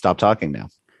I stop talking now.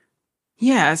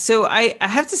 Yeah, so I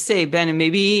have to say, Ben, and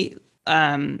maybe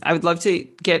I would love to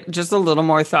get just a little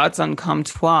more thoughts on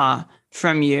Comtois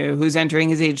from you, who's entering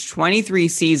his age 23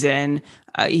 season.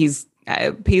 He's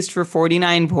paced for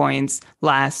 49 points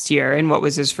last year in what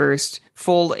was his first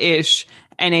full-ish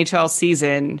NHL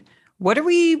season. What are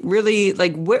we really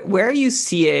like? Where are you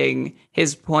seeing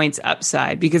his points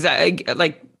upside? Because I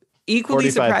like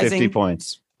equally 45, surprising 50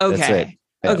 points. Okay. That's it.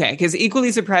 Yeah. Okay. Because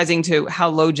equally surprising to how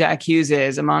low Jack Hughes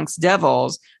is amongst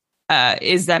Devils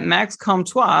is that Max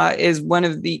Comtois is one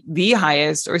of the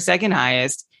highest or second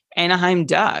highest Anaheim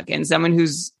Duck, and someone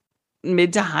who's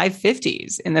mid to high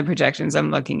 50s in the projections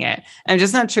I'm looking at. I'm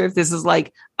just not sure if this is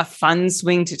like a fun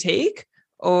swing to take,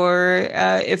 or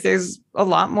if there's a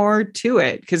lot more to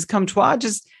it, because Comtois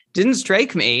just didn't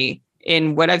strike me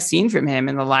in what I've seen from him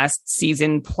in the last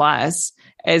season plus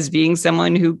as being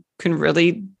someone who can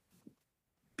really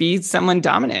be someone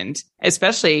dominant,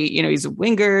 especially, he's a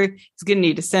winger. He's going to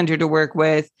need a center to work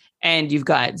with. And you've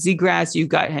got Zegras, you've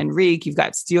got Henrique, you've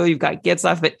got Steele, you've got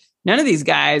Getzlaf, but none of these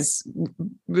guys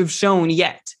have shown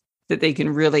yet that they can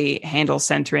really handle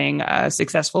centering a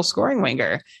successful scoring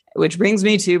winger, which brings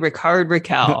me to Rickard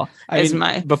Rakell.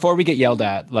 Before we get yelled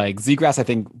at, like Zegras, I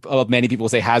think many people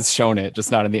say has shown it,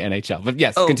 just not in the NHL. But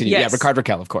yes, continue. Yes. Yeah, Rickard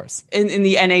Rakell, of course. In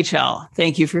the NHL.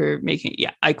 Thank you for making it.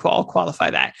 Yeah, I'll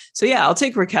qualify that. So yeah, I'll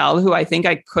take Rakell, who I think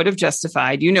I could have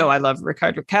justified. I love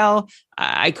Rickard Rakell.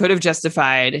 I could have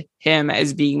justified him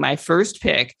as being my first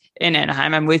pick in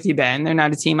Anaheim. I'm with you, Ben. They're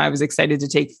not a team I was excited to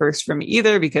take first from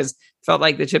either, because it felt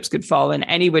like the chips could fall in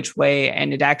any which way.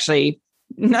 And it actually,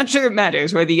 not sure it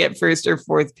matters whether you get first or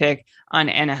fourth pick on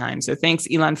Anaheim. So thanks,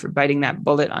 Elon, for biting that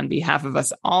bullet on behalf of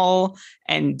us all.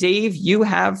 And Dave, you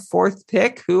have fourth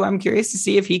pick, who I'm curious to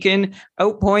see if he can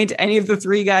outpoint any of the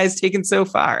three guys taken so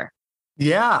far.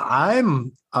 Yeah, I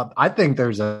think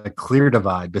there's a clear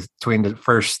divide between the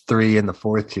first three and the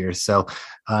fourth here. So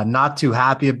not too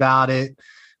happy about it.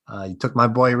 You took my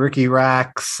boy Ricky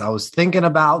Rax. I was thinking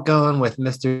about going with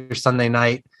Mr. Sunday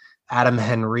Night, Adam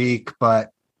Henrique,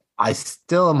 but I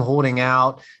still am holding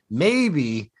out.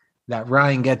 Maybe that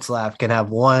Ryan Getzlaf can have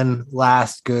one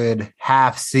last good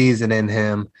half season in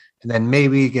him, and then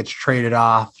maybe he gets traded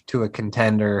off to a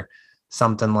contender,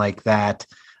 something like that.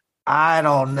 I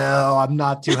don't know. I'm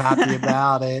not too happy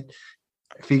about it.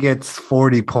 If he gets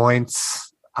 40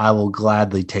 points, I will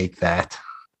gladly take that.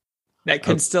 That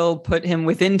could still put him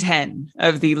within 10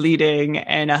 of the leading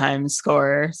Anaheim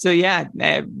scorer. So yeah,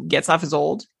 Getzlaf is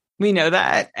old. We know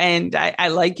that. And I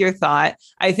like your thought.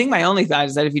 I think my only thought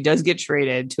is that if he does get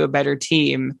traded to a better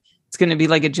team, it's going to be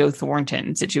like a Joe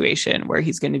Thornton situation where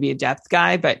he's going to be a depth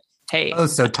guy. But hey. Oh,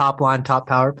 so top line, top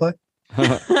power play?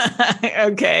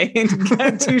 Okay.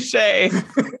 Touche.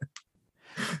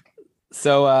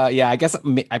 So, I guess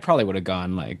I probably would have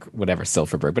gone like whatever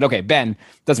Silfverberg. But okay, Ben,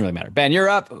 doesn't really matter. Ben, you're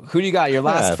up. Who do you got? Your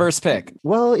last first pick.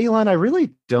 Well, Elon, I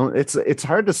really don't. It's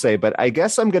hard to say, but I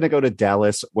guess I'm going to go to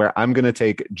Dallas, where I'm going to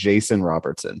take Jason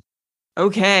Robertson.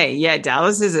 Okay. Yeah,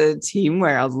 Dallas is a team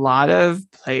where a lot of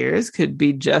players could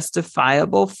be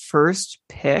justifiable first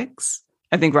picks.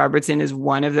 I think Robertson is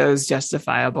one of those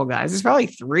justifiable guys. There's probably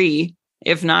 3,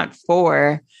 if not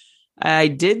 4. I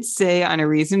did say on a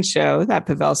recent show that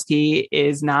Pavelski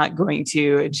is not going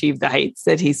to achieve the heights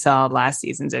that he saw last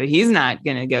season. So he's not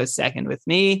going to go second with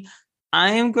me. I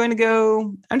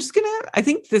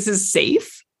think this is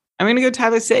safe. I'm going to go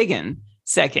Tyler Seguin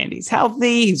second. He's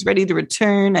healthy. He's ready to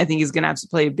return. I think he's going to have to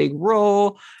play a big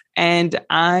role. And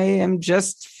I am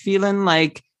just feeling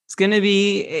like it's going to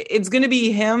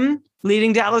be him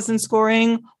leading Dallas in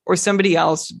scoring, or somebody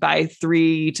else by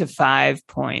 3 to 5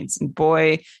 points. And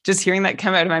boy, just hearing that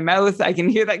come out of my mouth, I can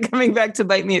hear that coming back to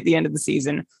bite me at the end of the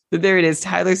season. But there it is,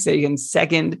 Tyler Seguin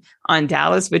second on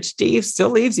Dallas, which Dave still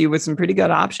leaves you with some pretty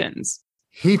good options.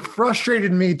 He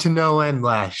frustrated me to no end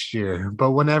last year,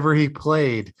 but whenever he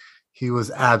played, he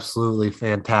was absolutely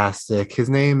fantastic. His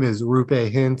name is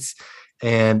Roope Hintz,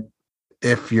 and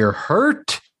if you're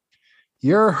hurt,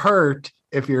 you're hurt.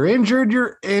 If you're injured,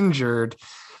 you're injured.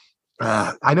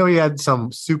 I know he had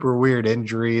some super weird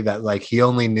injury that like he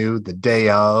only knew the day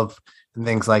of and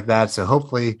things like that. So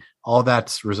hopefully all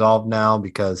that's resolved now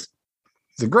because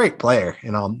he's a great player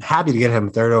and I'm happy to get him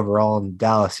third overall in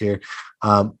Dallas here.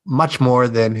 Much more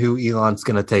than who Elon's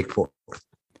going to take fourth.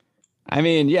 I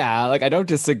mean, yeah, like I don't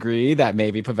disagree that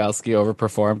maybe Pavelski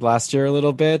overperformed last year a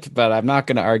little bit, but I'm not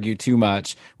going to argue too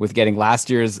much with getting last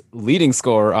year's leading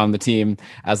scorer on the team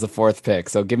as the fourth pick.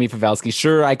 So give me Pavelski.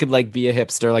 Sure, I could like be a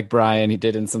hipster like Brian. He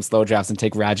did in some slow drafts and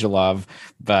take Radulov,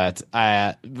 but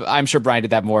I'm sure Brian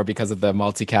did that more because of the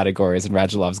multi-categories and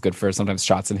Radulov's good for sometimes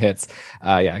shots and hits.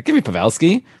 Yeah, give me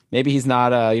Pavelski. Maybe he's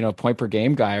not a point per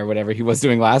game guy or whatever he was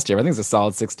doing last year. I think he's a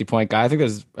solid 60-point guy. I think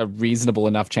there's a reasonable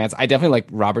enough chance. I definitely like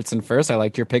Robertson first. I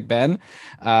like your pick, Ben.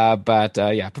 But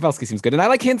Pavelski seems good, and I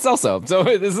like Hintz also. So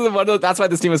this is that's why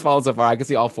this team has followed so far. I can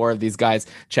see all four of these guys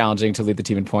challenging to lead the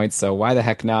team in points. So why the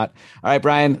heck not? All right,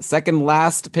 Brian. Second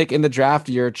last pick in the draft.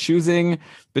 You're choosing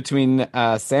between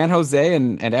San Jose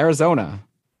and Arizona.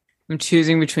 I'm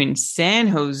choosing between San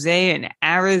Jose and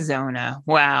Arizona.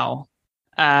 Wow.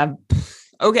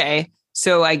 Okay,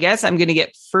 so I guess I'm going to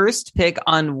get first pick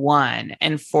on one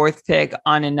and fourth pick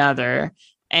on another.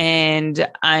 And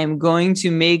I'm going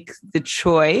to make the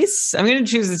choice. I'm going to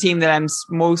choose the team that I'm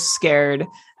most scared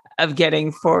of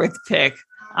getting fourth pick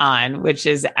on, which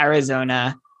is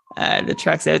Arizona. The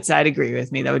trucks outside agree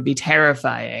with me. That would be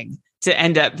terrifying to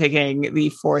end up picking the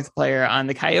fourth player on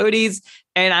the Coyotes.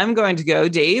 And I'm going to go,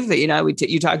 Dave,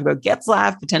 you talked about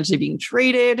Getzlaf potentially being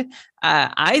traded.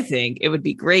 I think it would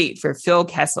be great for Phil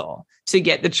Kessel to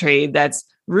get the trade that's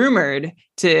rumored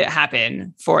to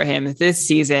happen for him this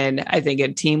season. I think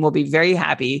a team will be very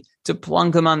happy to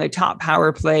plunk him on their top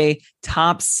power play,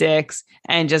 top six,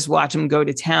 and just watch him go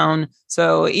to town.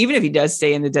 So even if he does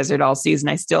stay in the desert all season,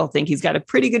 I still think he's got a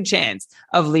pretty good chance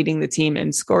of leading the team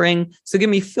in scoring. So give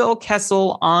me Phil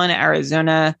Kessel on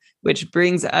Arizona, which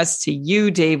brings us to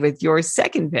you, Dave, with your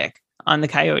second pick on the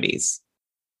Coyotes.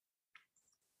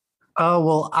 Oh,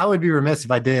 well, I would be remiss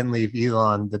if I didn't leave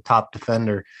Elon, the top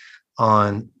defender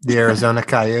on the Arizona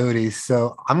Coyotes.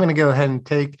 So I'm going to go ahead and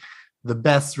take the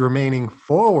best remaining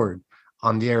forward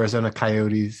on the Arizona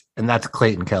Coyotes, and that's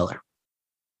Clayton Keller.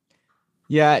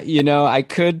 Yeah, I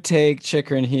could take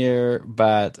Chychrun here,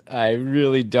 but I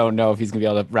really don't know if he's going to be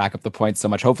able to rack up the points so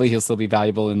much. Hopefully he'll still be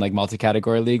valuable in like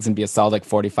multi-category leagues and be a solid like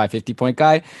 45, 50 point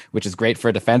guy, which is great for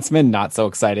a defenseman, not so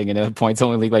exciting in a points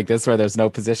only league like this where there's no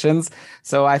positions.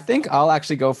 So I think I'll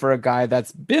actually go for a guy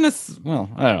that's been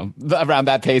around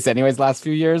that pace anyways last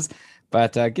few years.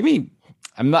 But I'm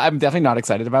definitely not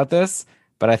excited about this,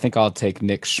 but I think I'll take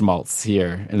Nick Schmaltz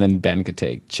here, and then Ben could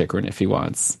take Chychrun if he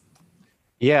wants.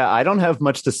 Yeah, I don't have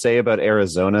much to say about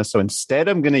Arizona, so instead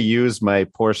I'm going to use my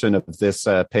portion of this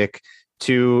pick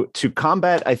to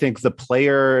combat, I think, the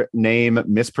player name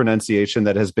mispronunciation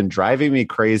that has been driving me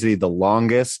crazy the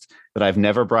longest, that I've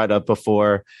never brought up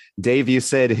before. Dave, you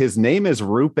said his name is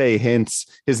Roope Hintz.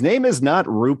 His name is not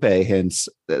Roope Hintz,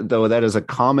 though that is a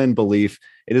common belief.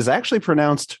 It is actually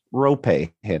pronounced Rope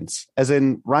Hintz, as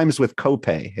in rhymes with Cope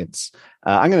Hintz.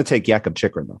 I'm going to take Jakob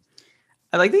Chychrun, though.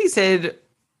 I like that you said...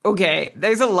 Okay,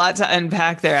 there's a lot to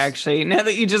unpack there, actually. Now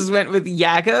that you just went with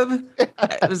Jakob,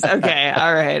 it was okay.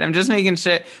 All right, I'm just making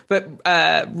sure. But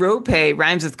Rope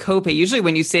rhymes with Cope. Usually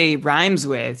when you say rhymes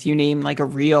with, you name like a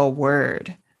real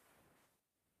word.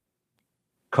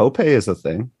 Cope is a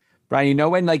thing. Brian,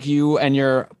 when like you and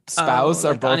your spouse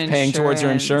are both paying towards your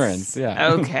insurance.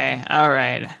 Yeah. Okay. All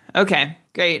right. Okay,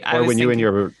 great. Or when you and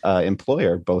your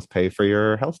employer both pay for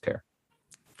your health care.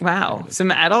 Wow,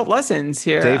 some adult lessons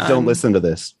here. Dave, don't listen to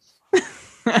this.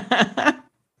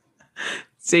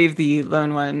 Save the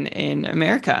lone one in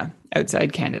America,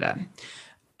 outside Canada.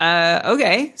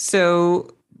 Okay,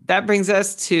 so that brings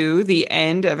us to the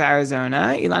end of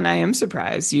Arizona. Elon, I am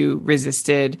surprised you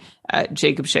resisted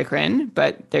Jakob Chychrun,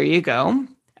 but there you go.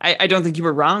 I don't think you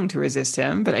were wrong to resist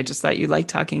him, but I just thought you liked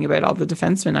talking about all the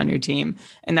defensemen on your team,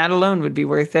 and that alone would be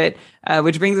worth it.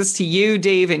 Which brings us to you,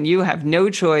 Dave, and you have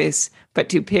no choice but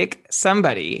to pick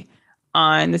somebody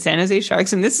on the San Jose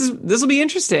Sharks. And this will be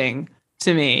interesting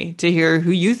to me to hear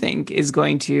who you think is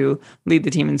going to lead the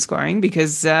team in scoring,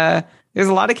 because there's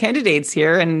a lot of candidates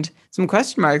here and some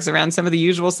question marks around some of the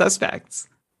usual suspects.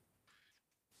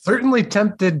 Certainly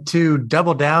tempted to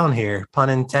double down here,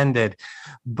 pun intended,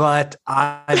 but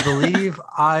I believe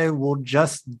I will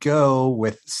just go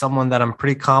with someone that I'm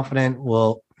pretty confident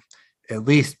will at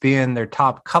least be in their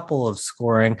top couple of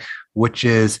scoring, which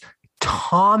is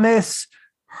Thomas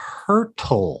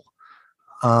Hertel.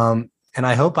 And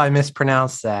I hope I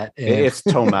mispronounced that. It's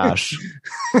Tomash.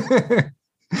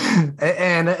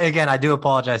 And again, I do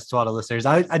apologize to all the listeners.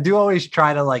 I do always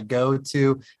try to go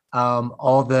to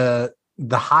all the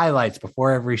highlights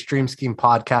before every Stream Scheme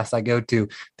podcast I go to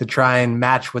try and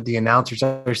match what the announcers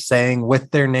are saying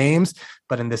with their names.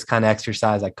 But in this kind of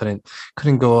exercise, I couldn't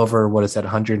go over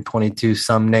 122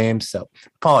 some names. So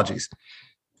apologies.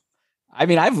 I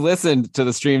mean, I've listened to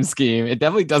the Stream Scheme. It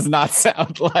definitely does not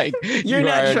sound like you're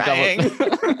not trying.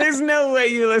 There's no way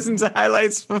you listen to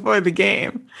highlights before the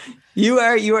game. You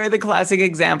are the classic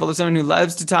example of someone who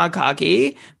loves to talk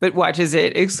hockey, but watches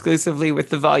it exclusively with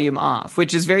the volume off,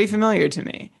 which is very familiar to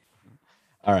me.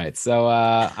 All right. So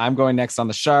I'm going next on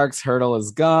the Sharks. Hertel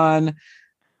is gone.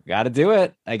 Got to do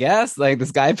it, I guess.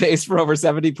 This guy paced for over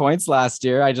 70 points last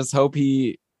year. I just hope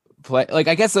he play.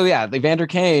 I guess so. Yeah. Evander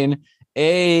Kane,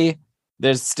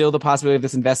 there's still the possibility of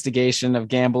this investigation of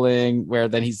gambling where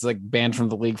then he's banned from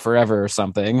the league forever or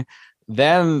something.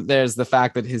 Then there's the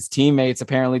fact that his teammates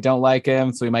apparently don't like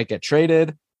him, so he might get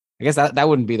traded. I guess that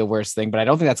wouldn't be the worst thing, but I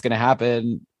don't think that's going to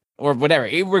happen or whatever.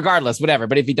 Regardless, whatever.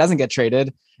 But if he doesn't get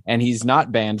traded and he's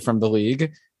not banned from the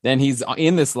league, then he's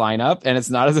in this lineup, and it's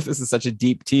not as if this is such a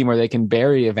deep team where they can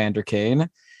bury Evander Kane.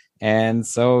 And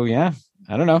so, yeah,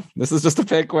 I don't know. This is just a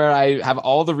pick where I have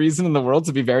all the reason in the world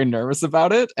to be very nervous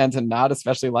about it and to not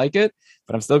especially like it,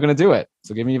 but I'm still going to do it.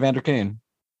 So give me Evander Kane.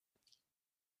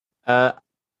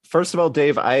 First of all,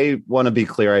 Dave, I want to be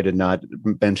clear. I did not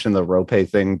mention the Rope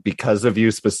thing because of you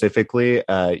specifically.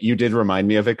 You did remind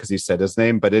me of it because you said his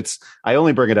name, but I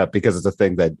only bring it up because it's a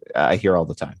thing that I hear all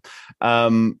the time.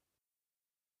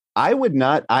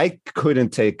 I couldn't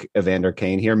take Evander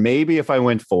Kane here. Maybe if I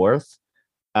went fourth,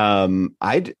 I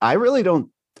don't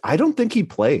think he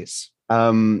plays.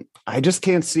 I just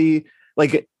can't see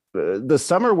the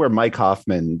summer where Mike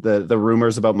Hoffman, the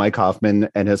rumors about Mike Hoffman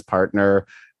and his partner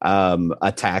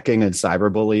attacking and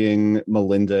cyberbullying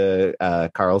Melinda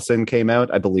Carlson came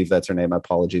out. I believe that's her name.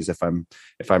 Apologies if I'm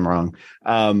wrong.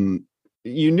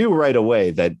 You knew right away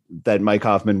that Mike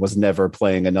Hoffman was never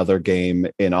playing another game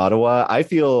in Ottawa. I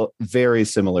feel very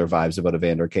similar vibes about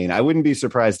Evander Kane. I wouldn't be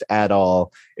surprised at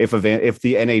all if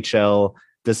the NHL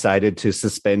decided to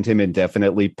suspend him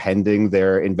indefinitely pending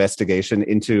their investigation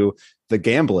into the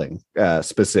gambling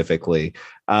specifically.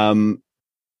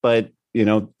 But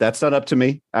that's not up to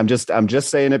me. I'm just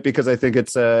saying it because I think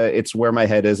it's where my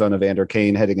head is on Evander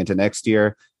Kane heading into next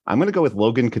year. I'm going to go with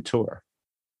Logan Couture.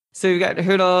 So we've got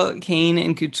Hertel, Kane,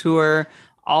 and Couture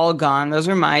all gone. Those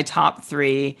are my top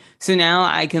three. So now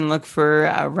I can look for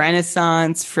a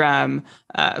renaissance from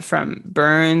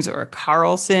Burns or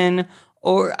Carlson,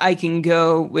 or I can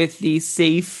go with the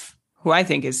safe, who I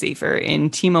think is safer, in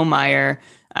Timo Meier,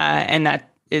 and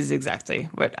that is exactly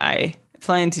what I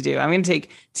plan to do. I'm going to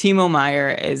take Timo Meier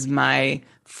as my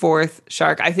fourth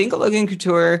Shark. I think Logan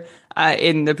Couture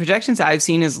in the projections I've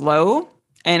seen is low,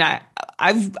 and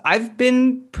I've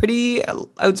been pretty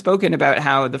outspoken about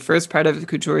how the first part of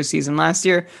Couture's season last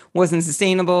year wasn't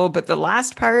sustainable, but the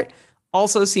last part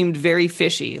also seemed very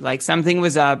fishy, like something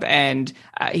was up and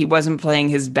he wasn't playing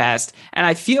his best. And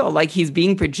I feel like he's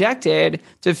being projected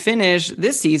to finish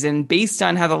this season based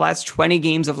on how the last 20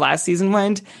 games of last season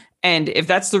went. And if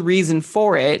that's the reason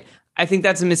for it, I think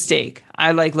that's a mistake.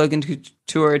 I like Logan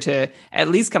Couture to at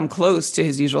least come close to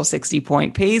his usual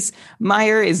 60-point pace.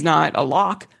 Meier is not a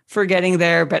lock for getting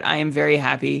there, but I am very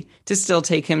happy to still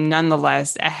take him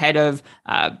nonetheless ahead of,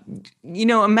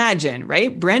 imagine,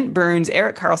 right? Brent Burns,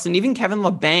 Erik Karlsson, even Kevin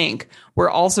Labanc were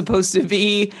all supposed to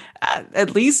be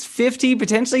at least 50,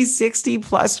 potentially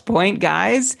 60-plus point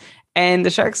guys, and the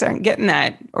Sharks aren't getting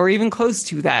that or even close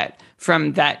to that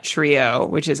from that trio,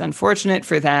 which is unfortunate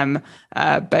for them.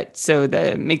 But so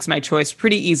that makes my choice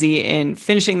pretty easy in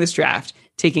finishing this draft,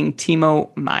 taking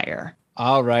Timo Meier.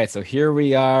 All right, so here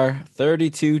we are,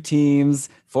 32 teams,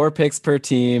 4 picks per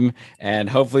team, and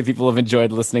hopefully people have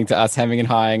enjoyed listening to us hemming and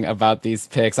hawing about these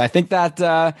picks. I think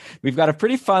that we've got a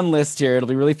pretty fun list here. It'll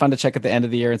be really fun to check at the end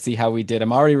of the year and see how we did.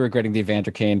 I'm already regretting the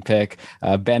Evander Kane pick.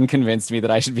 Ben convinced me that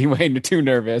I should be way too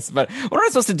nervous, but what am I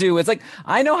supposed to do? It's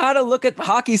I know how to look at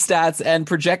hockey stats and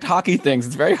project hockey things.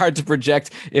 It's very hard to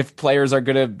project if players are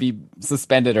going to be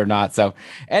suspended or not. So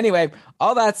anyway,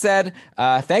 all that said,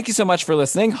 thank you so much for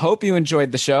listening. Hope you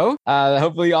enjoyed the show.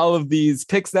 Hopefully all of these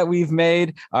picks that we've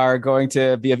made are going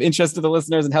to be of interest to the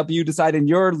listeners and help you decide in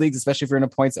your leagues, especially if you're in a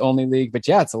points-only league. But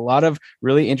yeah, it's a lot of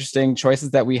really interesting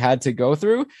choices that we had to go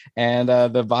through. And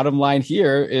the bottom line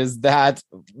here is that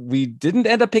we didn't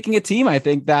end up picking a team. I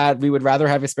think that we would rather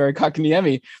have Jesperi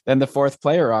Kotkaniemi than the fourth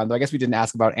player on. Though I guess we didn't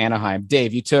ask about Anaheim.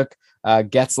 Dave, you took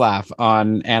Getzlaf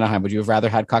on Anaheim. Would you have rather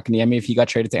had Kotkaniemi if he got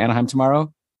traded to Anaheim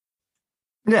tomorrow?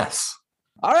 Yes.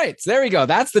 All right, so there we go.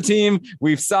 That's the team.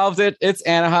 We've solved it. It's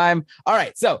Anaheim. All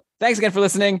right, so thanks again for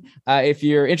listening. If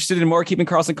you're interested in more Keeping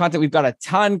Karlsson content, we've got a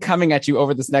ton coming at you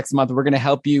over this next month. We're going to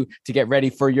help you to get ready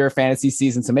for your fantasy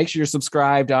season. So make sure you're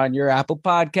subscribed on your Apple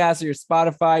Podcasts or your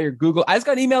Spotify or Google. I just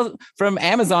got an email from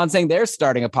Amazon saying they're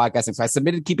starting a podcasting. So I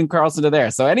submitted Keeping Karlsson to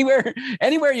there. So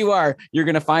anywhere you are, you're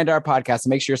going to find our podcast. So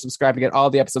make sure you're subscribed to get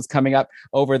all the episodes coming up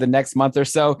over the next month or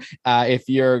so. If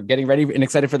you're getting ready and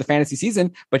excited for the fantasy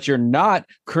season, but you're not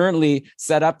currently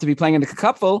set up to be playing in the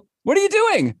Cupful, what are you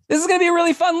doing? This is going to be a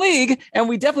really fun league, and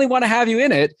we definitely want to have you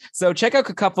in it. So check out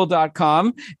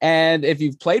Cupful.com. And if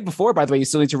you've played before, by the way, you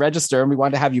still need to register, and we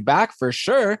want to have you back for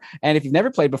sure. And if you've never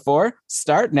played before,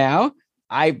 start now.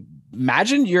 I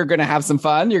imagine you're going to have some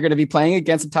fun. You're going to be playing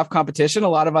against some tough competition. A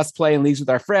lot of us play in leagues with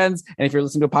our friends. And if you're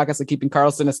listening to a podcast like Keeping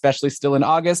Karlsson, especially still in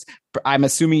August, I'm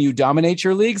assuming you dominate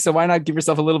your league. So why not give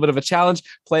yourself a little bit of a challenge,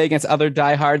 play against other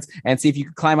diehards, and see if you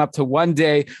could climb up to one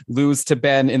day lose to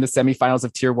Ben in the semifinals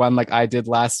of Tier 1 like I did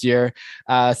last year.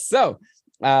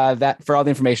 That for all the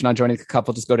information on joining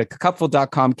Cupful, just go to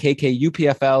Cupful.com,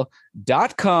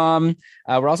 KKUPFL.com.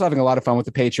 We're also having a lot of fun with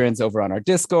the patrons over on our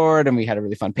Discord, and we had a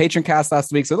really fun patron cast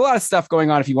last week. So there's a lot of stuff going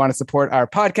on if you want to support our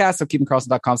podcast. So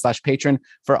KeepingKarlsson.com/patron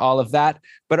for all of that.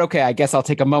 But okay, I guess I'll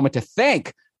take a moment to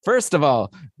thank, first of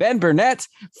all, Ben Burnett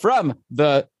from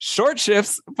the Short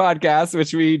Shifts podcast,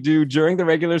 which we do during the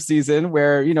regular season,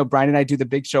 where, you know, Brian and I do the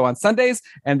big show on Sundays.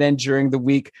 And then during the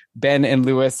week, Ben and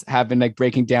Lewis have been like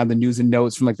breaking down the news and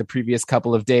notes from like the previous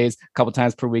couple of days, a couple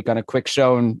times per week on a quick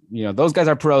show. And, you know, those guys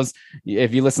are pros.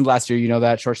 If you listened last year, you know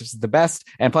that Short Shifts is the best.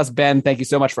 And plus, Ben, thank you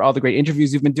so much for all the great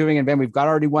interviews you've been doing. And Ben, we've got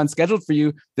already one scheduled for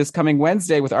you this coming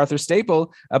Wednesday with Arthur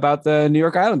Staple about the New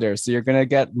York Islanders. So you're going to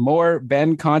get more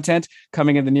Ben content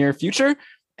coming in the near future.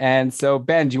 And so,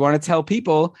 Ben, do you want to tell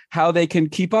people how they can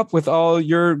keep up with all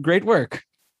your great work?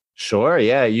 Sure.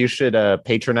 Yeah, you should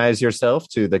patronize yourself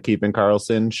to the Keeping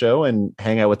Karlsson show and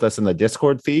hang out with us in the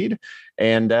Discord feed.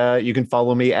 And you can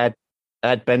follow me at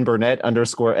Ben Burnett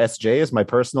 _SJ is my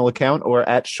personal account, or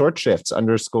at Short Shifts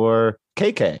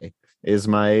 _KK is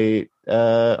my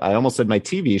I almost said my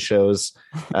TV show's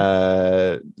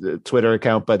Twitter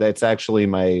account, but it's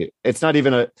actually it's not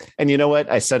even and you know what?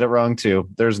 I said it wrong too.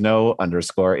 There's no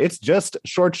underscore. It's just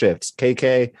Short Shifts,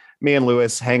 KK, me and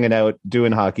Lewis hanging out,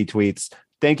 doing hockey tweets.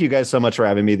 Thank you guys so much for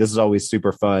having me. This is always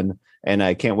super fun. And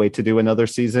I can't wait to do another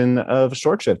season of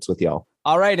Short Shifts with y'all.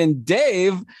 All right. And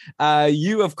Dave,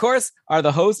 you, of course, are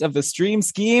the host of the Stream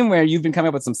Scheme, where you've been coming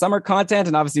up with some summer content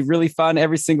and obviously really fun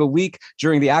every single week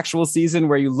during the actual season,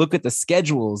 where you look at the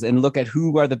schedules and look at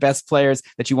who are the best players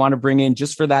that you want to bring in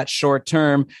just for that short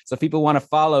term. So if people want to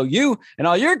follow you and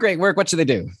all your great work, what should they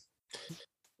do?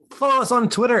 Follow us on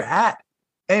Twitter at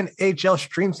NHL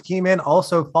Stream Scheme, and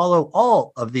also follow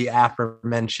all of the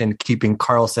aforementioned Keeping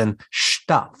Karlsson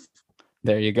stuff.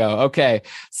 There you go. Okay.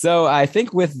 So I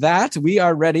think with that, we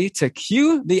are ready to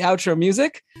cue the outro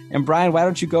music. And Brian, why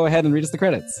don't you go ahead and read us the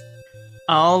credits?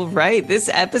 All right.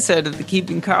 This episode of the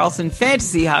Keeping Karlsson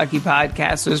Fantasy Hockey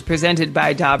Podcast was presented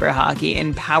by Dobber Hockey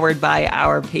and powered by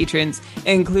our patrons,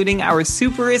 including our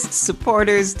superest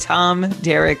supporters, Tom,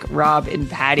 Derek, Rob, and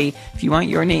Patty. If you want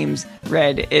your names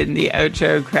read in the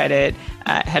outro credit,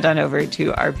 head on over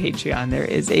to our Patreon. There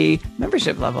is a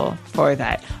membership level for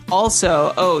that.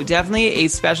 Also, definitely a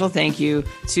special thank you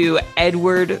to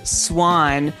Edward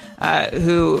Swan,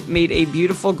 who made a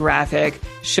beautiful graphic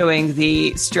showing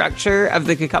the structure of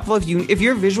the Cupful. If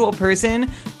you're a visual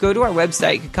person, go to our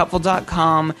website,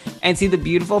 cupful.com, and see the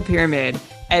beautiful pyramid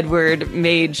Edward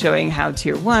made showing how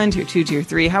Tier 1, Tier 2, Tier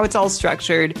 3, how it's all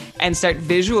structured, and start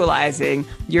visualizing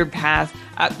your path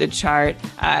up the chart.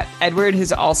 Edward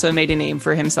has also made a name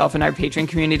for himself in our patron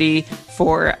community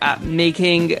for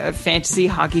making fantasy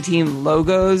hockey team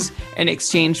logos in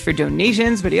exchange for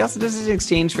donations, but he also does it in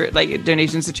exchange for like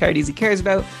donations to charities he cares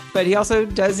about, but he also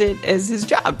does it as his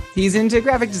job. He's into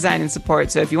graphic design and support,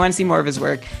 so if you want to see more of his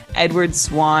work, Edward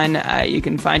Swan, you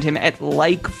can find him at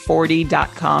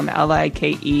like40.com,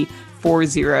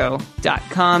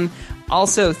 LIKE40.com.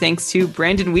 Also, thanks to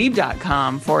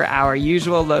BrandonWeeb.com for our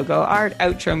usual logo art,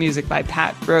 outro music by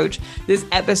Pat Roach. This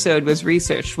episode was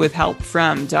researched with help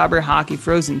from Dauber Hockey,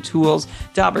 Frozen Tools,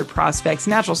 Dauber Prospects,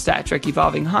 Natural Stat Trick,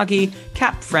 Evolving Hockey,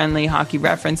 Cap Friendly, Hockey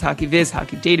Reference, Hockey Viz,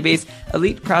 Hockey Database,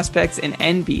 Elite Prospects, and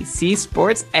NBC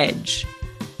Sports Edge.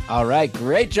 All right,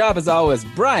 great job as always,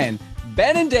 Brian,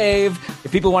 Ben, and Dave.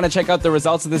 If people want to check out the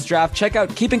results of this draft, check out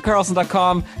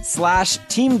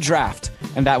keepingkarlsson.com/team draft.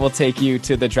 And that will take you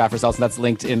to the draft results. And that's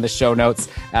linked in the show notes.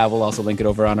 We'll also link it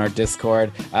over on our Discord.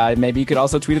 Maybe you could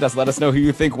also tweet at us. Let us know who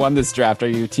you think won this draft. Are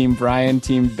you Team Brian,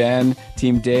 Team Ben,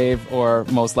 Team Dave, or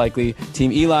most likely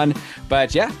Team Elon?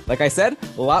 But yeah, like I said,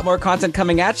 a lot more content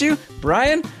coming at you.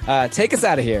 Brian, take us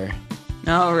out of here.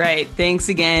 All right. Thanks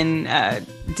again,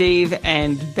 Dave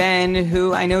and Ben,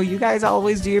 who I know you guys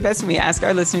always do your best. And we ask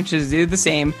our listeners to do the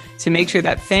same to make sure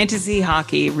that fantasy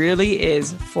hockey really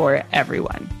is for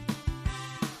everyone.